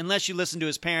mystery there, unless you listen to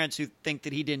his parents who think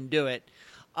that he didn't do it,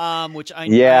 which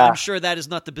I'm sure that is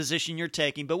not the position you're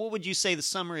taking. But what would you say the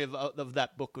summary of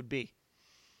that book would be?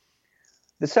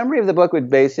 The summary of the book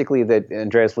would basically that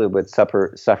Andreas Lubitz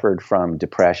suffered from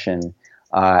depression,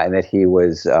 and that he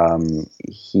was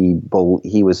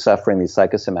suffering these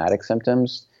psychosomatic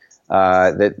symptoms.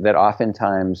 That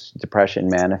oftentimes depression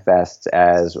manifests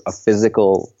as a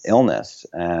physical illness,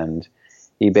 and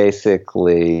he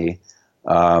basically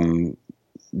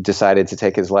decided to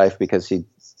take his life because he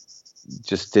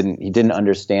didn't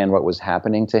understand what was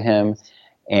happening to him,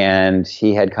 and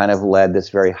he had kind of led this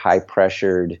very high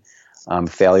pressured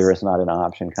failure is not an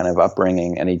option kind of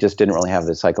upbringing, and he just didn't really have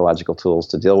the psychological tools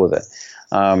to deal with it.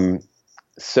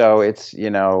 So it's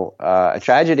a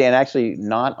tragedy, and actually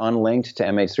not unlinked to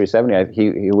MH370.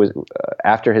 He was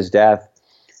after his death,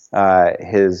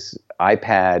 his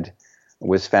iPad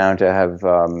was found to have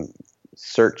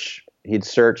he'd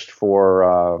searched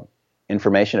for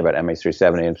information about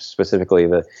MH370, and specifically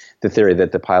the theory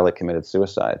that the pilot committed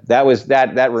suicide.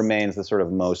 That remains the sort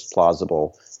of most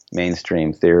plausible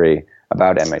mainstream theory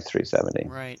about MH370.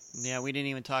 Right. Yeah, we didn't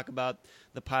even talk about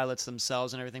the pilots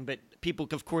themselves and everything, but people,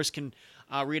 of course, can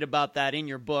read about that in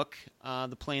your book,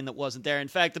 The Plane That Wasn't There. In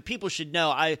fact, the people should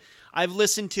know, I've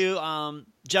listened to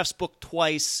Jeff's book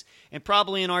twice, and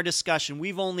probably in our discussion,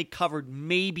 we've only covered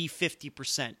maybe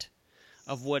 50%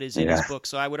 of what is in his book.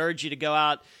 So I would urge you to go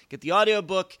out, get the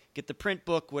audiobook, get the print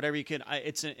book, whatever you can.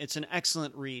 It's an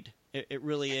excellent read. It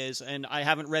really is. And I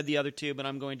haven't read the other two, but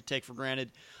I'm going to take for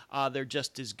granted they're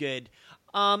just as good.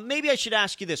 Maybe I should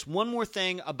ask you this. One more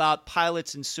thing about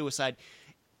pilots and suicide.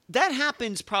 That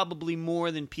happens probably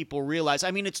more than people realize.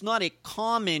 I mean, it's not a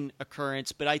common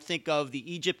occurrence, but I think of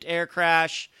the Egypt air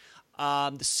crash,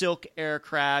 the Silk air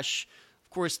crash. Of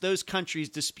course, those countries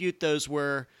dispute those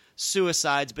were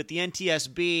suicides, but the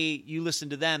NTSB, you listen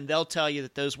to them, they'll tell you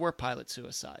that those were pilot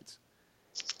suicides.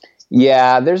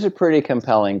 Yeah, there's a pretty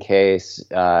compelling case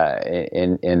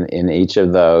in each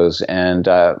of those, and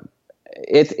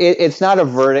it's not a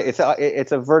verdict.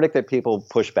 It's a verdict that people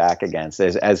push back against.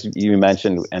 As you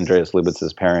mentioned, Andreas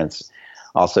Lubitz's parents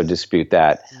also dispute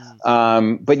that.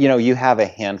 But you have a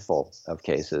handful of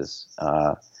cases.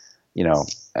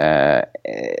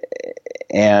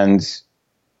 And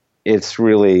it's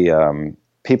really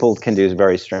people can do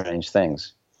very strange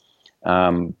things,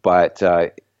 but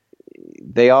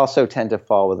they also tend to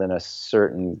fall within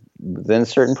certain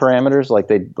parameters.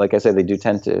 Like I said, they do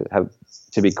tend to have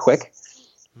to be quick.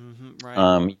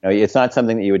 Right. It's not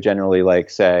something that you would generally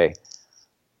say,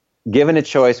 given a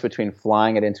choice between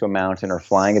flying it into a mountain or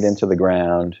flying it into the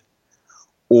ground,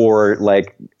 or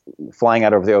flying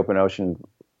out over the open ocean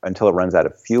until it runs out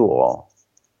of fuel.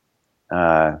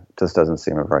 Just doesn't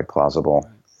seem very plausible.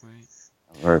 Right.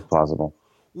 Very plausible.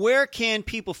 Where can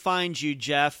people find you,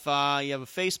 Jeff? You have a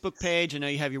Facebook page. I know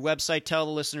you have your website. Tell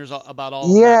the listeners about all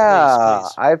of that,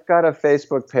 please. I've got a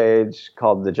Facebook page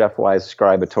called the Jeff Wise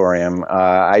Scribatorium.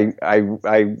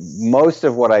 I most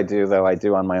of what I do, though, I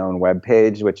do on my own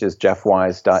webpage, which is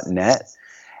jeffwise.net.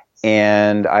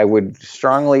 And I would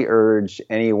strongly urge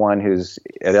anyone who's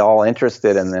at all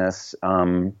interested in this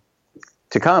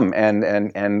to come,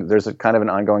 and there's a kind of an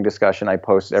ongoing discussion. I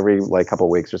post every couple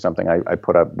of weeks or something. I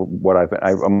put up what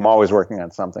I'm always working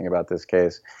on something about this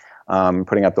case,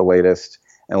 putting up the latest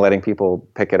and letting people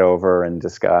pick it over and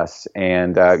discuss.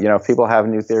 And if people have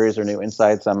new theories or new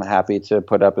insights, I'm happy to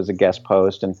put up as a guest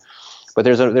post. But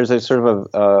there's a sort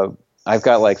of I've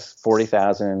got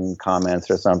 40,000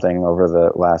 comments or something over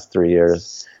the last 3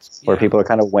 years where people are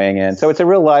kind of weighing in. So it's a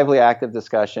real lively, active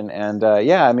discussion. And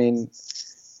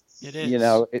it is.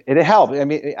 It helped. I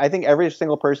mean, I think every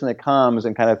single person that comes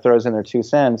and kind of throws in their 2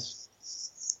 cents,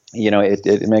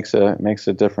 it makes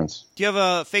a difference. Do you have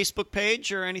a Facebook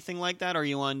page or anything like that? Are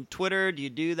you on Twitter? Do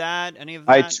you do that? Any of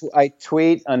that? I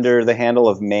tweet under the handle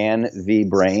of Man v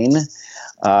Brain.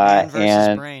 Man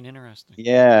versus Brain, interesting.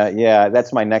 Yeah,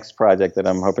 that's my next project that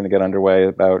I'm hoping to get underway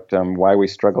about why we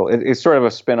struggle. It's sort of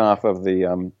a spin-off of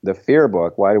the Fear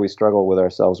book. Why do we struggle with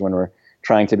ourselves when we're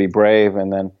trying to be brave,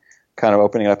 and then kind of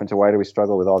opening it up into why do we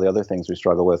struggle with all the other things we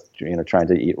struggle with, trying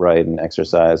to eat right and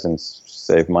exercise and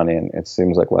save money, and it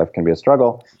seems like life can be a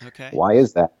struggle. Okay. Why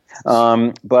is that?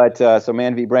 So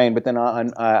Man v Brain, but then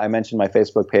I mentioned my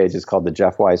Facebook page is called the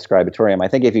Jeff Wise Scribatorium. I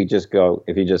think if you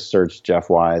just search Jeff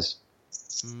Wise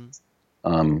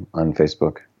on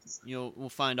Facebook, we'll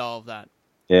find all of that.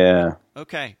 Yeah.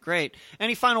 Okay, great.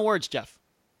 Any final words, Jeff?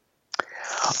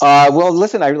 Well,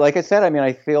 listen, like I said,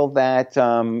 I feel that,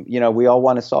 we all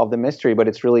want to solve the mystery, but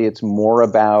it's more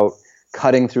about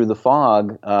cutting through the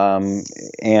fog.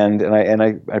 And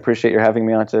I appreciate your having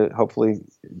me on to hopefully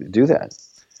do that.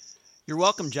 You're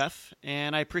welcome, Jeff.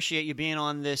 And I appreciate you being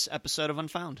on this episode of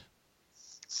Unfound.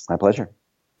 My pleasure.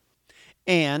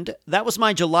 And that was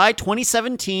my July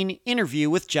 2017 interview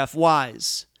with Jeff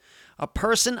Wise, a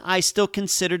person I still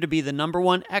consider to be the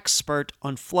 #1 expert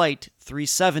on Flight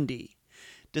 370.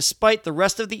 Despite the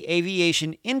rest of the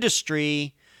aviation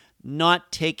industry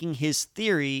not taking his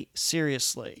theory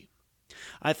seriously.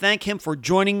 I thank him for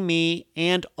joining me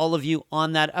and all of you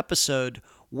on that episode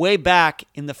way back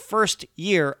in the first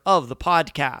year of the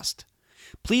podcast.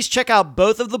 Please check out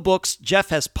both of the books Jeff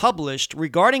has published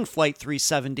regarding Flight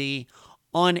 370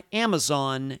 on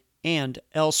Amazon and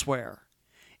elsewhere.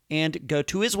 And go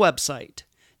to his website,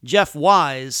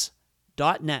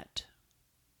 jeffwise.net.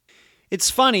 It's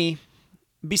funny,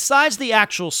 besides the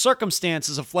actual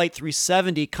circumstances of Flight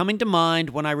 370 coming to mind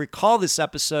when I recall this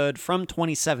episode from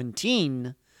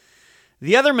 2017,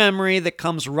 the other memory that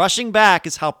comes rushing back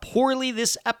is how poorly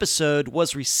this episode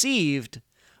was received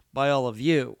by all of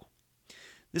you.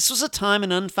 This was a time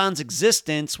in Unfound's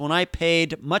existence when I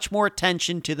paid much more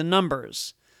attention to the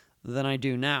numbers than I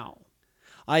do now.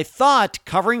 I thought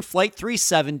covering Flight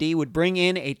 370 would bring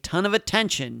in a ton of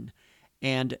attention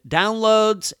and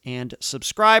downloads and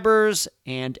subscribers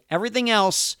and everything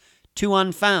else to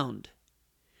Unfound.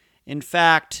 In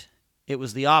fact, it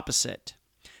was the opposite.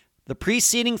 The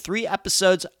preceding 3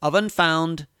 episodes of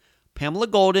Unfound, Pamela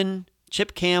Golden,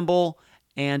 Chip Campbell,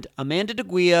 and Amanda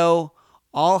DeGuio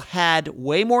all had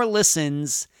way more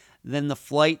listens than the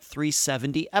Flight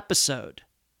 370 episode.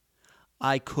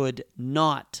 I could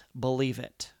not believe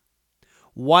it.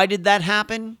 Why did that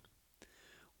happen?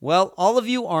 Well, all of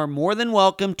you are more than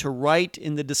welcome to write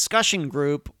in the discussion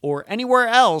group or anywhere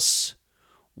else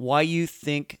why you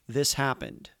think this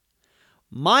happened.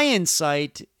 My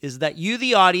insight is that you,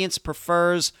 the audience,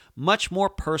 prefers much more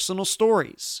personal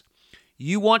stories.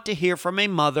 You want to hear from a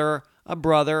mother, a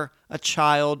brother, a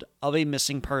child of a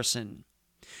missing person.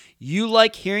 You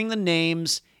like hearing the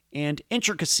names and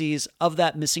intricacies of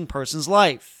that missing person's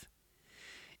life.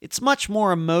 It's much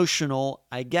more emotional,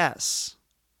 I guess.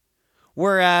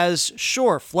 Whereas,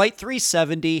 sure, Flight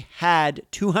 370 had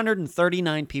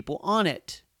 239 people on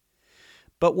it.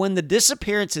 But when the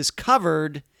disappearance is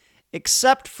covered,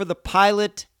 except for the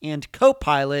pilot and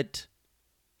co-pilot,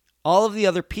 all of the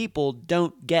other people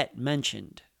don't get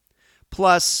mentioned.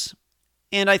 Plus,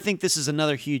 and I think this is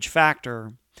another huge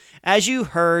factor, as you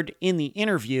heard in the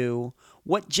interview,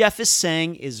 what Jeff is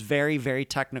saying is very, very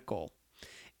technical.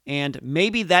 And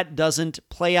maybe that doesn't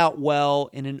play out well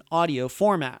in an audio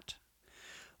format.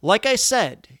 Like I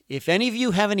said, if any of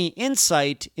you have any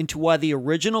insight into why the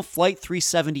original Flight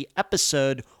 370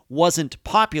 episode wasn't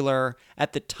popular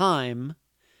at the time,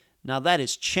 now that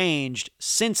has changed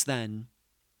since then,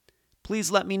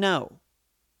 please let me know.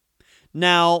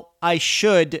 Now, I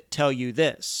should tell you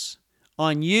this.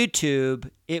 On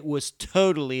YouTube, it was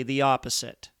totally the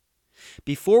opposite.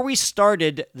 Before we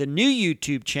started the new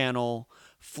YouTube channel,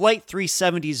 Flight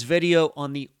 370's video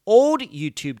on the old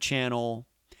YouTube channel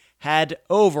had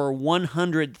over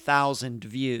 100,000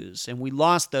 views, and we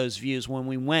lost those views when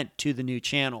we went to the new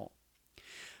channel.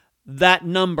 That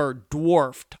number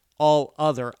dwarfed all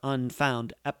other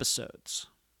unfound episodes.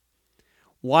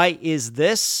 Why is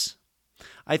this?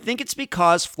 I think it's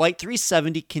because Flight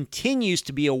 370 continues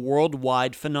to be a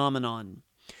worldwide phenomenon,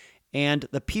 and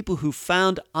the people who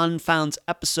found Unfound's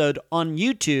episode on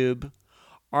YouTube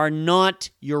are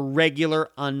not your regular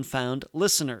Unfound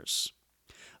listeners.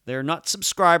 They're not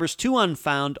subscribers to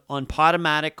Unfound on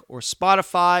Podomatic or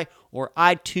Spotify or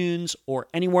iTunes or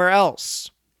anywhere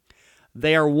else.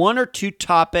 They are one or two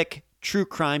topic true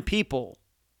crime people.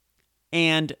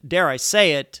 And, dare I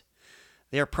say it,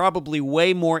 they are probably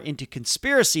way more into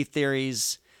conspiracy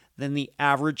theories than the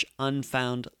average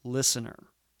Unfound listener.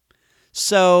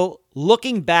 So,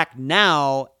 looking back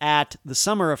now at the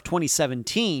summer of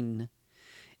 2017,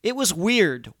 it was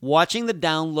weird watching the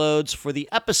downloads for the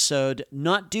episode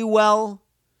not do well,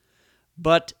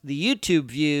 but the YouTube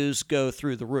views go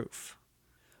through the roof.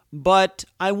 But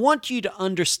I want you to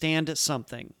understand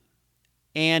something,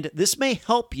 and this may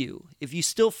help you if you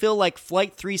still feel like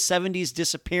Flight 370's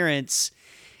disappearance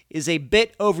is a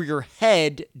bit over your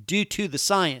head due to the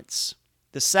science,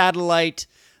 the satellite,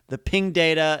 the ping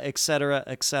data, etc.,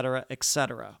 etc.,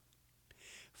 etc.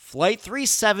 Flight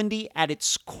 370 at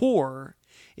its core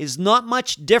is not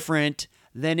much different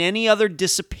than any other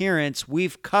disappearance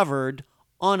we've covered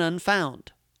on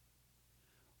Unfound.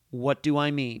 What do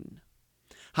I mean?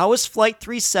 How is Flight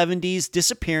 370's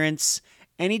disappearance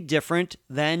any different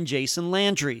than Jason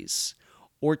Landry's,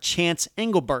 or Chance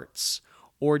Engelbert's,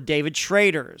 or David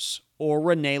Schrader's, or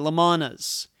Renee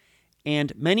Lamanna's,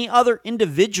 and many other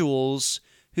individuals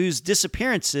whose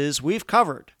disappearances we've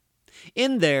covered?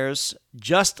 In theirs,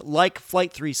 just like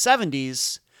Flight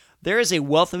 370's, there is a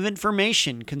wealth of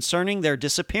information concerning their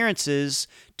disappearances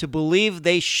to believe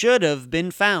they should have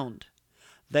been found,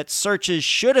 that searches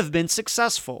should have been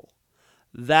successful,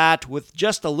 that with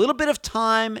just a little bit of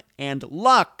time and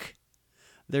luck,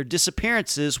 their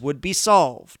disappearances would be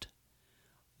solved.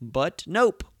 But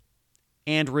nope.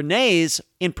 And Renee's,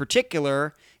 in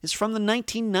particular, is from the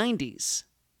 1990s.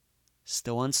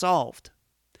 Still unsolved.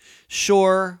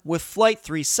 Sure, with Flight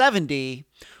 370,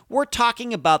 we're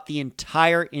talking about the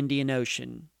entire Indian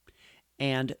Ocean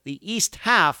and the east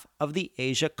half of the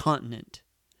Asia continent.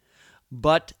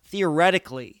 But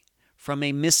theoretically, from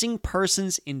a missing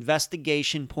persons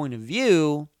investigation point of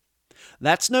view,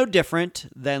 that's no different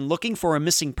than looking for a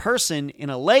missing person in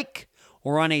a lake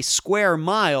or on a square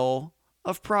mile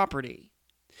of property.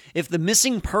 If the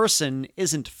missing person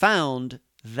isn't found,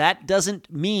 that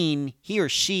doesn't mean he or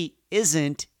she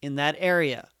isn't in that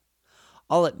area.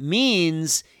 All it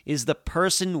means is the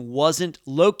person wasn't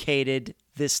located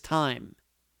this time.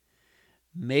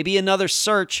 Maybe another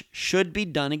search should be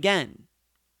done again.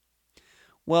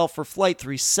 Well, for Flight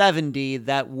 370,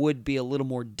 that would be a little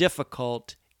more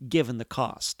difficult given the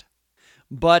cost.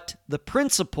 But the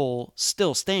principle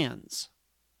still stands.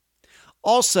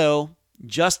 Also,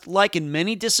 just like in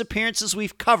many disappearances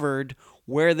we've covered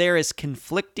where there is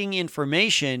conflicting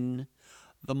information,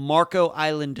 the Marco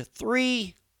Island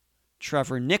 3,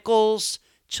 Trevor Nichols,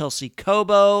 Chelsea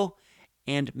Cobo,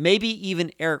 and maybe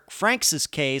even Eric Franks'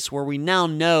 case, where we now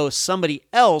know somebody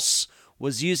else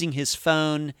was using his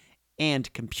phone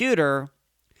and computer,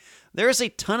 there is a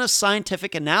ton of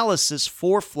scientific analysis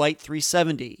for Flight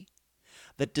 370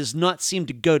 that does not seem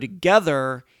to go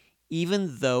together,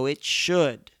 even though it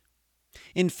should.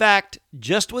 In fact,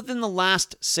 just within the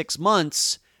last 6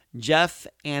 months, Jeff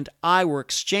and I were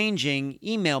exchanging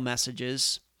email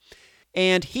messages,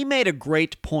 and he made a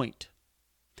great point.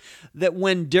 That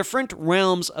when different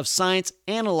realms of science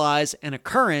analyze an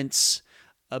occurrence,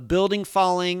 a building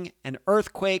falling, an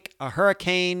earthquake, a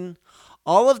hurricane,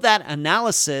 all of that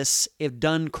analysis, if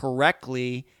done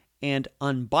correctly and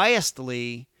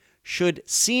unbiasedly, should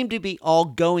seem to be all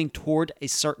going toward a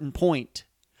certain point,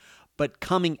 but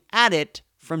coming at it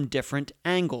from different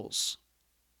angles.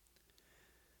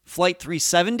 Flight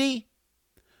 370,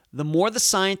 the more the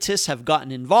scientists have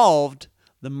gotten involved,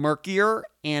 the murkier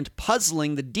and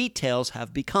puzzling the details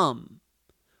have become.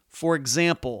 For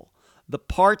example, the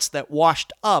parts that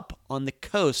washed up on the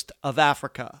coast of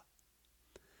Africa.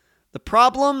 The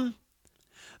problem?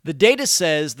 The data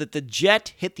says that the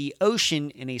jet hit the ocean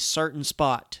in a certain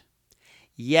spot.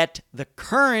 Yet the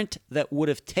current that would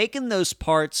have taken those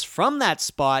parts from that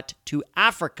spot to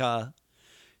Africa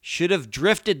should have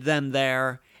drifted them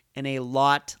there in a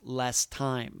lot less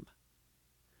time.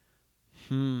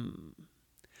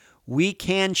 We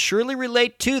can surely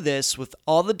relate to this with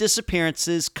all the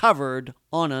disappearances covered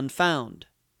on Unfound.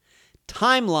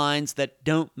 Timelines that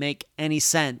don't make any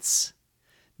sense.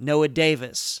 Noah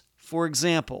Davis, for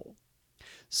example.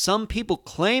 Some people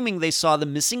claiming they saw the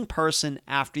missing person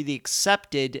after the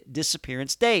accepted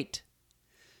disappearance date.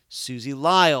 Susie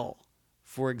Lyle,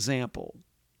 for example.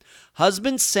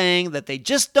 Husbands saying that they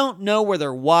just don't know where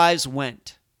their wives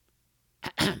went.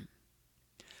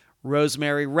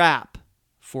 Rosemary Rapp,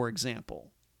 for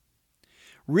example.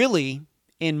 Really,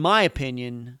 in my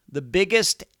opinion, the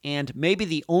biggest and maybe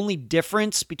the only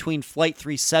difference between Flight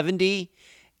 370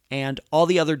 and all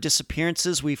the other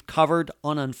disappearances we've covered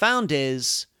on Unfound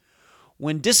is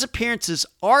when disappearances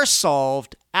are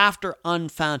solved after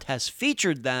Unfound has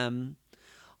featured them,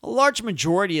 a large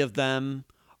majority of them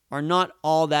are not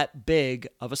all that big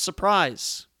of a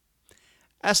surprise.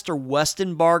 Esther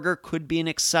Westenbarger could be an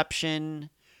exception.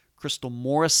 Crystal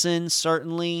Morrison,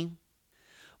 certainly.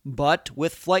 But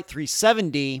with Flight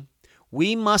 370,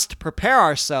 we must prepare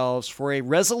ourselves for a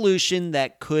resolution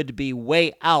that could be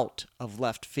way out of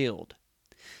left field,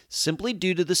 simply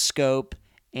due to the scope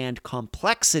and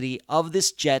complexity of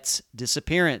this jet's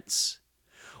disappearance.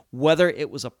 Whether it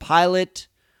was a pilot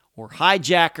or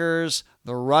hijackers,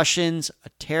 the Russians, a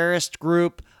terrorist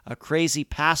group, a crazy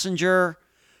passenger,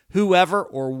 whoever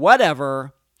or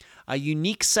whatever, a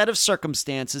unique set of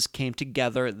circumstances came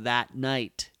together that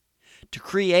night to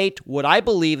create what I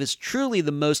believe is truly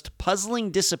the most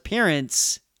puzzling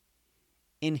disappearance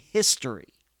in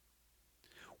history.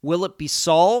 Will it be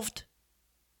solved?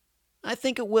 I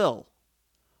think it will.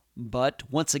 But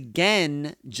once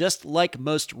again, just like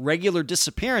most regular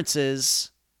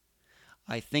disappearances,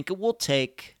 I think it will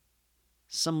take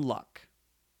some luck.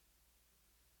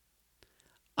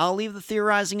 I'll leave the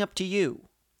theorizing up to you.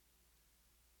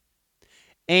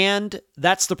 And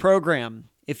that's the program.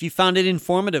 If you found it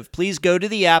informative, please go to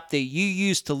the app that you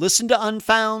use to listen to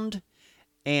Unfound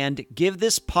and give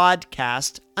this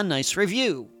podcast a nice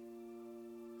review.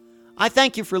 I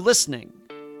thank you for listening.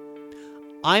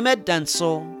 I'm Ed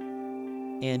Dentzel,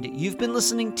 and you've been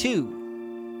listening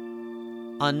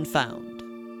to Unfound.